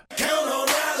Hanna. Count on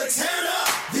Alex Hanna,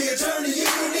 the attorney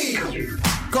you need.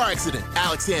 Car accident,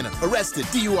 Alex Hanna. Arrested,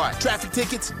 DUI. Traffic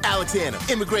tickets, Alex Hanna.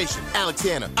 Immigration, Alex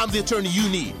Hanna. I'm the attorney you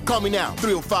need. Call me now,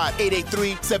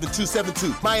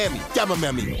 305-883-7272. Miami, llama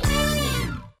Miami.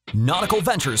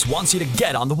 Nautical-Ventures wants you to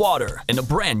get on the water in a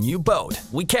brand new boat.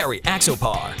 We carry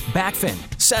Axopar, Backfin,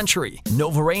 Century,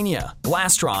 Novarania,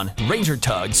 Glastron, Ranger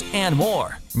Tugs, and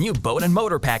more. New boat and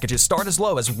motor packages start as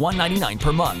low as $199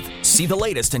 per month. See the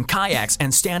latest in kayaks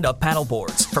and stand-up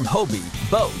paddleboards from Hobie,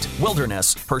 Boat,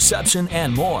 Wilderness, Perception,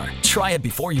 and more. Try it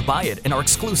before you buy it in our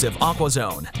exclusive Aqua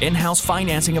Zone. In-house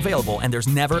financing available, and there's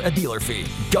never a dealer fee.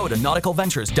 Go to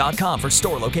Nautical-Ventures.com for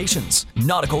store locations.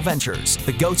 Nautical Ventures,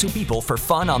 the go-to people for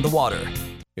fun on the water.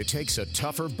 It takes a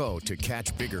tougher boat to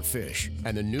catch bigger fish,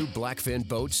 and the new Blackfin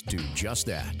boats do just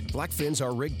that. Blackfins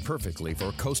are rigged perfectly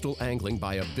for coastal angling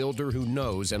by a builder who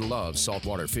knows and loves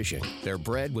saltwater fishing. They're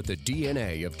bred with the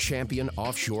DNA of champion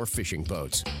offshore fishing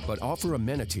boats, but offer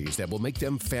amenities that will make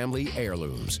them family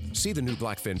heirlooms. See the new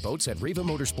Blackfin boats at Riva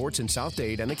Motorsports in South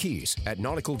Dade and the Keys, at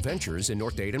Nautical Ventures in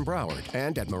North Dade and Broward,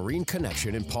 and at Marine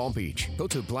Connection in Palm Beach. Go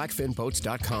to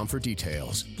blackfinboats.com for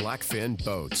details. Blackfin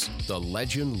Boats. The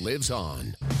legend lives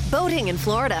on. Boating in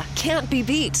Florida can't be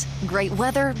beat. Great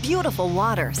weather, beautiful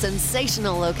water,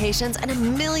 sensational locations, and a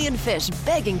million fish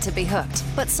begging to be hooked.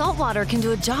 But saltwater can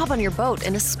do a job on your boat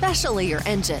and especially your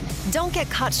engine. Don't get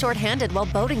caught short-handed while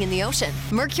boating in the ocean.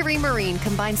 Mercury Marine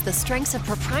combines the strengths of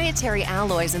proprietary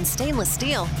alloys and stainless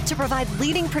steel to provide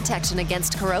leading protection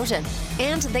against corrosion.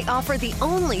 And they offer the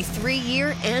only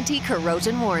 3-year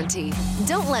anti-corrosion warranty.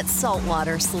 Don't let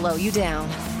saltwater slow you down.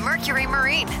 Mercury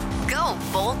Marine. Go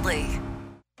boldly.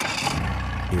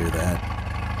 Hear that?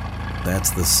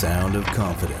 That's the sound of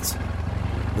confidence.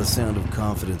 The sound of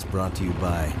confidence brought to you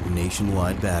by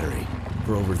Nationwide Battery.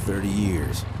 For over 30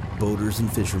 years, boaters and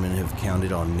fishermen have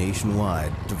counted on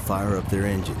Nationwide to fire up their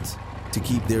engines, to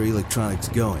keep their electronics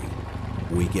going,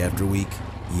 week after week,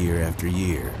 year after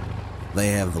year. They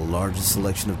have the largest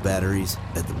selection of batteries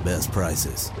at the best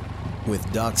prices.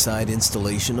 with dockside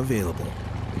installation available.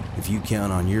 If you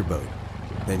count on your boat,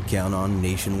 then count on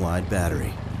Nationwide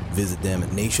Battery. Visit them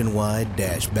at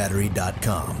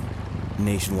nationwide-battery.com.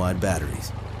 Nationwide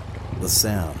Batteries, the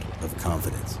sound of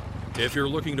confidence. If you're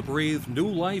looking to breathe new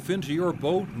life into your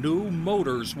boat, new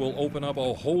motors will open up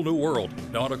a whole new world.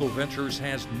 Nautical-Ventures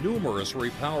has numerous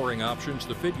repowering options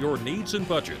to fit your needs and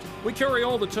budget. We carry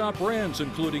all the top brands,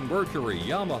 including Mercury,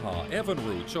 Yamaha,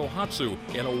 Evinrude, Tohatsu,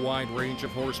 in a wide range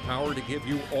of horsepower to give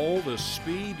you all the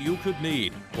speed you could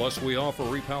need. Plus, we offer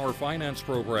repower finance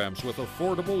programs with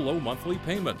affordable low monthly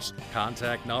payments.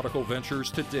 Contact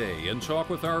Nautical-Ventures today and talk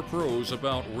with our pros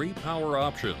about repower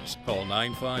options. Call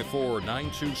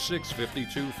 954-926-5250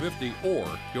 or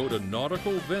go to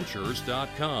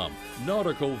nauticalventures.com.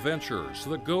 Nautical Ventures,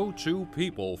 the go-to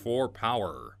people for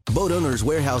power. Boat Owners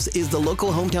Warehouse is the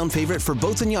local hometown favorite for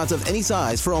boats and yachts of any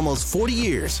size for almost 40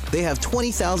 years. They have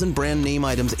 20,000 brand name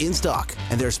items in stock,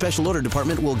 and their special order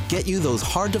department will get you those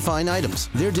hard-to-find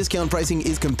items. Their discount pricing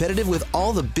is competitive with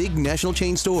all the big national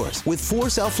chain stores, with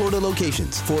 4 South Florida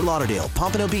locations: Fort Lauderdale,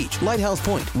 Pompano Beach, Lighthouse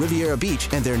Point, Riviera Beach,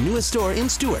 and their newest store in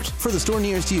Stuart. For the store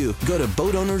nearest you, go to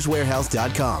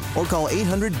boatownerswarehouse.com or call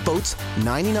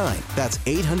 800-BOATS-99. That's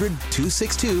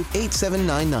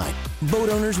 800-262-8799. Boat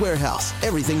Owners Warehouse,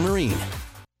 everything marine.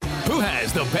 Who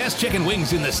has the best chicken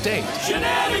wings in the state?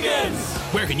 Shenanigans!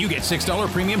 Where can you get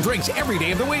 $6 premium drinks every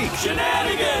day of the week?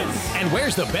 Shenanigans! And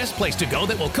where's the best place to go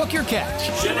that will cook your catch?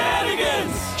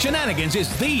 Shenanigans! Shenanigans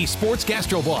is the sports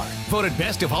gastro bar. Voted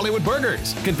best of Hollywood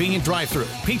burgers, convenient drive-thru,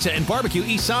 pizza and barbecue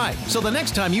east side. So the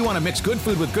next time you want to mix good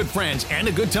food with good friends and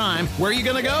a good time, where are you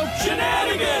going to go?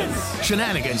 Shenanigans!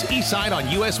 Shenanigans east side on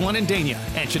US 1 in Dania,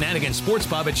 and Shenanigans Sports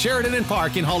Pub at Sheridan and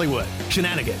Park in Hollywood.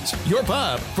 Shenanigans, your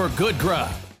pub for good grub.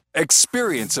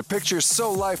 Experience a picture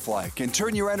so lifelike and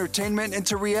turn your entertainment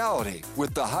into reality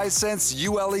with the Hisense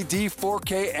ULED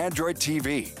 4K Android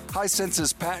TV.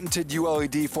 Hisense's patented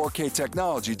ULED 4K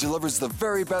technology delivers the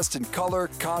very best in color,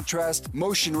 contrast,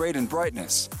 motion rate, and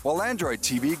brightness, while Android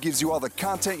TV gives you all the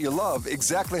content you love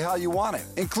exactly how you want it,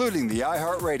 including the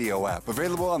iHeartRadio app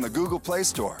available on the Google Play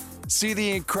Store. See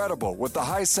the incredible with the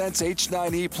Hisense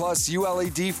H9e Plus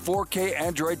ULED 4K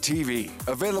Android TV.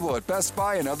 Available at Best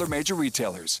Buy and other major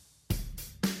retailers.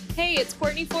 Hey, it's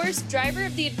Courtney Force, driver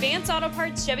of the Advance Auto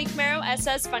Parts Chevy Camaro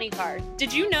SS Funny Car.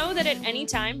 Did you know that at any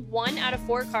time, 1 out of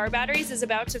 4 car batteries is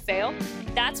about to fail?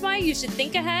 That's why you should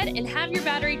think ahead and have your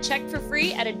battery checked for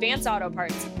free at Advance Auto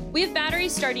Parts. We have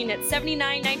batteries starting at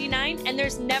 $79.99, and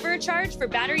there's never a charge for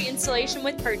battery installation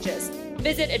with purchase.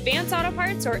 Visit Advance Auto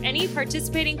Parts or any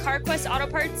participating CarQuest Auto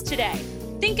Parts today.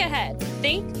 Think ahead.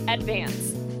 Think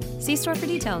Advance. See store for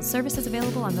details. Services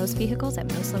available on most vehicles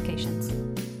at most locations.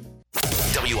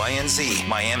 WINZ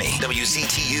Miami,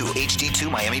 WCTU HD2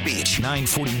 Miami Beach,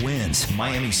 940 Winds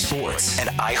Miami Sports, and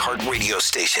iHeart Radio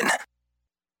Station.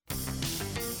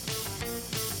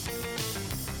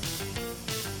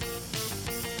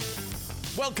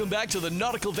 Welcome back to the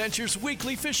Nautical-Ventures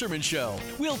Weekly Fisherman Show.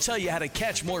 We'll tell you how to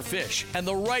catch more fish and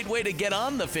the right way to get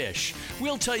on the fish.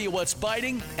 We'll tell you what's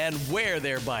biting and where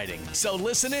they're biting. So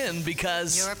listen in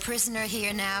because... You're a prisoner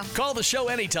here now. Call the show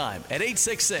anytime at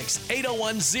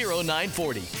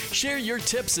 866-801-0940. Share your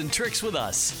tips and tricks with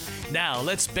us. Now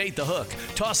let's bait the hook,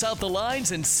 toss out the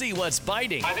lines, and see what's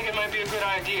biting. I think it might be a good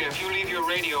idea if you leave your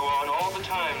radio on all the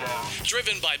time now.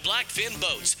 Driven by Blackfin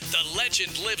Boats, the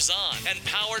legend lives on, and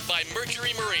powered by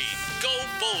Mercury Marine. Go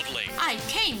boldly. I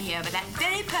came here for that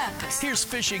very purpose. Here's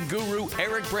fishing guru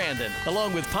Eric Brandon,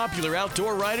 along with popular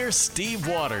outdoor writer Steve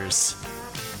Waters.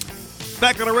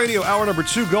 Back on the radio, hour number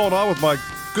 2 going on with my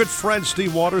good friend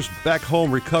Steve Waters, back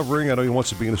home recovering. I know he wants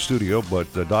to be in the studio,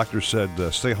 but the doctor said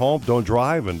stay home, don't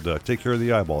drive, and take care of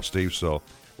the eyeball, Steve. So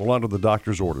we'll honor the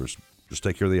doctor's orders. Just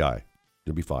take care of the eye.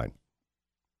 You'll be fine.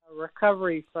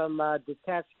 Recovery from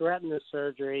detached retina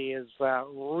surgery is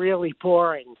really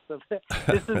boring. So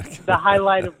this is the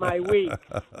highlight of my week,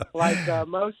 like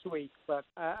most weeks. But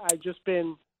I've just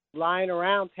been lying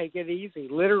around, taking it easy,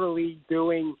 literally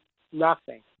doing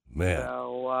nothing. Man.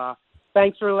 So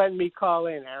thanks for letting me call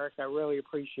in, Eric. I really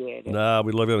appreciate it. Nah,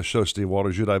 we love you on the show, Steve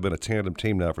Waters. You and I have been a tandem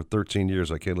team now for 13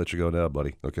 years. I can't let you go now,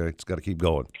 buddy. Okay? It's got to keep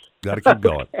going. Got to keep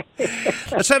going.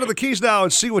 Let's head to the Keys now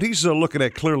and see what he's looking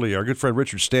at clearly. Our good friend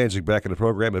Richard Stanzik back in the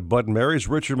program at Bud & Mary's.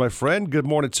 Richard, my friend, good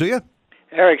morning to you.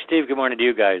 Eric, Steve, good morning to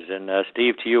you guys. And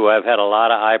Steve, to you, I've had a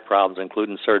lot of eye problems,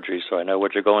 including surgery, so I know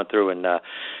what you're going through, and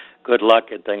good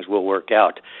luck, and things will work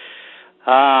out.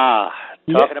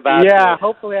 Talking about... Yeah,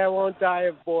 hopefully I won't die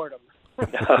of boredom.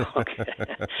 Okay.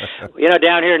 You know,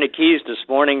 down here in the Keys this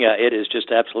morning, it is just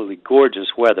absolutely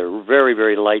gorgeous weather. Very,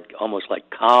 very light, almost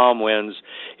like calm winds.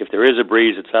 If there is a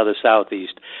breeze, it's out of the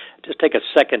southeast. just take a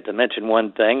second to mention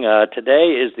one thing.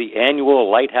 Today is the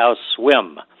annual Lighthouse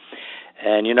Swim.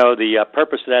 And, you know, the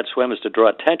purpose of that swim is to draw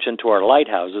attention to our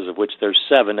lighthouses, of which there's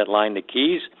 7 that line the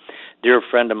Keys. Dear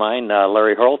friend of mine,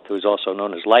 Larry Hurlt, who's also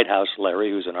known as Lighthouse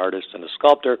Larry, who's an artist and a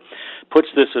sculptor, puts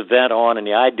this event on, and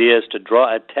the idea is to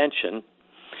draw attention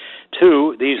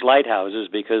to these lighthouses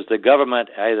because the government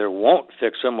either won't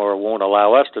fix them or won't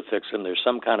allow us to fix them. There's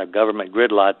some kind of government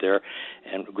gridlock there,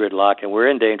 and we're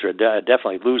in danger of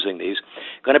definitely losing these.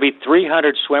 Going to be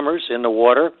 300 swimmers in the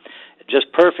water.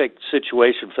 Just perfect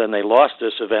situation for them. They lost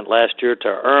this event last year to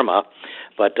Irma,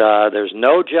 but there's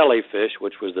no jellyfish,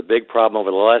 which was the big problem over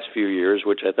the last few years,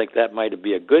 which I think that might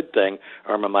be a good thing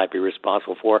Irma might be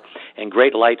responsible for, and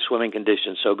great light swimming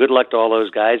conditions. So good luck to all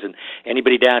those guys, and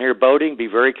anybody down here boating, be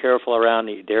very careful around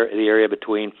the area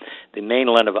between the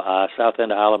mainland of south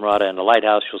end of Islamorada and the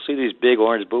lighthouse. You'll see these big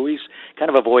orange buoys. Kind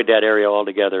of avoid that area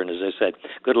altogether, and as I said,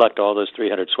 good luck to all those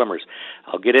 300 swimmers.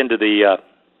 I'll get into the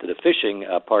fishing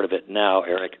part of it now,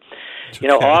 Eric. You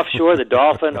know, offshore, the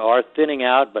dolphin are thinning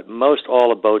out, but most all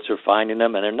the boats are finding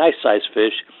them, and they're nice-sized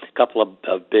fish. A couple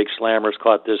of big slammers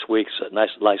caught this week, so nice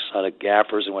side of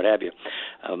gaffers and what have you.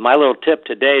 My little tip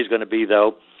today is going to be,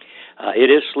 though, it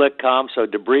is slick, calm, so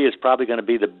debris is probably going to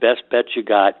be the best bet you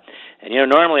got. And, you know,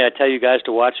 normally I tell you guys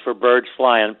to watch for birds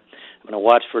flying. I'm going to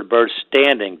watch for birds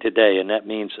standing today, and that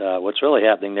means what's really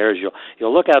happening there is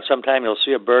you'll look out sometime, you'll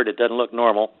see a bird that doesn't look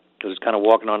normal, because it's kind of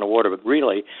walking on the water, but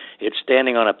really it's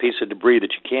standing on a piece of debris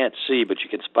that you can't see, but you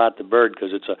can spot the bird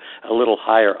because it's a little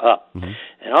higher up. Mm-hmm.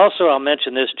 And also I'll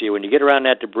mention this to you, when you get around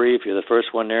that debris, if you're the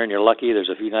first one there and you're lucky,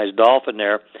 there's a few nice dolphin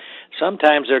there,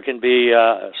 sometimes there can be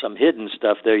some hidden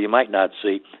stuff there you might not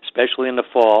see, especially in the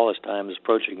fall as time is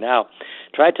approaching now.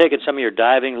 Try taking some of your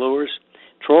diving lures,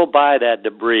 troll by that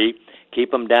debris,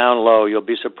 keep them down low. You'll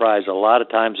be surprised. A lot of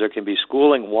times there can be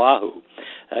schooling wahoo.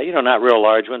 Not real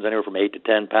large ones, anywhere from 8 to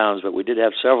 10 pounds, but we did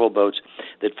have several boats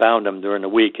that found them during the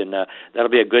week, and that'll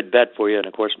be a good bet for you. And,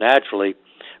 of course, naturally,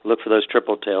 look for those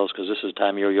triple tails because this is the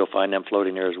time of year you'll find them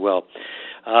floating there as well.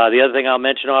 The other thing I'll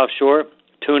mention offshore,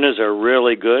 tunas are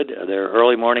really good. They're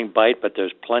early morning bite, but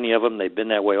there's plenty of them. They've been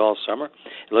that way all summer.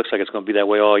 It looks like it's going to be that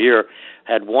way all year.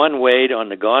 Had one weighed on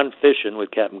the Gone Fishing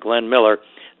with Captain Glenn Miller,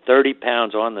 30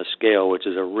 pounds on the scale, which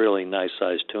is a really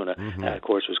nice-sized tuna. Mm-hmm. That, of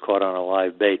course, was caught on a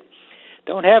live bait.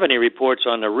 Don't have any reports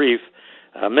on the reef.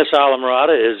 Miss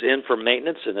Islamorada is in for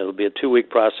maintenance, and it'll be a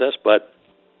 2-week process, but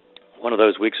one of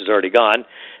those weeks is already gone.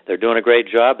 They're doing a great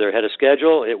job. They're ahead of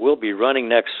schedule. It will be running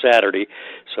next Saturday,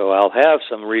 so I'll have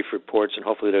some reef reports, and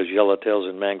hopefully those yellowtails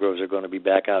and mangroves are going to be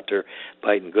back out there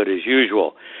biting good as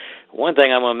usual. One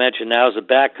thing I'm going to mention now is the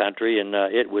backcountry, and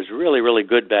it was really, really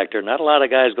good back there. Not a lot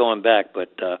of guys going back,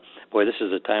 but, boy, this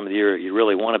is the time of the year you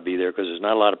really want to be there because there's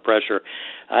not a lot of pressure.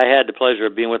 I had the pleasure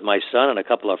of being with my son and a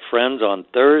couple of friends on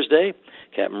Thursday,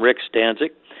 Captain Rick Stanzik.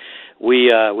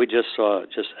 We just saw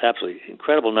just absolutely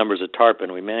incredible numbers of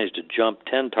tarpon. We managed to jump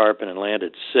 10 tarpon and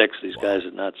landed 6. These guys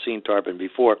had not seen tarpon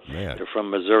before. Man. They're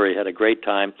from Missouri, had a great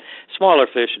time. Smaller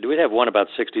fish, we'd have one about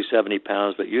 60, 70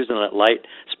 pounds, but using that light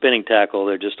spinning tackle,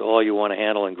 they're just all you want to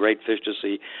handle and great fish to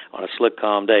see on a slick,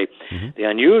 calm day. Mm-hmm. The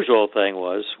unusual thing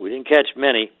was we didn't catch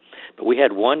many, but we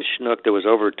had one snook that was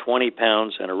over 20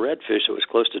 pounds and a redfish that was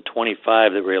close to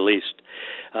 25 that were released.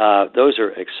 Those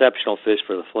are exceptional fish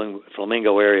for the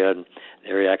Flamingo area and the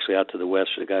area actually out to the west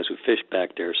for the guys who fish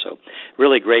back there. So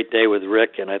really great day with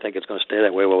Rick, and I think it's going to stay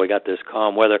that way while we got this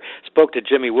calm weather. Spoke to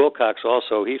Jimmy Wilcox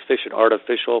also. He's fishing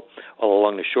artificial all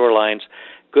along the shorelines.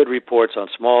 Good reports on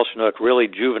small snook, really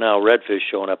juvenile redfish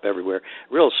showing up everywhere.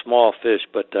 Real small fish,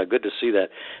 but good to see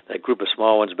that group of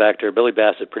small ones back there. Billy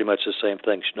Bass did pretty much the same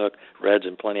thing, snook, reds,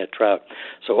 and plenty of trout.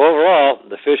 So overall,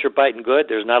 the fish are biting good.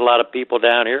 There's not a lot of people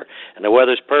down here, and the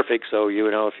weather's perfect, so if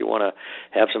you want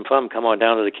to have some fun, come on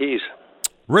down to the Keys.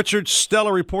 Richard,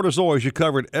 stellar report as always. You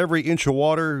covered every inch of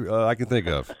water I can think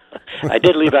of. I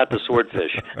did leave out the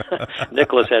swordfish.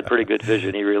 Nicholas had pretty good fish,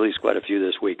 and he released quite a few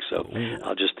this week, so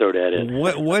I'll just throw that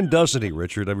in. When doesn't he,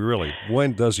 Richard? I mean, really,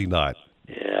 when does he not?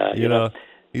 Yeah, you know,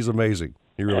 he's amazing.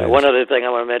 He really is. One other thing I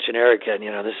want to mention, Eric, and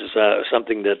this is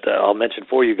something that I'll mention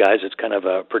for you guys. It's kind of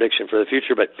a prediction for the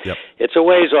future, but It's a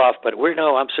ways off. But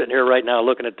I'm sitting here right now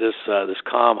looking at this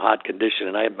calm, hot condition,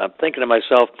 and I'm thinking to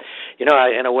myself, in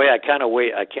a way, I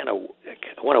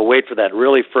want to wait for that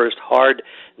really first hard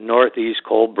northeast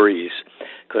cold breeze,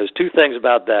 Because two things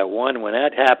about that. One, when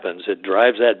that happens, it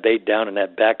drives that bait down and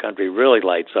that backcountry really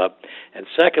lights up. And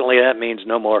secondly, that means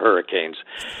no more hurricanes.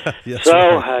 Yes,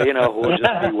 so, we'll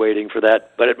just be waiting for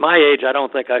that. But at my age, I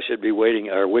don't think I should be waiting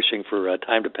or wishing for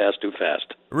time to pass too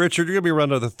fast. Richard, you're going to be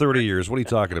around another 30 years. What are you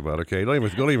talking about, okay?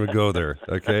 Don't even go there,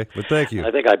 okay? But thank you.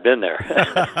 I think I've been there.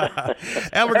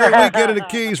 Have a great weekend in the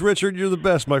Keys, Richard. You're the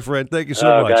best, my friend. Thank you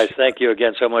so much. Guys, thank you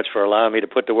again so much for allowing me to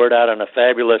put the word out on a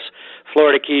fabulous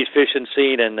Florida Keys fishing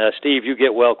scene. And, Steve, you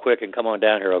get well quick and come on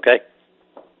down here, okay?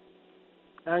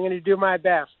 I'm going to do my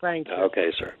best. Thank you.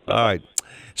 Okay, sir. All right.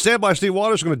 Stand by, Steve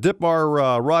Waters. Going to dip our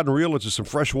rod and reel into some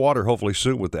fresh water hopefully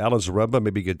soon with Alan Zaremba.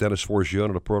 Maybe get Dennis Forgione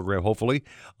on the program hopefully.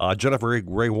 Jennifer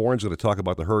Ray Warren's going to talk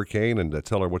about the hurricane and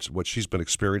tell her what she's been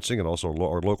experiencing and also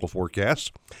our local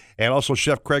forecasts. And also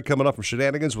Chef Craig coming up from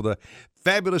Shenanigans with a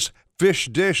fabulous fish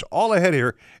dish all ahead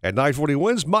here at 940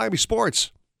 Wins Miami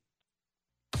Sports.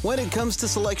 When it comes to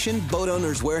selection, Boat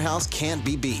Owners Warehouse can't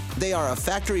be beat. They are a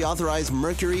factory-authorized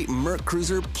Mercury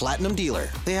Cruiser Platinum dealer.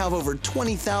 They have over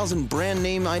 20,000 brand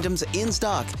name items in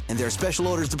stock, and their special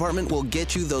orders department will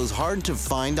get you those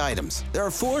hard-to-find items. There are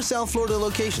 4 South Florida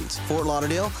locations: Fort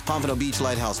Lauderdale, Pompano Beach,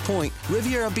 Lighthouse Point,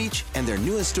 Riviera Beach, and their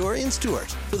newest store in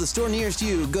Stuart. For the store nearest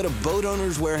you, go to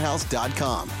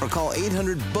BoatOwnersWarehouse.com or call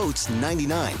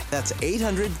 800-BOATS-99. That's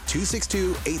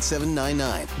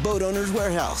 800-262-8799. Boat Owners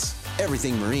Warehouse.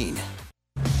 Everything marine.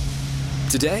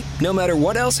 Today, no matter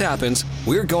what else happens,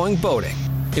 we're going boating.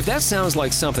 If that sounds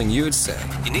like something you'd say,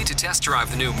 you need to test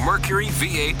drive the new Mercury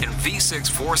V8 and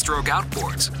V6 4-stroke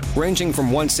outboards. Ranging from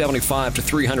 175 to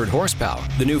 300 horsepower,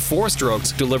 the new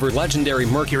 4-strokes deliver legendary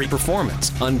Mercury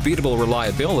performance, unbeatable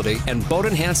reliability, and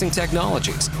boat-enhancing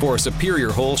technologies for a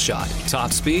superior hole shot,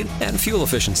 top speed, and fuel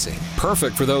efficiency.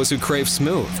 Perfect for those who crave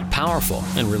smooth, powerful,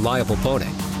 and reliable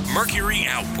boating. Mercury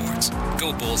Outboards.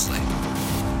 Go Bullsley.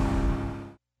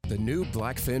 The new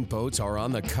Blackfin boats are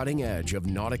on the cutting edge of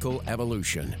nautical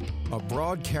evolution. A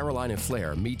broad Carolina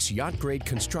flare meets yacht-grade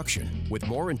construction with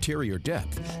more interior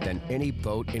depth than any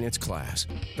boat in its class.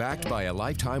 Backed by a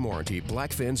lifetime warranty,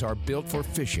 Blackfins are built for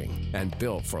fishing and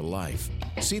built for life.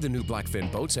 See the new Blackfin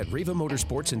boats at Riva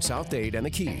Motorsports in South Dade and the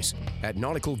Keys, at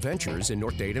Nautical-Ventures in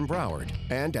North Dade and Broward,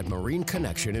 and at Marine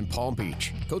Connection in Palm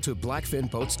Beach. Go to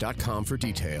blackfinboats.com for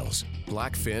details.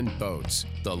 Blackfin Boats.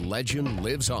 The legend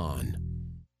lives on.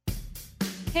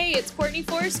 Hey, it's Courtney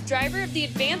Force, driver of the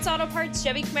Advance Auto Parts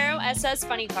Chevy Camaro SS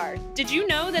Funny Car. Did you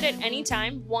know that at any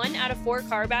time, 1 out of 4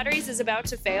 car batteries is about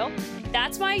to fail?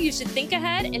 That's why you should think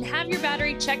ahead and have your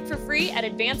battery checked for free at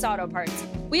Advance Auto Parts.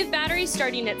 We have batteries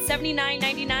starting at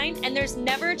 $79.99, and there's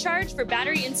never a charge for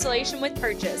battery installation with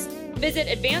purchase.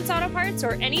 Visit Advance Auto Parts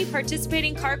or any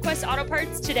participating CarQuest Auto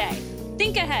Parts today.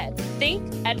 Think ahead. Think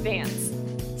Advance.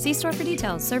 See store for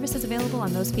details. Services available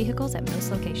on most vehicles at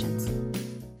most locations.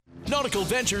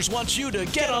 Nautical-Ventures wants you to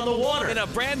get on the water in a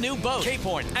brand new boat. Cape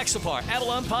Horn, Axopar,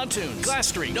 Avalon Pontoons, Glass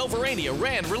Street, Novarania,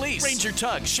 Rand, Release, Ranger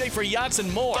Tugs, Schaefer Yachts,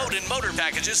 and more. Boat and motor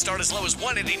packages start as low as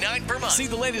 $189 per month. See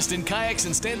the latest in kayaks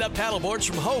and stand-up paddleboards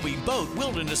from Hobie, Boat,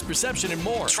 Wilderness, Perception, and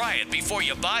more. Try it before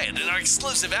you buy it in our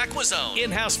exclusive AquaZone.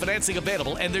 In-house financing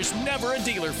available, and there's never a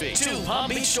dealer fee. 2 Palm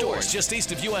Beach stores just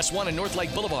east of US 1 and North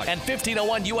Lake Boulevard, and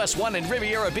 1501 US 1 in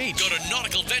Riviera Beach. Go to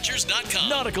Nautical-Ventures.com.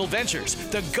 Nautical Ventures,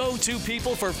 the go-to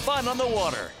people for fun on the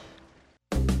water.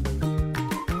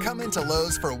 Come into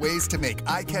Lowe's for ways to make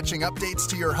eye-catching updates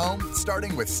to your home,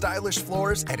 starting with stylish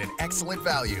floors at an excellent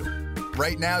value.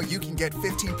 Right now, you can get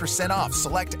 15% off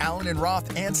select Allen &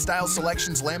 Roth and Style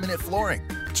Selections laminate flooring.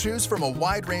 Choose from a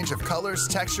wide range of colors,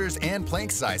 textures, and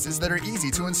plank sizes that are easy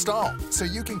to install, so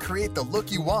you can create the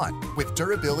look you want with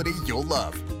durability you'll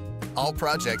love. All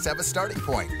projects have a starting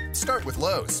point. Start with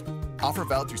Lowe's. Offer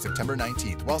valid through September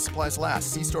 19th while supplies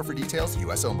last. See store for details,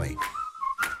 U.S. only.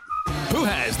 Who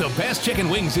has the best chicken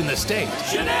wings in the state?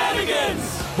 Shenanigans!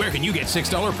 Where can you get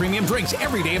 $6 premium drinks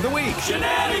every day of the week?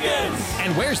 Shenanigans!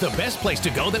 And where's the best place to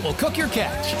go that will cook your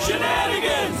catch?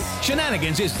 Shenanigans!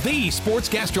 Shenanigans is the sports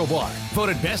gastro bar.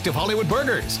 Voted best of Hollywood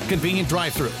burgers, convenient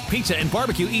drive-thru, pizza and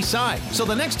barbecue east side. So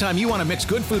the next time you want to mix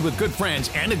good food with good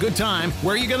friends and a good time,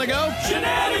 where are you going to go?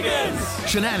 Shenanigans!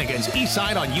 Shenanigans east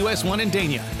side on US 1 in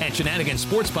Dania. And Shenanigans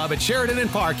Sports Pub at Sheridan and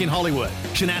Park in Hollywood.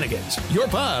 Shenanigans, your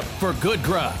pub for good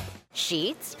grub.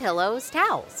 Sheets, pillows,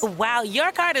 towels. Wow,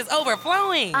 your cart is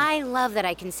overflowing. I love that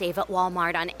I can save at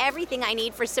Walmart on everything I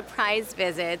need for surprise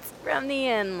visits from the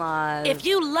in-laws. If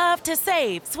you love to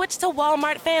save, switch to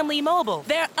Walmart Family Mobile.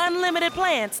 Their unlimited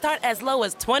plans start as low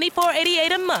as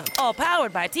 $24.88 a month, all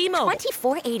powered by T-Mobile.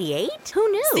 $24.88?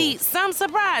 Who knew? See, some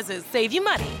surprises save you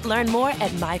money. Learn more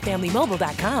at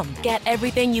myfamilymobile.com. Get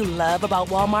everything you love about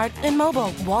Walmart and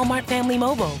mobile. Walmart Family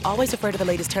Mobile. Always refer to the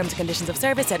latest terms and conditions of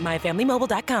service at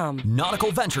myfamilymobile.com.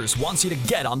 Nautical-Ventures wants you to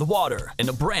get on the water in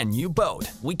a brand new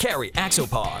boat. We carry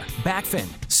Axopar, Backfin,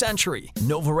 Century,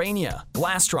 Novarania,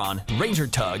 Glastron, Ranger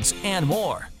Tugs, and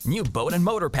more. New boat and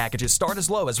motor packages start as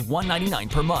low as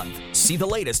 $199 per month. See the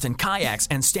latest in kayaks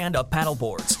and stand-up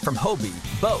paddleboards from Hobie,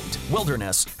 Boat,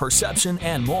 Wilderness, Perception,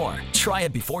 and more. Try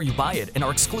it before you buy it in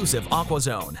our exclusive Aqua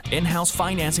Zone. In-house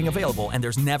financing available, and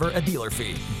there's never a dealer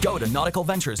fee. Go to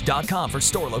Nautical-Ventures.com for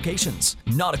store locations.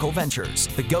 Nautical Ventures,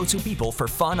 the go-to people for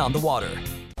fun on the water.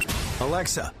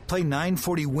 Alexa, play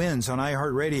 940 Wins on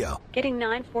iHeartRadio. Getting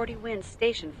 940 Wins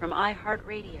station from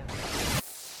iHeartRadio.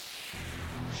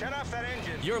 Shut off that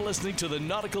engine. You're listening to the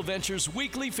Nautical Ventures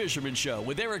Weekly Fisherman Show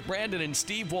with Eric Brandon and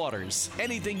Steve Waters.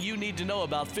 Anything you need to know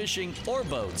about fishing or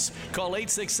boats, call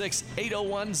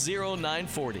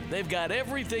 866-801-0940. They've got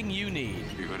everything you need.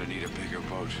 You're going to need a bigger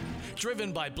boat.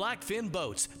 Driven by Blackfin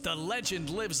Boats, the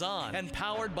legend lives on. And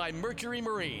powered by Mercury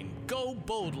Marine. Go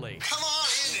boldly. Come on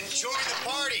in and join the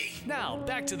party. Now,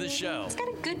 back to the show. It's got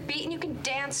a good beat and you can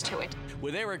dance to it.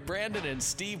 With Eric Brandon and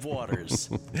Steve Waters.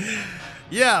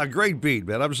 Yeah, great beat,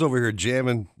 man. I'm just over here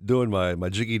jamming, doing my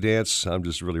jiggy dance. I'm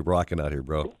just really rocking out here,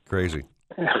 bro. Crazy.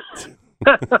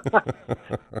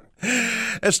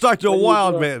 Let's talk to a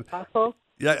wild man.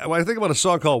 Yeah, when I think about a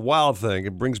song called Wild Thing,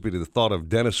 it brings me to the thought of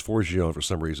Dennis Forgione for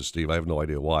some reason, Steve. I have no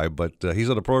idea why, but he's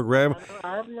on the program.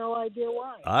 I have no idea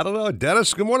why. I don't know.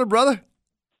 Dennis, good morning, brother.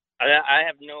 I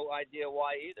have no idea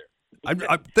why either. I'm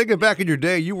thinking back in your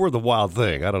day, you were the Wild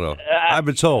Thing. I don't know. I've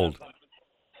been told.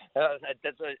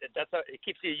 It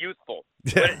keeps you youthful.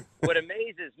 What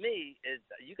amazes me is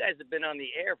you guys have been on the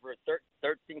air for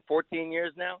 13, 14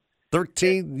 years now.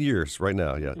 13 years right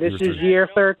now, yeah. This is year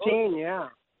 13, yeah.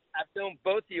 I've known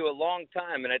both of you a long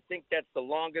time, and I think that's the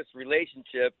longest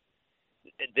relationship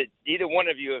that either one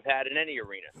of you have had in any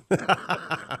arena.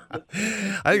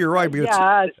 I think you're right.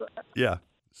 Yeah.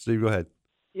 Steve, go ahead.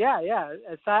 Yeah.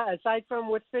 Aside from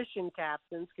with fishing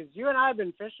captains, because you and I have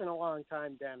been fishing a long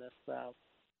time, Dennis. So.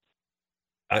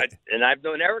 And I've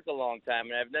known Eric a long time,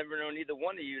 and I've never known either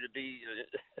one of you to be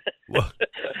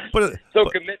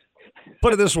committed.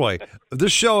 Put it this way: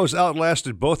 this show has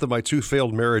outlasted both of my two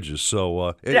failed marriages.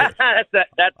 So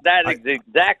that is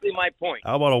exactly my point.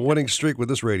 I'm on a winning streak with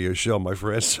this radio show, my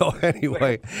friend. So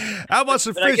anyway, how about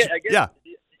some fishing? Yeah.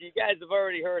 You guys have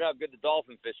already heard how good the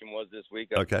dolphin fishing was this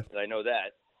week. Okay. I know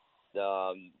that.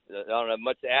 I don't have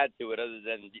much to add to it other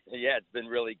than, it's been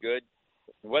really good.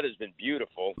 The weather's been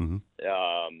beautiful. Mm-hmm.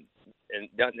 And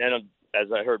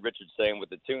as I heard Richard saying with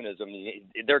the tunas, I mean,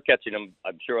 they're catching them,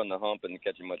 I'm sure, on the hump and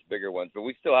catching much bigger ones. But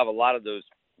we still have a lot of those,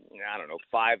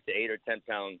 5 to 8 or 10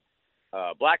 pound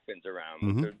blackfins around.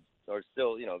 Mm-hmm. They're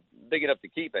still, big enough to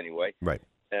keep anyway. Right.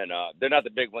 And they're not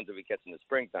the big ones that we catch in the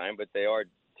springtime, but they are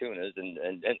tunas,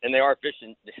 and they are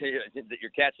fishing that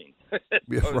you're catching.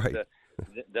 Yeah, right.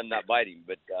 Them not biting,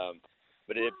 but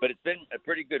it's been a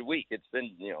pretty good week. It's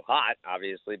been hot,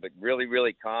 obviously, but really,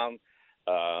 really calm.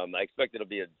 I expect there'll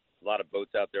be a lot of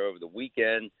boats out there over the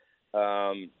weekend,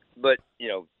 but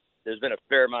there's been a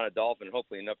fair amount of dolphin,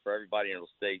 hopefully enough for everybody, and it'll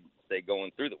stay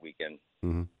going through the weekend.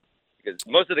 Mm-hmm. Because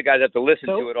most of the guys have to listen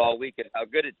to it all weekend, how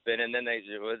good it's been, and then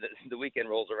the weekend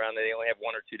rolls around, they only have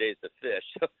 1 or 2 days to fish.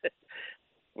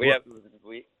 we have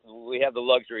the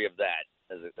luxury of that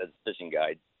as a fishing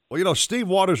guide. Well, Steve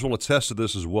Waters will attest to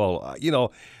this as well.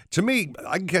 To me,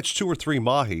 I can catch 2 or 3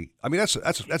 mahi. I mean,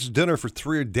 that's dinner for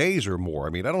 3 days or more. I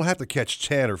mean, I don't have to catch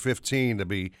 10 or 15 to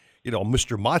be,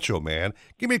 Mr. Macho Man.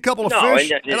 Give me a couple of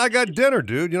fish, and I got dinner,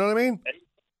 dude. You know what I mean?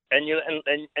 And you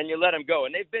let them go,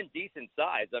 and they've been decent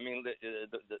size. I mean,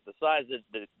 the size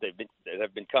that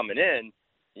have been coming in,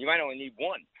 you might only need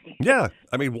 1. Yeah,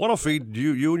 I mean, one will feed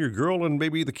you and your girl, and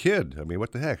maybe the kid. I mean,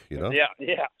 what the heck,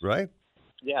 Yeah. Right.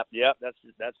 Yeah,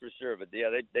 that's for sure. But yeah,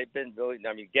 they've been really.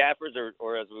 I mean, gaffers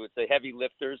or as we would say, heavy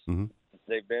lifters. Mm-hmm.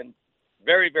 They've been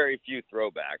very, very few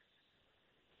throwbacks.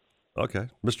 Okay,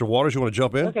 Mr. Waters, you want to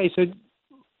jump in? Okay, so.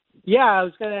 Yeah, I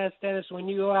was going to ask Dennis, when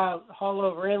you go out haul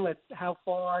over inlet, how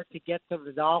far to get to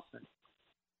the dolphin?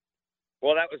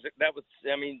 Well, that was.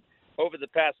 I mean, over the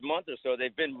past month or so,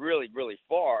 they've been really, really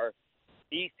far,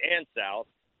 east and south.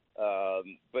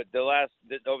 But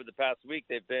over the past week,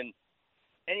 they've been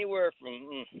anywhere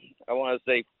from I want to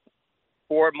say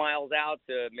 4 miles out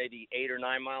to maybe 8 or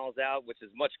 9 miles out, which is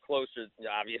much closer,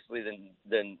 obviously,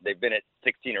 than they've been at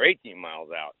 16 or 18 miles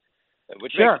out.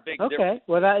 Which sure. Makes a big okay. difference.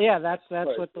 Well,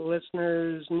 that's what the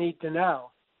listeners need to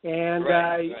know. And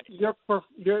right.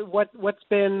 what's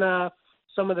been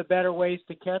some of the better ways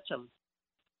to catch them?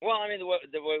 Well, I mean,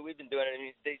 the way we've been doing it, I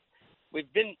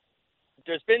mean,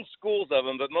 there's been schools of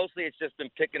them, but mostly it's just been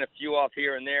picking a few off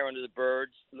here and there under the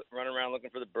birds, running around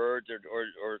looking for the birds, or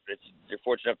you're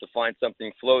fortunate enough to find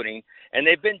something floating. And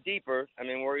they've been deeper. I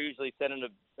mean, we're usually sending a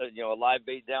live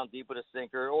bait down deep with a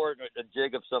sinker or a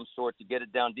jig of some sort to get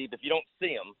it down deep. If you don't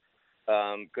see them,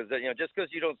 because just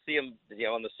because you don't see them,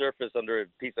 on the surface under a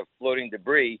piece of floating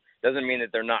debris doesn't mean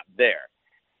that they're not there.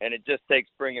 And it just takes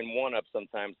bringing one up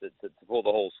sometimes to pull the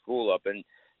whole school up. And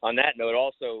on that note,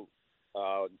 also.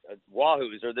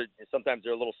 Wahoos sometimes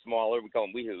they're a little smaller. We call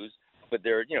them weehoos, but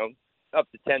they're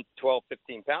up to 10, 12,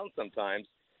 15 pounds sometimes.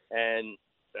 And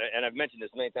I've mentioned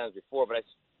this many times before, but I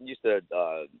used to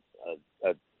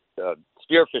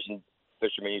spear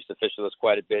fisherman used to fish with us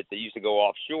quite a bit. They used to go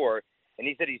offshore, and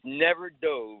he said he's never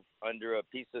dove under a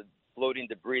piece of floating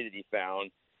debris that he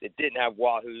found that didn't have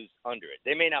wahoos under it.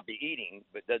 They may not be eating,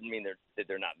 but doesn't mean that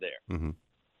they're not there. Mm-hmm.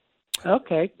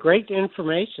 Okay, great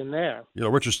information there.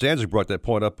 Richard Stanzik brought that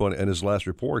point up in his last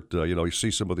report. You see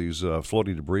some of these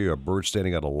floating debris, a bird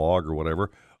standing on a log or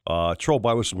whatever. Troll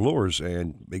by with some lures,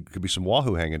 and it could be some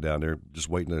wahoo hanging down there just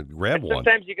waiting to grab one.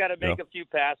 Sometimes you got to make a few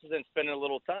passes and spend a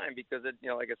little time because,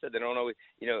 like I said, they don't always,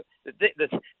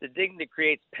 the thing that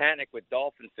creates panic with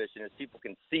dolphin fishing is people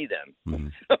can see them. Mm-hmm.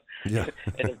 Yeah.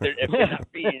 And if they're not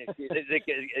feeding,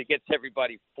 it gets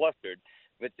everybody flustered.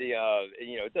 But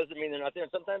it doesn't mean they're not there.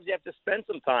 And sometimes you have to spend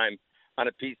some time on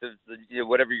a piece of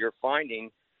whatever you're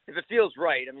finding. If it feels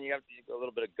right, I mean, you have a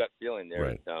little bit of gut feeling there.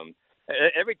 Right.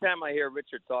 Every time I hear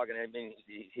Richard talking, I mean,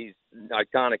 he's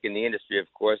iconic in the industry,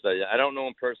 of course. I don't know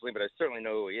him personally, but I certainly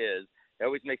know who he is. It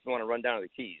always makes me want to run down to the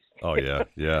Keys. Oh, yeah.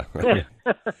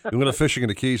 Doing the fishing in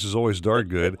the Keys is always darn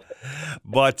good.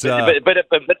 But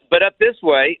up this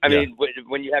way, I mean,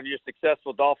 when you have your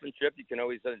successful dolphin trip, you can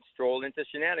always stroll into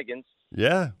shenanigans.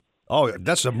 Yeah. Oh,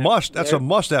 that's a must. That's a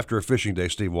must after a fishing day,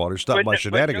 Steve Waters. Stop by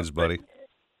shenanigans, buddy.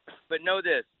 But know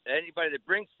this, anybody that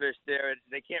brings fish there,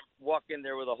 they can't walk in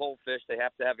there with a whole fish. They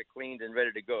have to have it cleaned and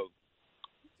ready to go.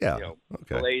 Yeah.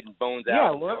 Filleted and bones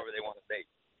out, however they want to bake.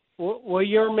 Well,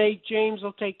 your mate James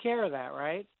will take care of that,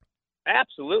 right?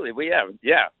 Absolutely.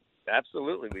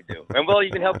 Absolutely we do. And we'll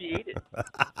even help you eat it.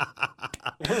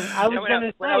 I was going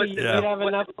to say, you have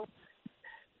enough.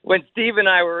 When Steve and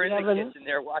I were in the kitchen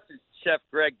there watching Chef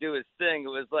Greg do his thing, it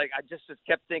was like I just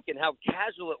kept thinking how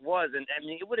casual it was. And, I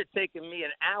mean, it would have taken me an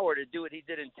hour to do what he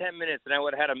did in 10 minutes, and I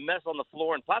would have had a mess on the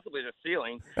floor and possibly the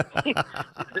ceiling.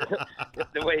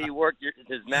 The way he worked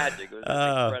his magic was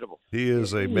incredible. He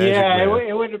is a magic man.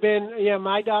 It would have been,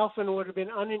 my dolphin would have been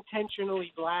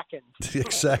unintentionally blackened.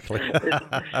 Exactly.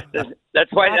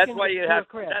 That's why they have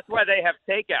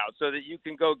takeout, so that you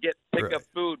can go pick up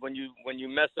food when you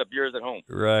mess up yours at home.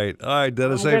 Right. All right,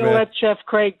 Dennis. I'm going to let Chef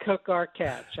Craig cook our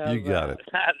catch. You got it.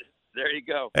 There you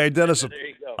go. Hey, Dennis,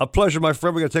 a pleasure, my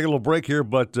friend. We're going to take a little break here,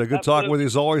 but good talking with you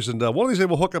as always. And one of these days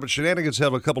we'll hook up at Shenanigans,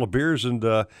 have a couple of beers, and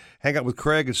hang out with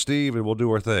Craig and Steve, and we'll do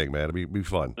our thing, man. It'll be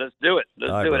fun. Let's do it.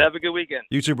 Let's do it. Have a good weekend.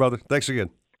 You too, brother. Thanks again.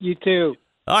 You too.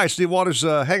 All right, Steve Waters,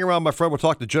 hang around, my friend. We'll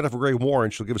talk to Jennifer Gray Warren.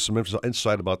 She'll give us some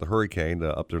insight about the hurricane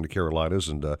up there in the Carolinas,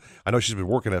 and I know she's been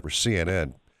working at for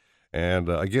CNN. And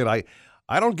again, I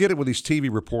don't get it with these TV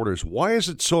reporters. Why is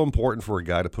it so important for a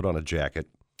guy to put on a jacket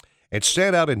and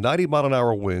stand out in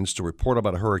 90-mile-an-hour winds to report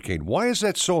about a hurricane? Why is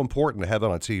that so important to have it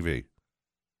on TV?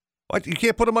 Like, you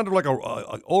can't put him under like a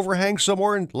overhang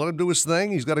somewhere and let him do his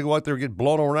thing? He's got to go out there and get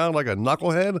blown around like a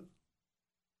knucklehead?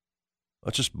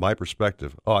 That's just my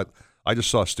perspective. Oh, I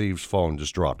just saw Steve's phone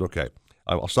just dropped. Okay,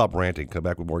 I'll stop ranting. Come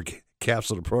back with more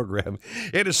caps on the program.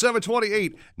 It is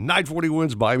 7:28, 940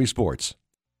 wins Miami Sports.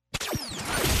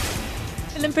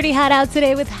 Feeling pretty hot out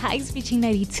today with highs reaching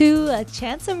 92. A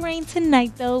chance of rain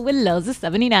tonight, though, with lows of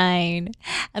 79.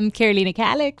 I'm Carolina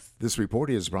Calix. This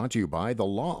report is brought to you by the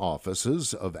law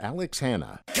offices of Alex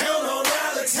Hanna. Count on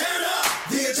Alex Hanna,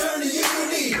 the attorney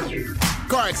you need.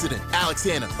 Car accident, Alex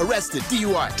Hanna. Arrested,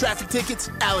 DUI. Traffic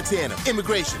tickets, Alex Hanna.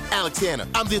 Immigration, Alex Hanna.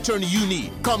 I'm the attorney you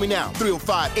need. Call me now,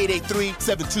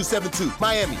 305-883-7272.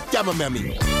 Miami,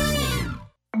 Yamamami.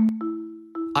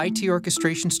 IT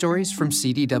orchestration stories from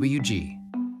CDWG.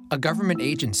 A government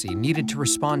agency needed to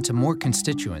respond to more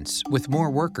constituents with more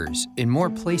workers in more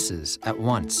places at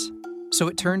once. So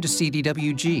it turned to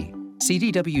CDWG.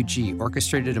 CDWG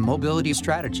orchestrated a mobility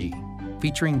strategy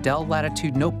featuring Dell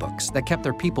Latitude notebooks that kept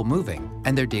their people moving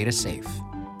and their data safe.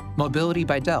 Mobility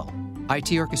by Dell.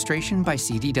 IT orchestration by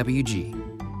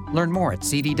CDWG. Learn more at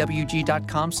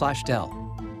cdwg.com/Dell.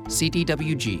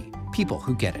 CDWG, people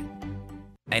who get it.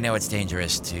 I know it's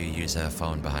dangerous to use a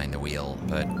phone behind the wheel,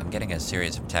 but I'm getting a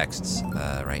series of texts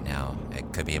right now.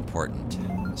 It could be important.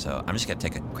 So I'm just going to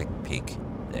take a quick peek.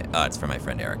 Oh, it's from my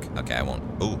friend Eric. Okay, I won't.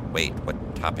 Oh, wait, what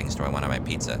toppings do I want on my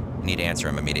pizza? I need to answer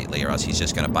him immediately, or else he's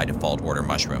just going to by default order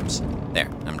mushrooms. There,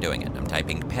 I'm doing it. I'm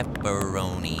typing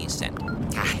pepperoni sent.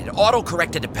 Ah, it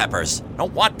auto-corrected to peppers. I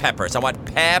don't want peppers. I want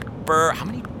pepper. How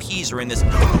many P's are in this?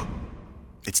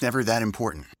 It's never that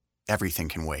important. Everything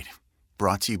can wait.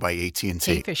 Brought to you by AT&T.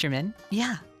 Hey, Fisherman.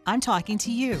 Yeah, I'm talking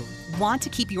to you. Want to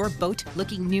keep your boat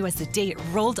looking new as the day it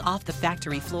rolled off the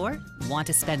factory floor? Want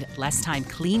to spend less time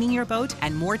cleaning your boat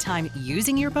and more time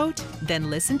using your boat? Then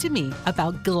listen to me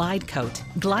about Glide Coat.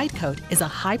 Glide Coat is a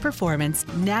high-performance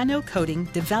nano coating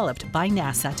developed by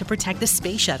NASA to protect the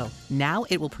space shuttle. Now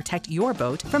it will protect your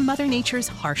boat from Mother Nature's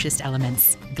harshest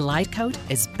elements. Glide Coat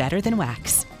is better than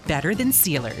wax. Better than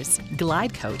sealers.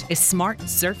 Glide Coat is smart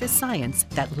surface science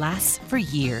that lasts for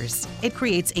years. It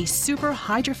creates a super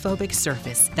hydrophobic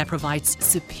surface that provides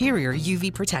superior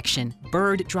UV protection.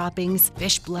 Bird droppings,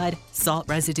 fish blood, salt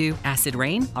residue, acid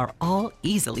rain are all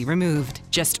easily removed.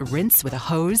 Just rinse with a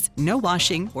hose, no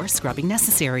washing or scrubbing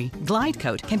necessary. Glide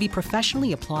Coat can be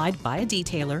professionally applied by a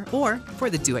detailer or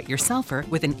for the do-it-yourselfer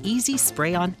with an easy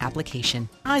spray-on application.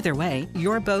 Either way,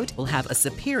 your boat will have a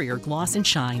superior gloss and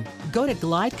shine. Go to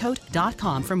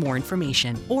glidecoat.com for more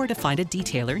information or to find a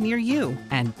detailer near you.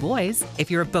 And boys,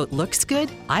 if your boat looks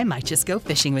good, I might just go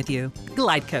fishing with you.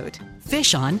 Glide Coat.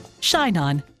 Fish on, shine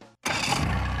on.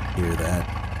 Hear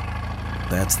that?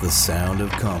 That's the sound of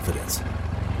confidence.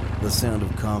 The sound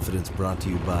of confidence brought to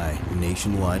you by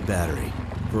Nationwide Battery.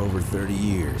 For over 30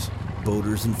 years,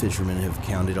 boaters and fishermen have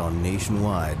counted on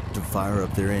Nationwide to fire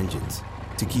up their engines,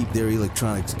 to keep their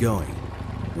electronics going,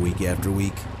 week after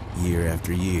week, year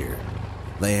after year.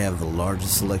 They have the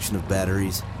largest selection of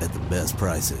batteries at the best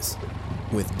prices,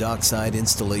 with dockside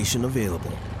installation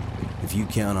available. If you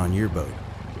count on your boat,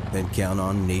 then count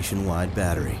on Nationwide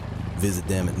Battery. Visit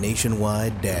them at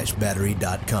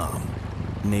nationwide-battery.com.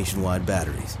 Nationwide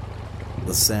Batteries,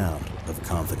 the sound of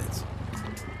confidence.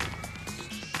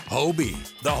 Hobie,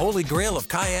 the holy grail of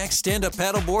kayaks, stand-up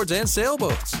paddleboards, and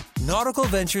sailboats.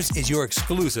 Nautical-Ventures is your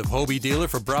exclusive Hobie dealer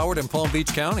for Broward and Palm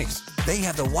Beach counties. They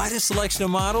have the widest selection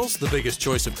of models, the biggest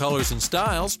choice of colors and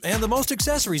styles, and the most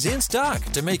accessories in stock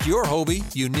to make your Hobie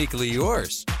uniquely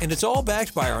yours. And it's all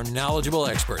backed by our knowledgeable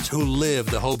experts who live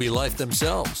the Hobie life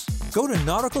themselves. Go to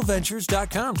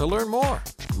Nautical-Ventures.com to learn more.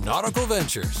 Nautical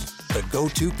Ventures, the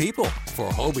go-to people for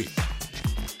Hobie.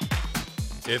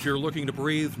 If you're looking to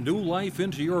breathe new life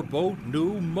into your boat,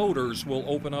 new motors will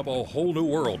open up a whole new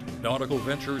world. Nautical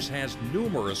Ventures has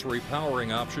numerous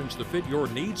repowering options to fit your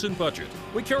needs and budget.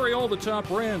 We carry all the top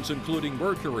brands, including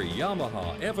Mercury,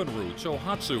 Yamaha, Evinrude,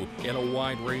 Tohatsu, and a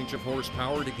wide range of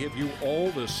horsepower to give you all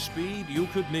the speed you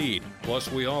could need.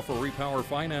 Plus, we offer repower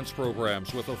finance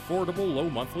programs with affordable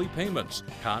low monthly payments.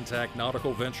 Contact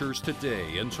Nautical Ventures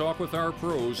today and talk with our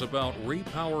pros about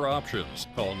repower options.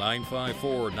 Call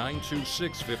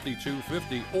 954-926-5250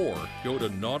 or go to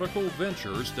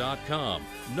nauticalventures.com.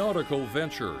 Nautical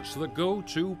Ventures, the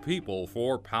go-to people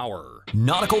for power.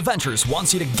 Nautical Ventures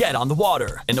wants you to get on the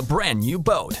water in a brand new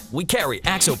boat. We carry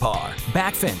Axopar,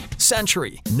 Backfin,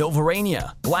 Century,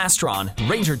 Novarania, Glastron,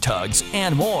 Ranger Tugs,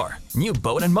 and more. New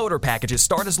boat and motor packages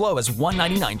start as low as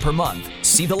 $199 per month.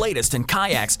 See the latest in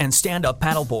kayaks and stand-up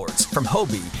paddleboards from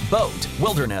Hobie, Boat,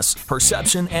 Wilderness,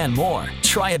 Perception, and more.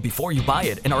 Try it before you buy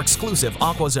it in our exclusive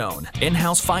Aqua Zone.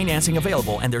 In-house financing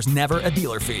available, and there's never a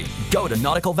dealer fee. Go to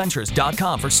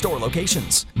nauticalventures.com for store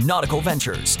locations. Nautical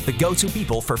Ventures, the go-to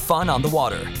people for fun on the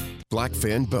water.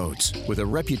 Blackfin Boats, with a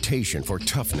reputation for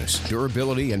toughness,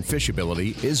 durability, and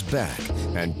fishability, is back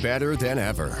and better than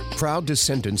ever. Proud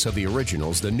descendants of the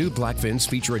originals, the new Blackfins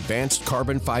feature advanced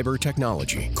carbon fiber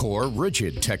technology, core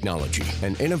rigid technology,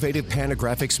 an innovative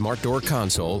panographic smart door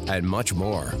console, and much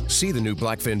more. See the new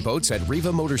Blackfin boats at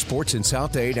Riva Motorsports in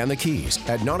South Dade and the Keys,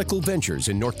 at Nautical Ventures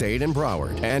in North Dade and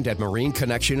Broward, and at Marine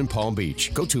Connection in Palm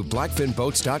Beach. Go to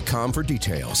blackfinboats.com for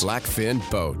details. Blackfin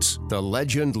Boats, the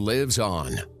legend lives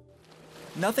on.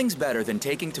 Nothing's better than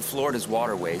taking to Florida's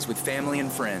waterways with family and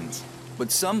friends.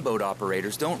 But some boat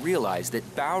operators don't realize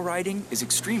that bow riding is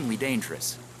extremely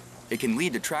dangerous. It can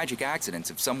lead to tragic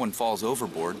accidents if someone falls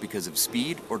overboard because of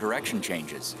speed or direction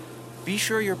changes. Be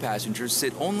sure your passengers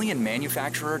sit only in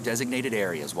manufacturer-designated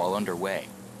areas while underway.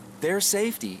 Their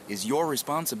safety is your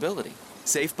responsibility.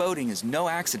 Safe boating is no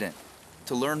accident.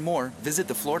 To learn more, visit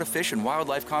the Florida Fish and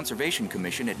Wildlife Conservation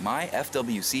Commission at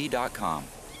myfwc.com.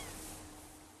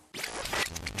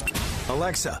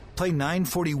 Alexa, play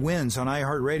 940 Winds on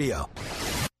iHeartRadio.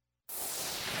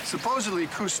 Supposedly,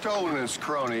 Cousteau and his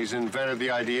cronies invented the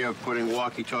idea of putting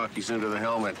walkie-talkies into the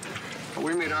helmet. But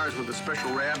we made ours with a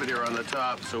special rabbit ear on the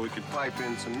top so we could pipe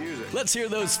in some music. Let's hear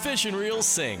those fishing reels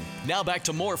sing. Now back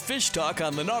to more fish talk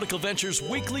on the Nautical Ventures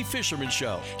Weekly Fisherman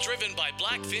Show. Driven by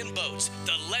Blackfin Boats,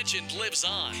 the legend lives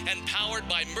on. And powered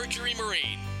by Mercury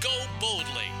Marine. Go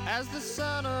boldly. As the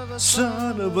son of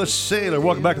a sailor.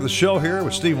 Welcome back to the show here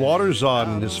with Steve Waters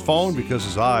on his phone because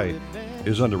his eye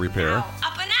is under repair.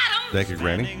 Up and at 'em. Thank you,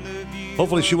 Granny.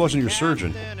 Hopefully she wasn't your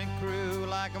surgeon.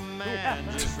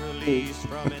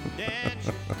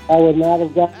 I would not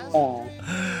have done that.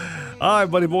 All right,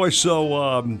 buddy boy.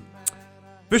 So,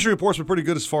 fishing reports were pretty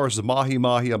good as far as the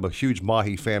mahi-mahi. I'm a huge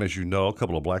mahi fan, as you know. A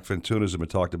couple of blackfin tunas have been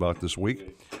talked about this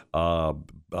week.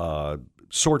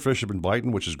 Swordfish have been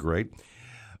biting, which is great.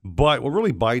 But what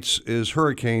really bites is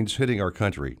hurricanes hitting our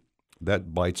country.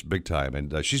 That bites big time.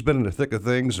 And she's been in the thick of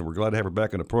things, and we're glad to have her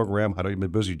back in the program. I know you've been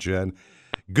busy, Jen.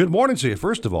 Good morning to you,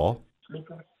 first of all.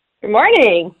 Good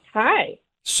morning. Hi.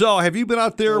 So, have you been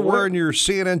out there wearing your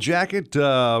CNN jacket,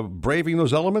 braving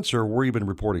those elements, or where you been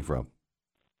reporting from?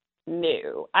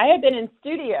 No. I have been in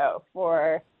studio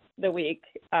for the week,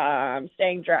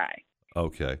 staying dry.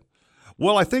 Okay.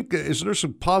 Well, I think, is there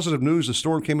some positive news? The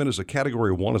storm came in as a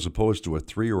Category 1 as opposed to a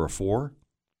 3 or a 4?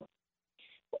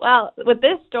 Well, with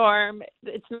this storm,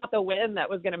 it's not the wind that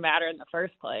was going to matter in the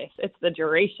first place. It's the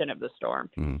duration of the storm.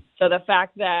 So the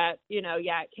fact that,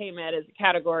 it came in as a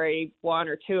Category 1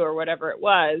 or 2 or whatever it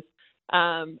was,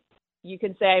 you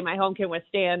can say my home can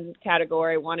withstand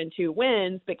Category 1 and 2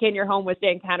 winds, but can your home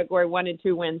withstand Category 1 and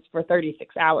 2 winds for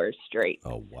 36 hours straight?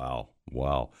 Oh, wow.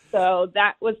 Wow. So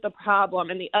that was the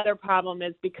problem. And the other problem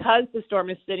is because the storm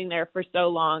is sitting there for so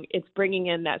long, it's bringing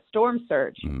in that storm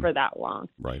surge for that long.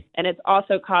 Right. And it's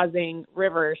also causing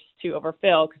rivers to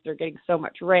overfill because they're getting so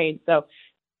much rain. So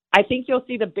I think you'll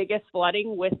see the biggest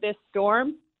flooding with this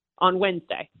storm on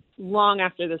Wednesday, long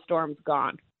after the storm's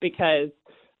gone, because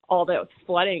all this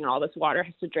flooding, all this water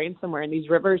has to drain somewhere. And these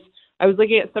rivers, I was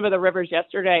looking at some of the rivers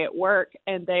yesterday at work,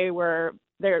 and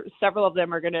several of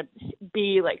them are going to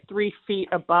be like 3 feet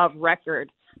above record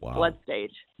flood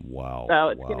stage. Wow. So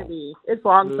it's going to be, it's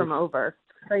long from over.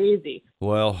 Crazy.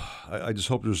 Well, I just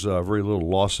hope there's very little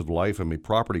loss of life. I mean,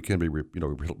 property can be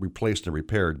replaced and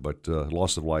repaired, but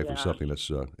loss of life is something that's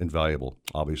invaluable,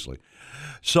 obviously.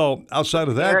 So outside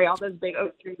of that, all those big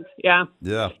oak trees. Yeah.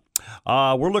 Yeah.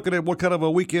 We're looking at what kind of a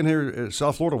weekend here,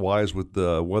 South Florida-wise, with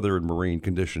weather and marine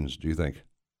conditions, do you think?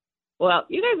 Well,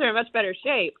 you guys are in much better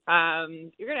shape.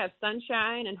 You're going to have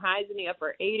sunshine and highs in the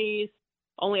upper 80s.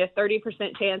 Only a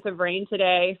 30% chance of rain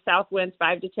today. South winds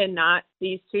 5 to 10 knots,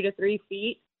 seas 2 to 3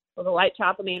 feet with a light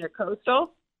chop on the intercoastal.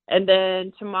 And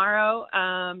then tomorrow,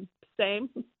 same,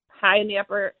 highs in the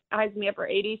upper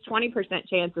 80s, 20%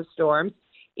 chance of storms.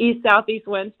 East-southeast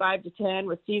winds 5 to 10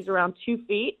 with seas around 2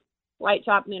 feet. Light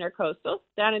chop in the intercoastal.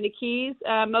 Down in the Keys,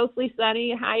 mostly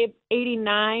sunny, high of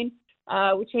 89,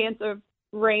 with chance of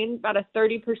rain about a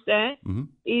 30%.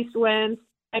 East winds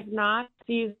 5 knots,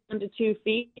 seas 1 to 2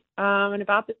 feet, and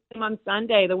about the same on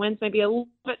Sunday. The winds may be a little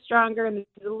bit stronger and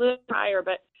a little higher,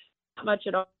 but not much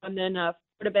at all. And then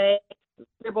Florida Bay,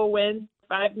 variable winds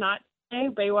 5 knots today.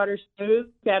 Baywater smooth,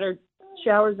 scattered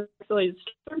showers and isolated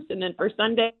storms. And then for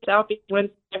Sunday, southeast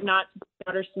winds 5 knots,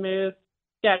 water smooth,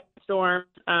 scattered storms.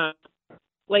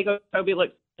 Lake Okeechobee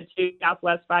looks to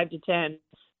southwest 5 to 10.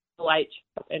 Light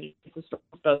and it's a storm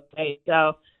both days.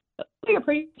 So it's like a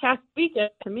pretty fantastic weekend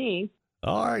to me.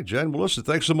 All right, Jen. Well, listen,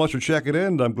 thanks so much for checking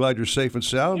in. I'm glad you're safe and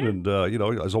sound. Yeah. And,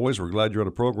 as always, we're glad you're on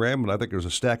the program. And I think there's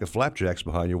a stack of flapjacks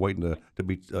behind you waiting to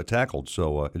be tackled.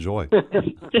 So enjoy.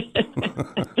 Thank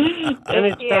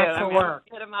you. Back to work.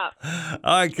 Hit them up.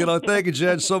 All right, kiddo. Thank you,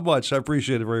 Jen, so much. I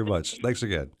appreciate it very much. Thanks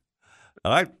again.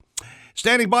 All right.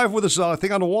 Standing by with us, I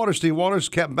think on the water, Steve Waters,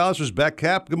 Captain Bowser's back.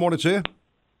 Cap, good morning to you.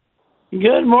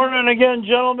 Good morning again,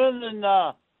 gentlemen. And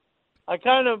I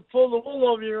kind of pulled the wool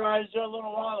over your eyes there a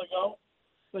little while ago.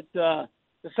 But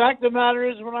the fact of the matter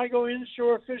is when I go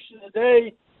inshore fishing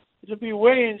today, it'll be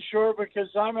way inshore because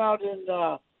I'm out in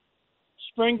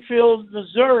Springfield,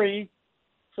 Missouri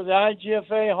for the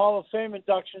IGFA Hall of Fame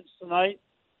inductions tonight.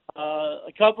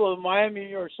 A couple of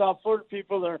Miami or South Florida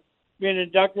people are being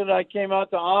inducted. I came out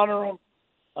to honor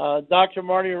them. Dr.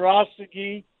 Marty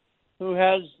Rostige, who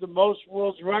has the most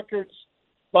world's records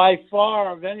by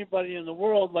far of anybody in the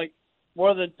world, like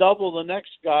more than double the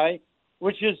next guy,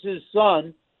 which is his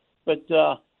son. But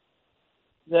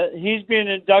he's being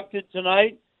inducted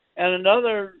tonight. And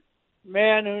another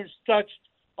man who's touched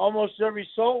almost every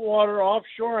saltwater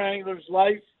offshore angler's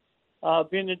life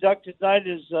being inducted tonight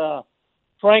is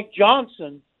Frank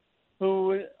Johnson,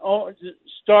 who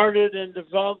started and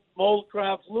developed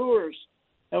Moldcraft lures.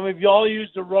 And we've all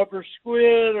used a rubber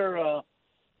squid or a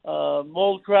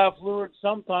Moldcraft lure at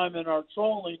some time in our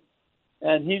trolling,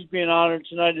 and he's being honored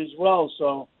tonight as well.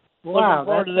 So looking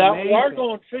forward to that. Amazing. We are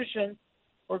going fishing.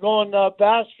 We're going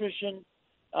bass fishing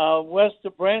west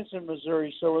of Branson,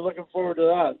 Missouri, so we're looking forward to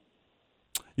that.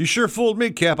 You sure fooled me,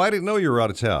 Cap. I didn't know you were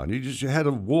out of town. You had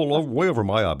a wool way over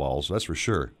my eyeballs, that's for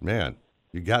sure. Man,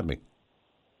 you got me.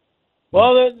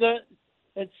 Well,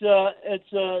 it's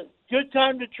a good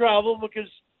time to travel because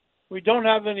we don't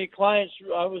have any clients.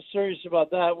 I was serious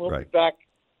about that. We'll be back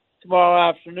tomorrow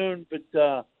afternoon,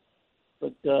 but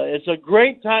it's a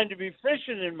great time to be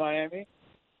fishing in Miami.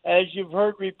 As you've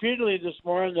heard repeatedly this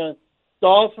morning, the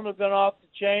dolphin have been off the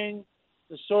chain.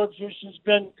 The swordfishing's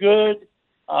been good.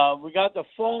 We got the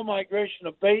fall migration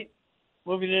of bait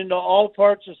moving into all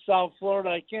parts of South Florida.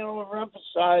 I can't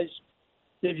overemphasize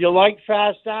that if you like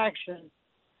fast action,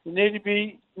 you need to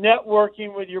be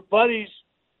networking with your buddies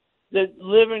that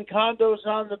live in condos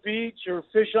on the beach or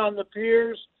fish on the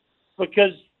piers,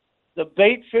 because the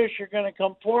bait fish are going to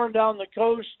come pouring down the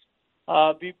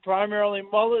coast, be primarily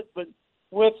mullet, but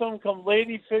with them come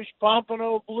ladyfish,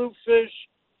 pompano, bluefish,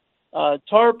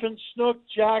 tarpon, snook,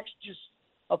 jacks, just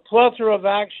a plethora of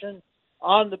action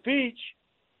on the beach.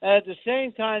 And at the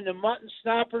same time, the mutton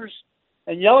snappers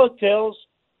and yellowtails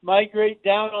migrate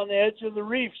down on the edge of the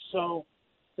reef. So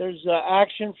there's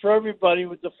action for everybody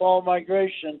with the fall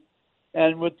migration.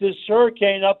 And with this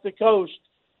hurricane up the coast,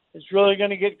 it's really going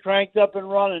to get cranked up and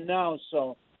running now.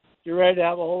 So you're ready to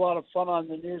have a whole lot of fun on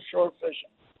the near shore fishing.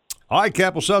 All right,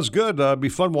 Cap. Well, sounds good. It'd be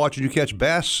fun watching you catch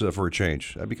bass for a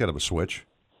change. That'd be kind of a switch.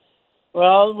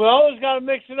 Well, we always got to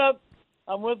mix it up.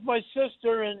 I'm with my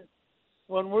sister, and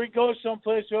when we go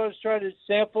someplace, we always try to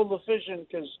sample the fishing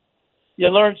because you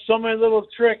learn so many little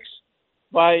tricks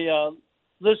by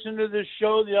listening to this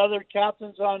show, the other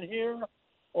captains on here,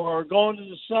 or going to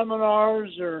the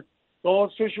seminars, or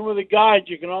going fishing with a guide.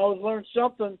 You can always learn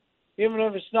something, even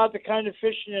if it's not the kind of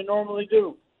fishing you normally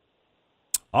do.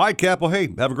 All right, Cap. Well, hey,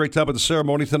 have a great time at the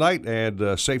ceremony tonight,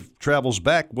 and safe travels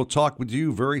back. We'll talk with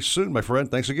you very soon, my friend.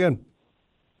 Thanks again.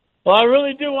 Well, I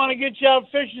really do want to get you out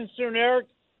fishing soon, Eric,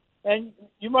 and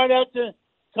you might have to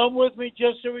come with me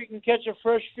just so we can catch a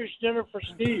fresh fish dinner for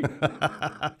Steve.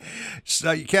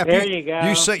 So, Cap, there you go.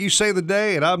 You say the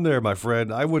day, and I'm there, my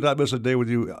friend. I would not miss a day with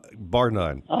you, bar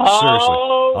none. Oh,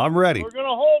 seriously, I'm ready. We're going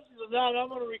to hold you to that. I'm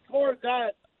going to record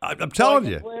that. I'm telling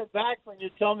you. Play it back when you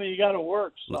tell me you got to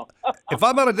work. So. If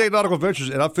I'm on a day at Nautical Ventures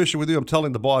and I'm fishing with you, I'm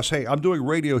telling the boss, hey, I'm doing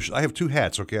radio. I have two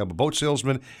hats, okay? I'm a boat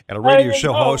salesman and a radio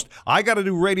show host. I got to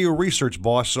do radio research,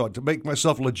 boss. So to make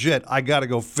myself legit, I got to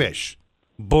go fish.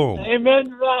 Boom. Amen to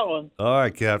that one. All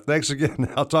right, Cap. Thanks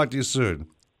again. I'll talk to you soon.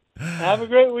 Have a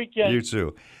great weekend. You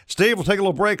too. Steve, we'll take a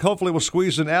little break. Hopefully we'll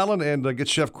squeeze in Alan and get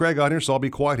Chef Craig on here, so I'll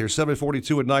be quiet here.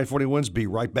 7:42 at 9:40 wins. Be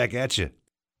right back at you.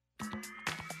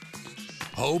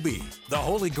 Hobie, the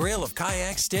holy grail of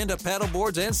kayaks, stand-up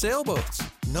paddleboards, and sailboats.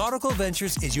 Nautical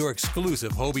Ventures is your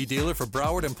exclusive Hobie dealer for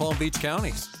Broward and Palm Beach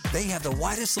counties. They have the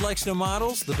widest selection of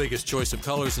models, the biggest choice of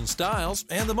colors and styles,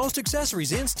 and the most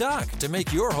accessories in stock to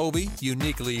make your Hobie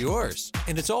uniquely yours.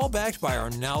 And it's all backed by our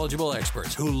knowledgeable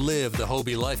experts who live the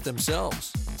Hobie life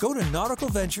themselves. Go to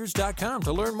Nautical-Ventures.com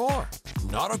to learn more.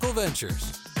 Nautical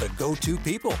Ventures, the go-to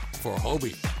people for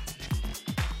Hobie.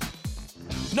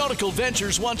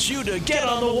 Nautical-Ventures wants you to get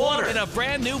on the water in a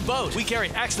brand new boat. We carry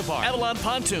Axtopar, Avalon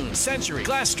Pontoons, Century,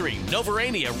 Glasstream,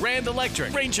 Novarania, Rand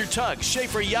Electric, Ranger Tugs,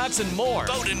 Schaefer Yachts, and more.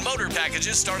 Boat and motor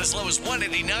packages start as low as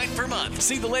 $189 per month.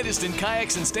 See the latest in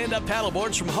kayaks and stand-up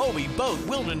paddleboards from Hobie, Boat,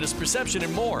 Wilderness Perception,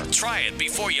 and more. Try it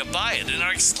before you buy it in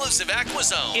our exclusive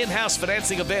AquaZone. In-house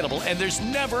financing available, and there's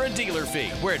never a dealer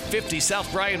fee. We're at 50 South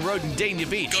Bryan Road in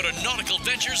Dania Beach. Go to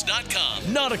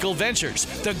Nautical-Ventures.com. Nautical Ventures,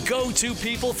 the go-to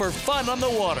people for fun on the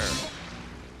water.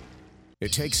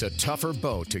 It takes a tougher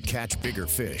boat to catch bigger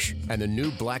fish, and the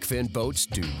new Blackfin boats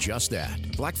do just that.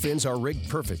 Blackfins are rigged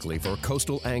perfectly for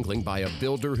coastal angling by a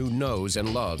builder who knows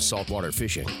and loves saltwater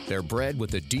fishing. They're bred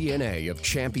with the DNA of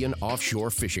champion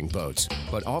offshore fishing boats,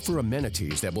 but offer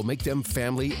amenities that will make them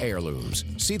family heirlooms.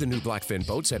 See the new Blackfin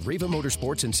boats at Riva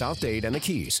Motorsports in South Dade and the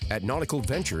Keys, at Nautical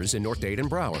Ventures in North Dade and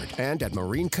Broward, and at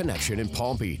Marine Connection in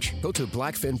Palm Beach. Go to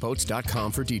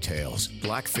blackfinboats.com for details.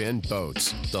 Blackfin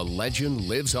Boats. The legend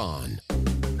lives on.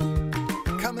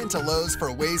 Come into Lowe's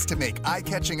for ways to make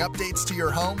eye-catching updates to your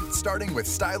home, starting with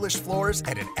stylish floors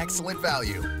at an excellent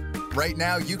value. Right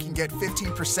now, you can get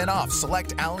 15% off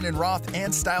select Allen & Roth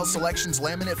and Style Selections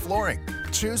laminate flooring.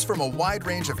 Choose from a wide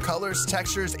range of colors,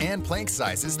 textures, and plank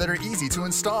sizes that are easy to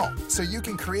install, so you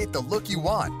can create the look you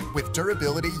want with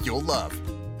durability you'll love.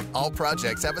 All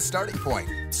projects have a starting point.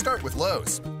 Start with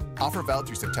Lowe's. Offer valid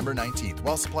through September 19th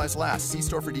while supplies last. See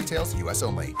store for details, U.S.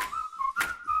 only.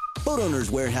 Boat Owners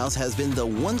Warehouse has been the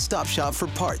one-stop shop for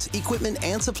parts, equipment,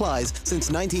 and supplies since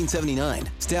 1979.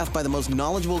 Staffed by the most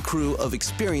knowledgeable crew of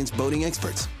experienced boating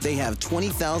experts. They have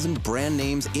 20,000 brand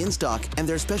names in stock, and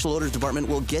their special orders department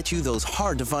will get you those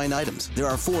hard-to-find items. There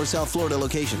are 4 South Florida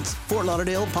locations: Fort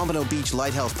Lauderdale, Pompano Beach,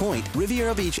 Lighthouse Point,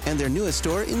 Riviera Beach, and their newest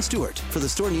store in Stuart. For the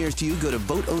store nearest you, go to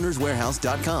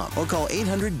boatownerswarehouse.com or call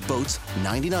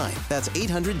 800-BOATS-99. That's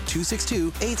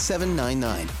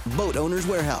 800-262-8799. Boat Owners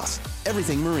Warehouse.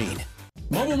 Everything marine.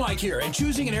 Mobile Mike here, and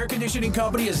choosing an air conditioning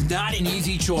company is not an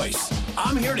easy choice.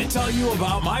 I'm here to tell you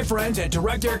about my friends at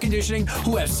Direct Air Conditioning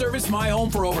who have serviced my home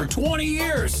for over 20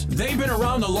 years. They've been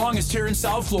around the longest here in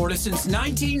South Florida since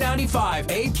 1995.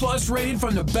 A+ rated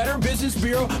from the Better Business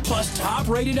Bureau, plus top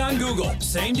rated on Google.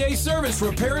 Same day service,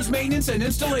 repairs, maintenance, and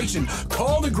installation.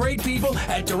 Call the great people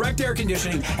at Direct Air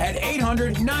Conditioning at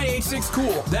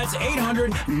 800-986-COOL. That's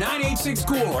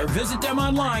 800-986-COOL, or visit them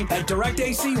online at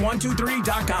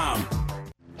directac123.com.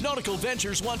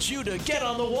 Nautical-Ventures wants you to get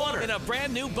on the water in a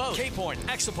brand new boat. Cape Horn,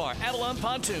 Axopar, Avalon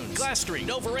Pontoons, Glass Street,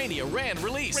 Novarania, Rand,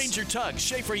 Release, Ranger Tugs,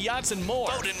 Schaefer Yachts, and more.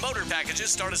 Boat and motor packages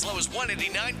start as low as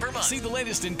 $189 per month. See the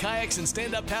latest in kayaks and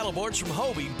stand-up paddleboards from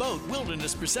Hobie, Boat,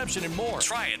 Wilderness, Perception, and more.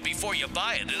 Try it before you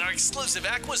buy it in our exclusive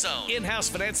AquaZone. In-house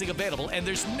financing available, and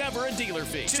there's never a dealer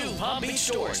fee. 2 Palm Beach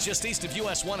stores just east of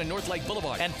US 1 and North Lake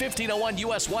Boulevard, and 1501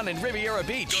 US 1 in Riviera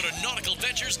Beach. Go to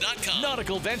nauticalventures.com.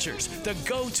 Nautical Ventures, the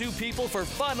go-to people for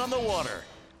fun on the water.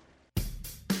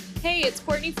 Hey, it's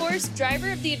Courtney Force,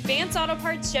 driver of the Advance Auto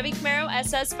Parts Chevy Camaro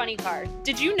SS Funny Car.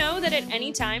 Did you know that at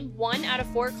any time, 1 out of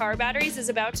 4 car batteries is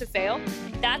about to fail?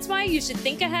 That's why you should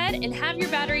think ahead and have your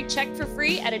battery checked for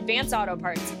free at Advance Auto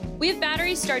Parts. We have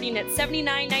batteries starting at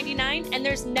 $79.99, and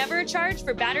there's never a charge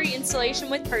for battery installation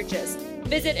with purchase.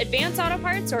 Visit Advance Auto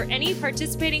Parts or any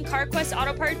participating CarQuest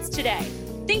Auto Parts today.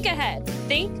 Think ahead.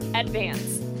 Think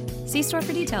Advance. See store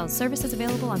for details. Service is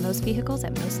available on most vehicles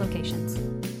at most locations.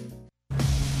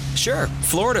 Sure,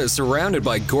 Florida is surrounded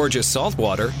by gorgeous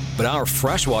saltwater, but our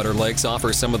freshwater lakes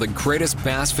offer some of the greatest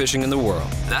bass fishing in the world.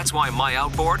 That's why my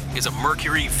outboard is a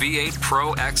Mercury V8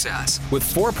 Pro XS. With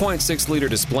 4.6-liter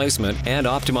displacement and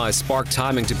optimized spark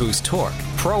timing to boost torque,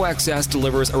 Pro XS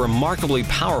delivers a remarkably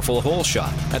powerful hole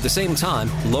shot. At the same time,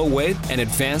 low weight and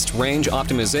advanced range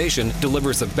optimization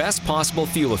delivers the best possible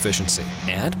fuel efficiency.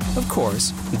 And, of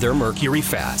course, they're Mercury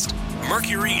fast.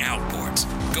 Mercury outboards.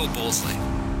 Go Bullsley.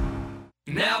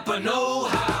 Napa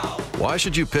know-how. Why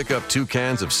should you pick up 2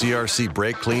 cans of CRC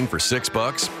Brake Clean for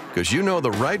 $6? Because you know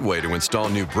the right way to install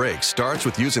new brakes starts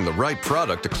with using the right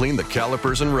product to clean the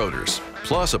calipers and rotors.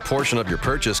 Plus, a portion of your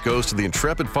purchase goes to the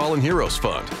Intrepid Fallen Heroes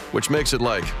Fund, which makes it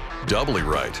like doubly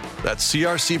right. That's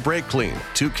CRC Brake Clean,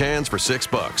 2 cans for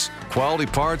 $6. Quality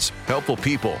parts, helpful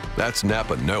people. That's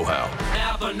Napa know-how.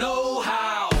 Napa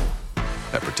know-how.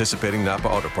 At participating Napa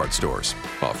Auto Parts stores.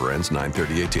 Offer ends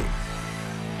 9/30/18.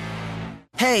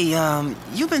 Hey,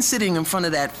 you've been sitting in front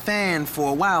of that fan for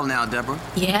a while now, Deborah.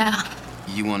 Yeah.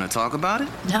 You want to talk about it?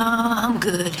 No, I'm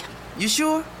good. You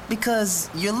sure? Because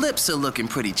your lips are looking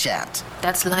pretty chapped.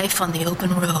 That's life on the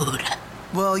open road.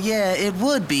 Well, yeah, it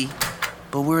would be,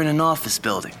 but we're in an office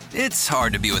building. It's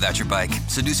hard to be without your bike,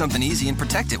 so do something easy and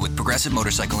protect it with Progressive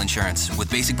Motorcycle Insurance. With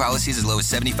basic policies as low as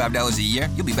 $75 a year,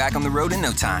 you'll be back on the road in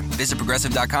no time. Visit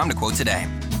Progressive.com to quote today.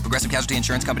 Progressive Casualty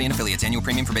Insurance Company and Affiliates. Annual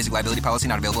premium for basic liability policy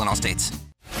not available in all states.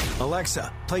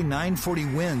 Alexa, play 940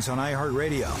 Wins on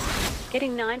iHeartRadio.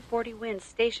 Getting 940 Wins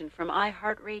station from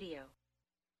iHeartRadio.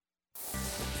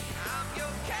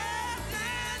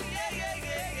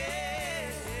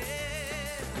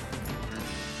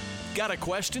 Got a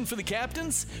question for the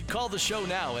captains? Call the show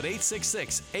now at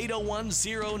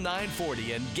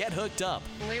 866-801-0940 and get hooked up.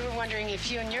 We were wondering if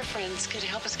you and your friends could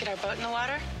help us get our boat in the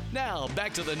water? Now,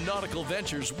 back to the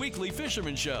Nautical-Ventures Weekly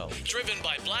Fisherman Show. Driven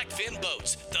by Blackfin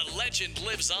Boats, the legend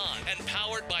lives on, and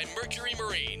powered by Mercury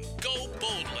Marine. Go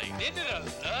boldly. Isn't it a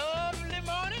lovely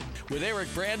morning? With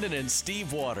Eric Brandon and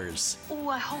Steve Waters. Oh,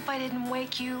 I hope I didn't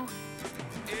wake you.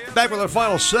 Back with our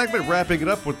final segment, wrapping it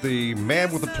up with the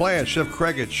man with a plan, Chef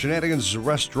Craig at Shenanigans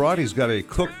Restaurant. He's got a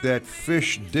cook that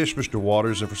fish dish, Mr.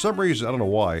 Waters, and for some reason, I don't know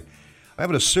why, I'm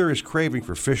having a serious craving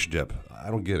for fish dip. I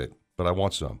don't get it, but I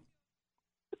want some.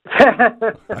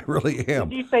 I really am.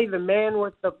 Did you say the man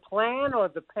with the plan or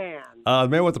the pan? The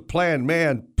man with the plan,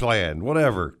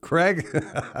 whatever. Craig?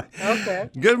 Okay.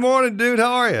 Good morning, dude.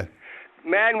 How are you?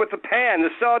 Man with the pan,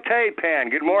 the saute pan.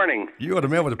 Good morning. You are the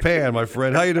man with the pan, my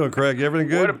friend. How you doing, Craig? Everything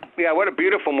good? What a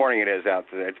beautiful morning it is out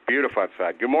there. It's beautiful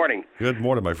outside. Good morning. Good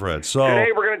morning, my friend. So today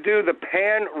we're going to do the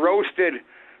pan-roasted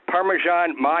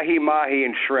Parmesan, mahi,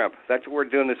 and shrimp. That's what we're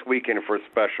doing this weekend for a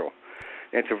special.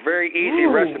 And it's a very easy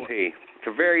recipe. It's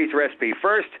a very easy recipe.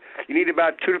 First, you need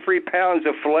about 2 to 3 pounds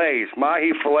of fillets,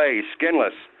 mahi fillets,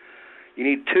 skinless. You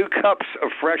need 2 cups of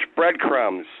fresh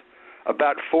breadcrumbs,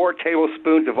 about 4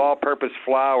 tablespoons of all-purpose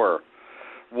flour,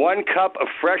 1 cup of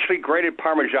freshly grated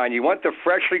Parmesan. You want the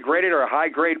freshly grated or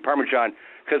high-grade Parmesan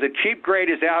because the cheap grade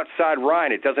is outside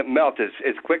rind. It doesn't melt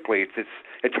as quickly.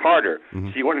 It's harder.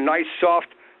 So you want a nice, soft,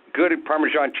 good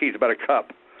Parmesan cheese, about a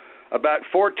cup. About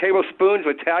 4 tablespoons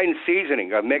of Italian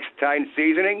seasoning, a mixed Italian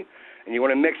seasoning, and you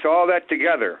want to mix all that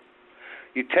together.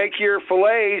 You take your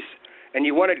fillets and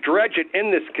you want to dredge it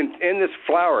in this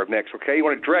flour mix, okay? You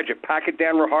want to dredge it, pack it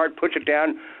down real hard, push it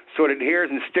down so it adheres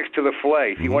and sticks to the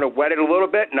fillet. If you want to wet it a little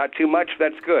bit, not too much,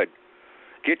 that's good.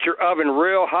 Get your oven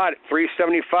real hot at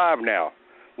 375 now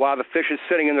while the fish is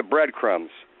sitting in the breadcrumbs,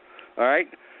 all right?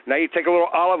 Now you take a little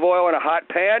olive oil in a hot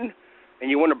pan, and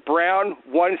you want to brown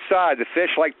one side. The fish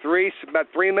about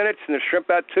 3 minutes, and the shrimp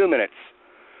about 2 minutes.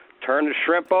 Turn the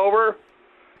shrimp over,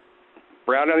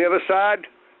 brown on the other side,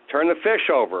 turn the fish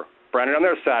over, brown it on the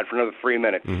other side for another 3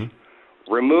 minutes.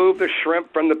 Remove the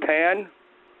shrimp from the pan,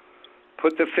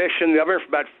 put the fish in the oven for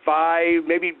about 5,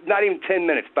 maybe not even 10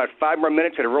 minutes, about 5 more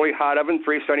minutes at a really hot oven,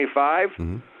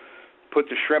 375. Put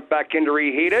the shrimp back in to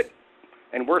reheat it,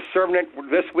 and we're serving it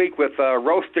this week with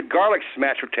roasted garlic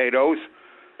smashed potatoes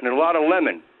and a lot of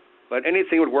lemon. But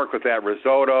anything would work with that,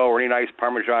 risotto or any nice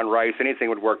Parmesan rice, anything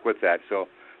would work with that. So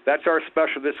that's our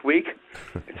special this week.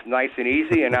 It's nice and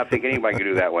easy, and I think anybody can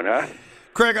do that one, huh?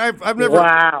 Craig, I've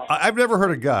never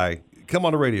heard a guy come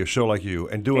on a radio show like you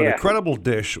and do an incredible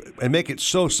dish and make it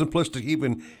so simplistic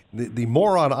even the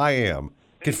moron I am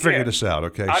can figure this out,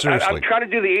 okay? Seriously. I'm trying to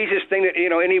do the easiest thing that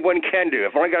anyone can do.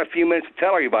 I've only got a few minutes to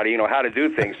tell everybody how to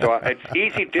do things. So it's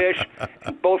easy dish.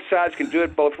 Both sides can do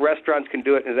it. Both restaurants can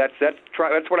do it. And that's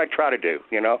what I try to do,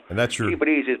 And that's keep it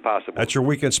easy as possible. That's your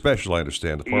weekend special, I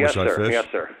understand, the Parmesan fish. Yes,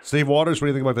 sir. Steve Waters, what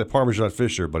do you think about that Parmesan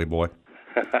fish there, buddy boy?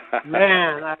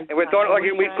 Man, and we thought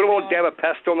we put a little dab of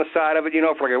pesto on the side of it,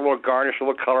 for like a little garnish, a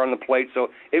little color on the plate. So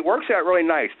it works out really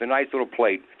nice. It's a nice little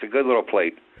plate. It's a good little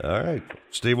plate. All right,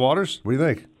 Steve Waters, what do you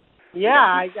think? Yeah,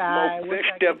 I fish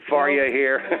dip for you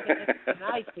here.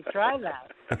 Nice to try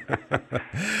that.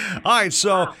 All right,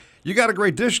 so you got a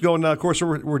great dish going now. Of course,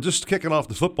 we're just kicking off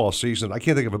the football season. I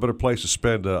can't think of a better place to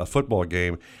spend a football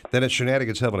game than at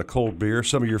Shenanigans having a cold beer,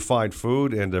 some of your fine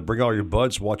food, and bring all your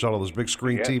buds, watch all those big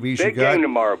screen TVs you got. Big game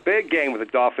tomorrow. Big game with the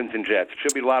Dolphins and Jets. It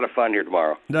should be a lot of fun here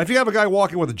tomorrow. Now, if you have a guy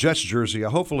walking with a Jets jersey,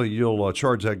 hopefully you'll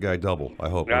charge that guy double, I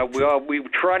hope. Well, we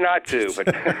try not to, but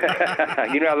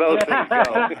you know how those things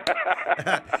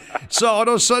go. So on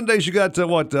those Sundays, you got a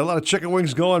lot of chicken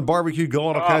wings going, barbecue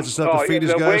going, all kinds of stuff to feed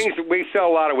these guys? Wings, we sell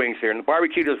a lot of wings here, and the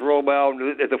barbecue does real well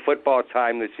at the football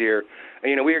time this year.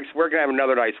 And, we're going to have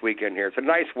another nice weekend here. It's a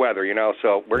nice weather,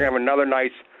 so we're going to have another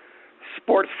nice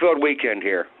sports-filled weekend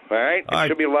here. All right? It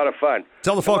should be a lot of fun.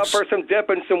 Tell the folks. Come up for some dip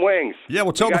and some wings. Yeah,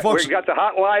 well, tell the folks. We got the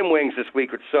hot lime wings this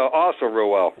week, which also real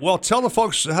well. Well, tell the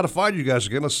folks how to find you guys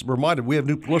again. Let's remind them we have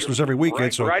new listeners every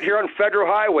weekend. Right here on Federal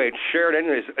Highway. Sheridan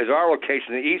is our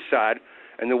location, the east side,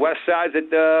 and the west side's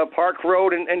at Park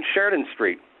Road and Sheridan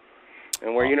Street.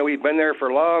 And we've been there for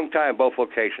a long time, both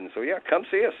locations. So, come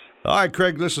see us. All right,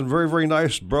 Craig, listen, very, very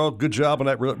nice, bro. Good job on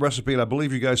that recipe. And I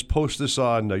believe you guys post this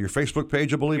on your Facebook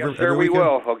page, I believe, yes, sir, we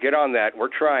will. I'll get on that.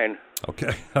 We're trying.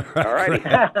 Okay. All right.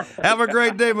 Have a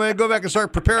great day, man. Go back and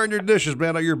start preparing your dishes,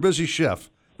 man. You're a busy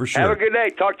chef, for sure. Have a good day.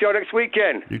 Talk to you all next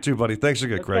weekend. You too, buddy. Thanks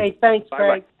again, Craig. Okay, thanks,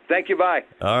 Craig. Bye. Thank you. Bye.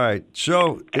 All right.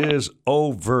 Show is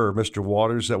over, Mr.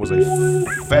 Waters. That was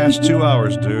a fast 2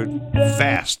 hours, dude.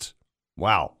 Fast.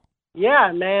 Wow.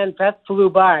 Yeah, man, that flew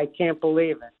by. I can't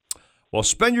believe it. Well,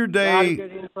 spend your day a lot of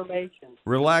good information.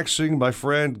 Relaxing, my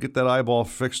friend. Get that eyeball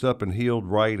fixed up and healed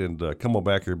right, and come on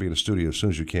back here and be in the studio as soon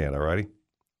as you can, all righty?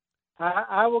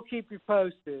 I will keep you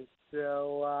posted.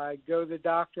 So go to the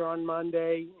doctor on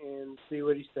Monday and see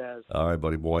what he says. All right,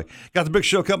 buddy boy. Got the big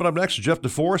show coming up next. Jeff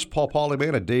DeForest, Paul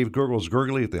Polyman, and Dave Gurgles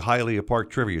Gurgley at the Hialeah Park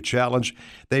Trivia Challenge.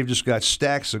 They've just got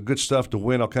stacks of good stuff to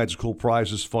win, all kinds of cool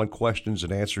prizes, fun questions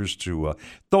and answers to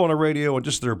throw on the radio, and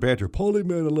just their banter.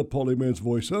 Polyman, I love Polyman's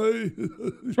voice. Hey,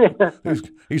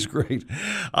 he's great.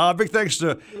 Big thanks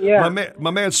to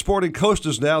my man sporting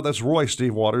Costas now. That's Roy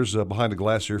Steve Waters behind the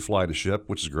glass here flying the ship,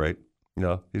 which is great.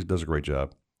 He does a great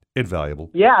job. Invaluable.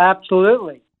 Yeah,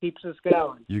 absolutely. Keeps us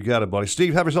going. You got it, buddy.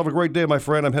 Steve, have yourself a great day, my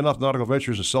friend. I'm heading off to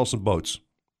Nautical-Ventures and sell some boats.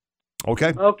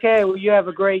 Okay? Okay. Well, you have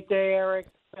a great day, Eric.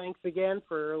 Thanks again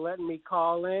for letting me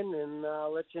call in, and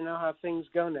let you know how things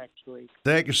go next week.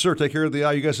 Thank you, sir. Take care of the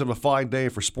eye. You guys have a fine day.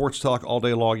 For Sports Talk all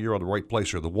day long, you're on the right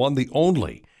place here. The one, the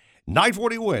only,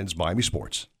 940 wins Miami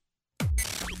Sports.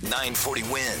 940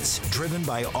 Wins. Driven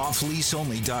by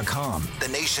offleaseonly.com. The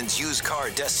nation's used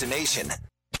car destination.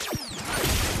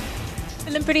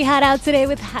 Feeling pretty hot out today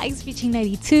with highs reaching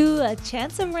 92. A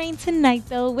chance of rain tonight,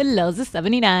 though, with lows of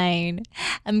 79.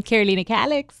 I'm Carolina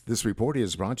Calix. This report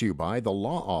is brought to you by the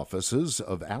law offices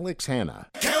of Alex Hanna.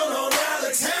 Count on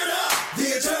Alex Hanna,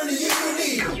 the attorney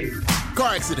you need.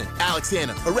 Car accident, Alex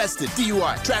Hanna. Arrested,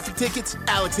 DUI. Traffic tickets,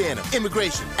 Alex Hanna.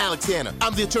 Immigration, Alex Hanna.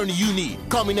 I'm the attorney you need.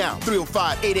 Call me now,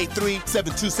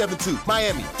 305-883-7272.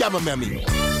 Miami, Yamamami.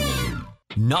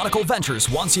 Nautical-Ventures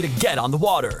wants you to get on the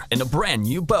water in a brand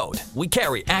new boat. We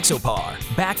carry Axopar,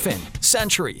 Backfin,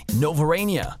 Century,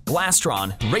 Novarania,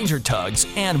 Glastron, Ranger Tugs,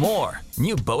 and more.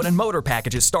 New boat and motor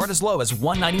packages start as low as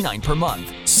 $199 per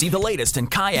month. See the latest in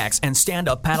kayaks and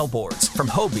stand-up paddleboards from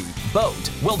Hobie,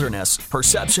 Boat, Wilderness,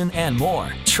 Perception, and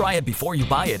more. Try it before you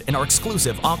buy it in our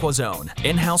exclusive Aqua Zone.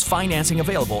 In-house financing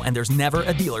available, and there's never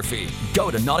a dealer fee.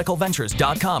 Go to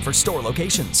nauticalventures.com for store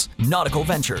locations. Nautical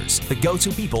Ventures, the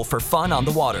go-to people for fun on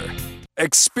the water.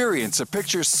 Experience a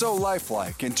picture so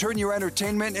lifelike and turn your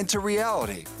entertainment into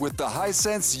reality with the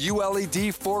Hisense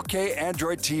ULED 4K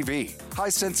Android TV.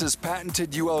 Hisense's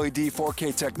patented ULED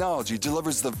 4K technology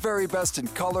delivers the very best in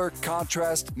color,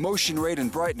 contrast, motion rate, and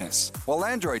brightness, while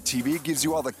Android TV gives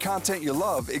you all the content you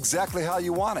love exactly how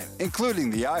you want it,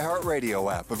 including the iHeartRadio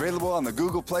app available on the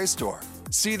Google Play Store.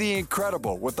 See the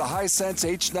incredible with the Hisense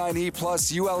H9e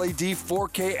Plus ULED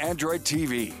 4K Android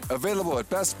TV. Available at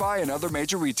Best Buy and other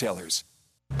major retailers.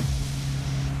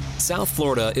 South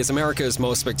Florida is America's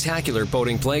most spectacular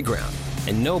boating playground,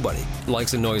 and nobody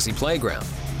likes a noisy playground.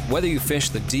 Whether you fish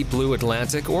the deep blue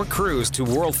Atlantic or cruise to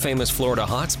world-famous Florida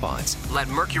hotspots, let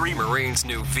Mercury Marine's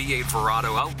new V8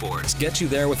 Verado outboards get you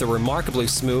there with a remarkably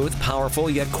smooth,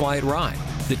 powerful, yet quiet ride.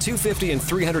 The 250 and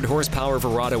 300 horsepower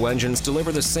Verado engines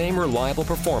deliver the same reliable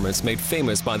performance made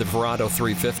famous by the Verado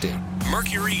 350.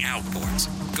 Mercury Outboards.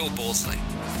 Go Bullsley.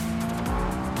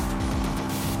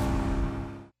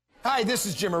 Hi, this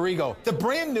is Jim Arrigo. The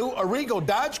brand new Arrigo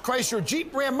Dodge Chrysler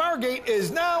Jeep Ram Margate is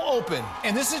now open.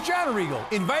 And this is John Arrigo,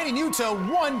 inviting you to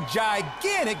one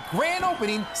gigantic grand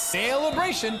opening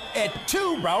celebration at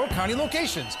 2 Broward County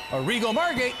locations, Arrigo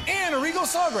Margate and Arrigo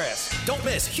Sawgrass. Don't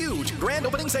miss huge grand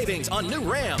opening savings on new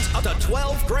Rams, up to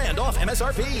 $12,000 off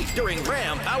MSRP during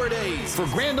Ram Power Days. For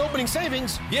grand opening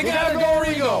savings, you gotta go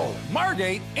Arrigo,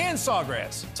 Margate, and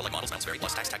Sawgrass. Select models, amounts vary,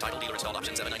 plus tax, title, dealer installed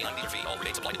option, $7.99 dealer fee. All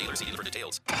rates apply to dealer. See dealer for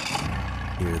details.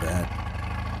 Hear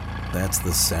that? That's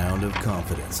the sound of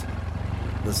confidence.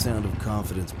 The sound of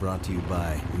confidence brought to you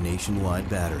by Nationwide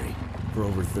Battery. For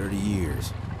over 30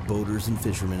 years, boaters and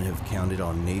fishermen have counted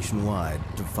on Nationwide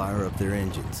to fire up their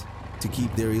engines, to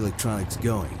keep their electronics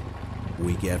going,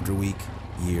 week after week,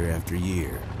 year after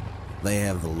year. They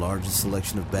have the largest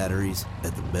selection of batteries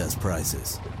at the best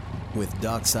prices, with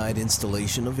dockside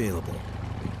installation available.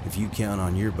 If you count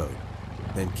on your boat,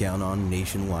 then count on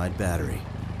Nationwide Battery.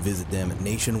 Visit them at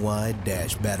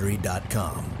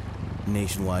nationwide-battery.com.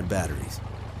 Nationwide Batteries,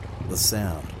 the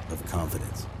sound of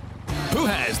confidence. Who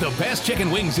has the best chicken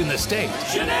wings in the state?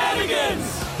 Shenanigans!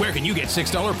 Where can you get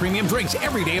 $6 premium drinks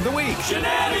every day of the week?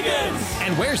 Shenanigans!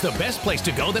 And where's the best place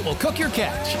to go that will cook your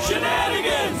catch?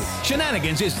 Shenanigans!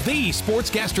 Shenanigans is the sports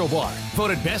gastro bar.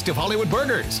 Voted best of Hollywood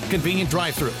burgers, convenient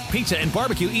drive-thru, pizza, and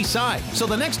barbecue east side. So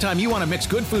the next time you want to mix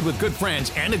good food with good friends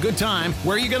and a good time,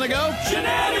 where are you going to go?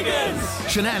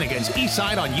 Shenanigans! Shenanigans east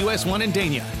side on US 1 in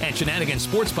Dania. And Shenanigans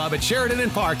Sports Pub at Sheridan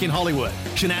and Park in Hollywood.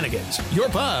 Shenanigans, your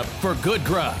pub for good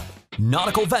grub.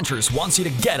 Nautical-Ventures wants you to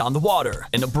get on the water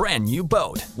in a brand new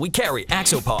boat. We carry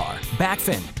Axopar,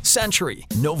 Backfin, Century,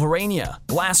 Novarania,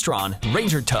 Glastron,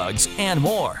 Ranger Tugs, and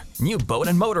more. New boat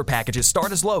and motor packages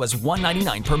start as low as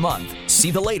 $199 per month.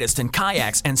 See the latest in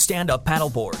kayaks and stand-up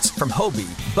paddleboards from Hobie,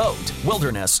 Boat,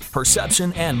 Wilderness,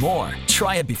 Perception, and more.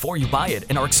 Try it before you buy it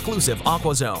in our exclusive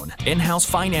Aqua Zone. In-house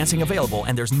financing available,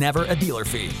 and there's never a dealer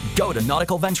fee. Go to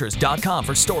nauticalventures.com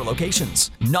for store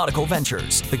locations. Nautical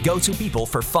Ventures, the go-to people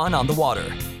for fun on the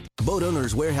water. Boat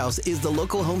Owners Warehouse is the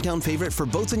local hometown favorite for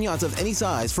boats and yachts of any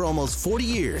size for almost 40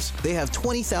 years. They have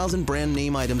 20,000 brand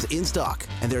name items in stock,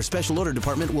 and their special order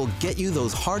department will get you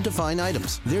those hard-to-find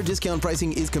items. Their discount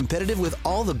pricing is competitive with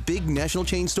all the big national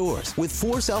chain stores, with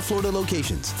 4 South Florida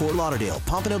locations: Fort Lauderdale,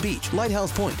 Pompano Beach,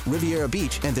 Lighthouse Point, Riviera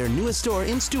Beach, and their newest store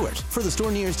in Stuart. For the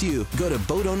store nearest you, go to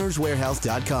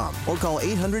boatownerswarehouse.com or call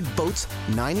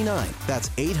 800-BOATS-99. That's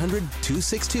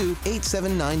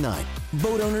 800-262-8799.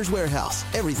 Boat Owners Warehouse,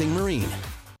 everything marine.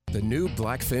 The new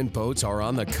Blackfin boats are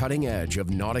on the cutting edge of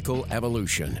nautical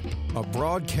evolution. A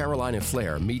broad Carolina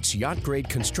flare meets yacht-grade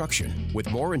construction with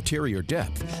more interior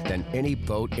depth than any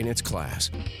boat in its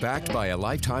class. Backed by a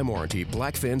lifetime warranty,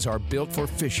 Blackfins are built for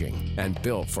fishing and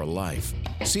built for life.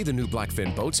 See the new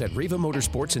Blackfin boats at Riva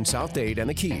Motorsports in South Dade and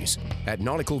the Keys, at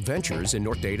Nautical-Ventures in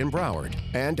North Dade and Broward,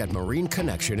 and at Marine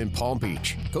Connection in Palm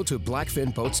Beach. Go to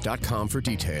blackfinboats.com for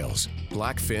details.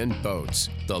 Blackfin Boats.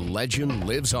 The legend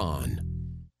lives on.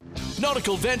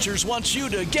 Nautical-Ventures wants you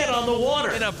to get on the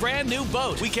water in a brand new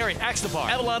boat. We carry Axopar,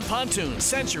 Avalon Pontoon,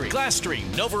 Century, Glasstream,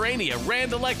 Novarania,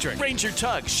 Rand Electric, Ranger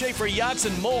Tugs, Schaefer Yachts,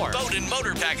 and more. Boat and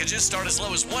motor packages start as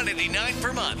low as $189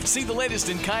 per month. See the latest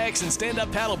in kayaks and stand-up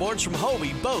paddleboards from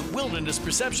Hobie, Boat, Wilderness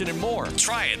Perception, and more.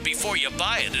 Try it before you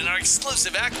buy it in our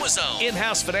exclusive AquaZone.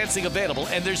 In-house financing available,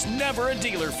 and there's never a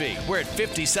dealer fee. We're at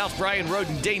 50 South Bryan Road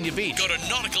in Dania Beach. Go to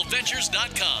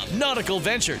nauticalventures.com. Nautical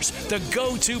Ventures, the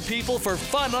go-to people for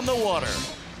fun on the water.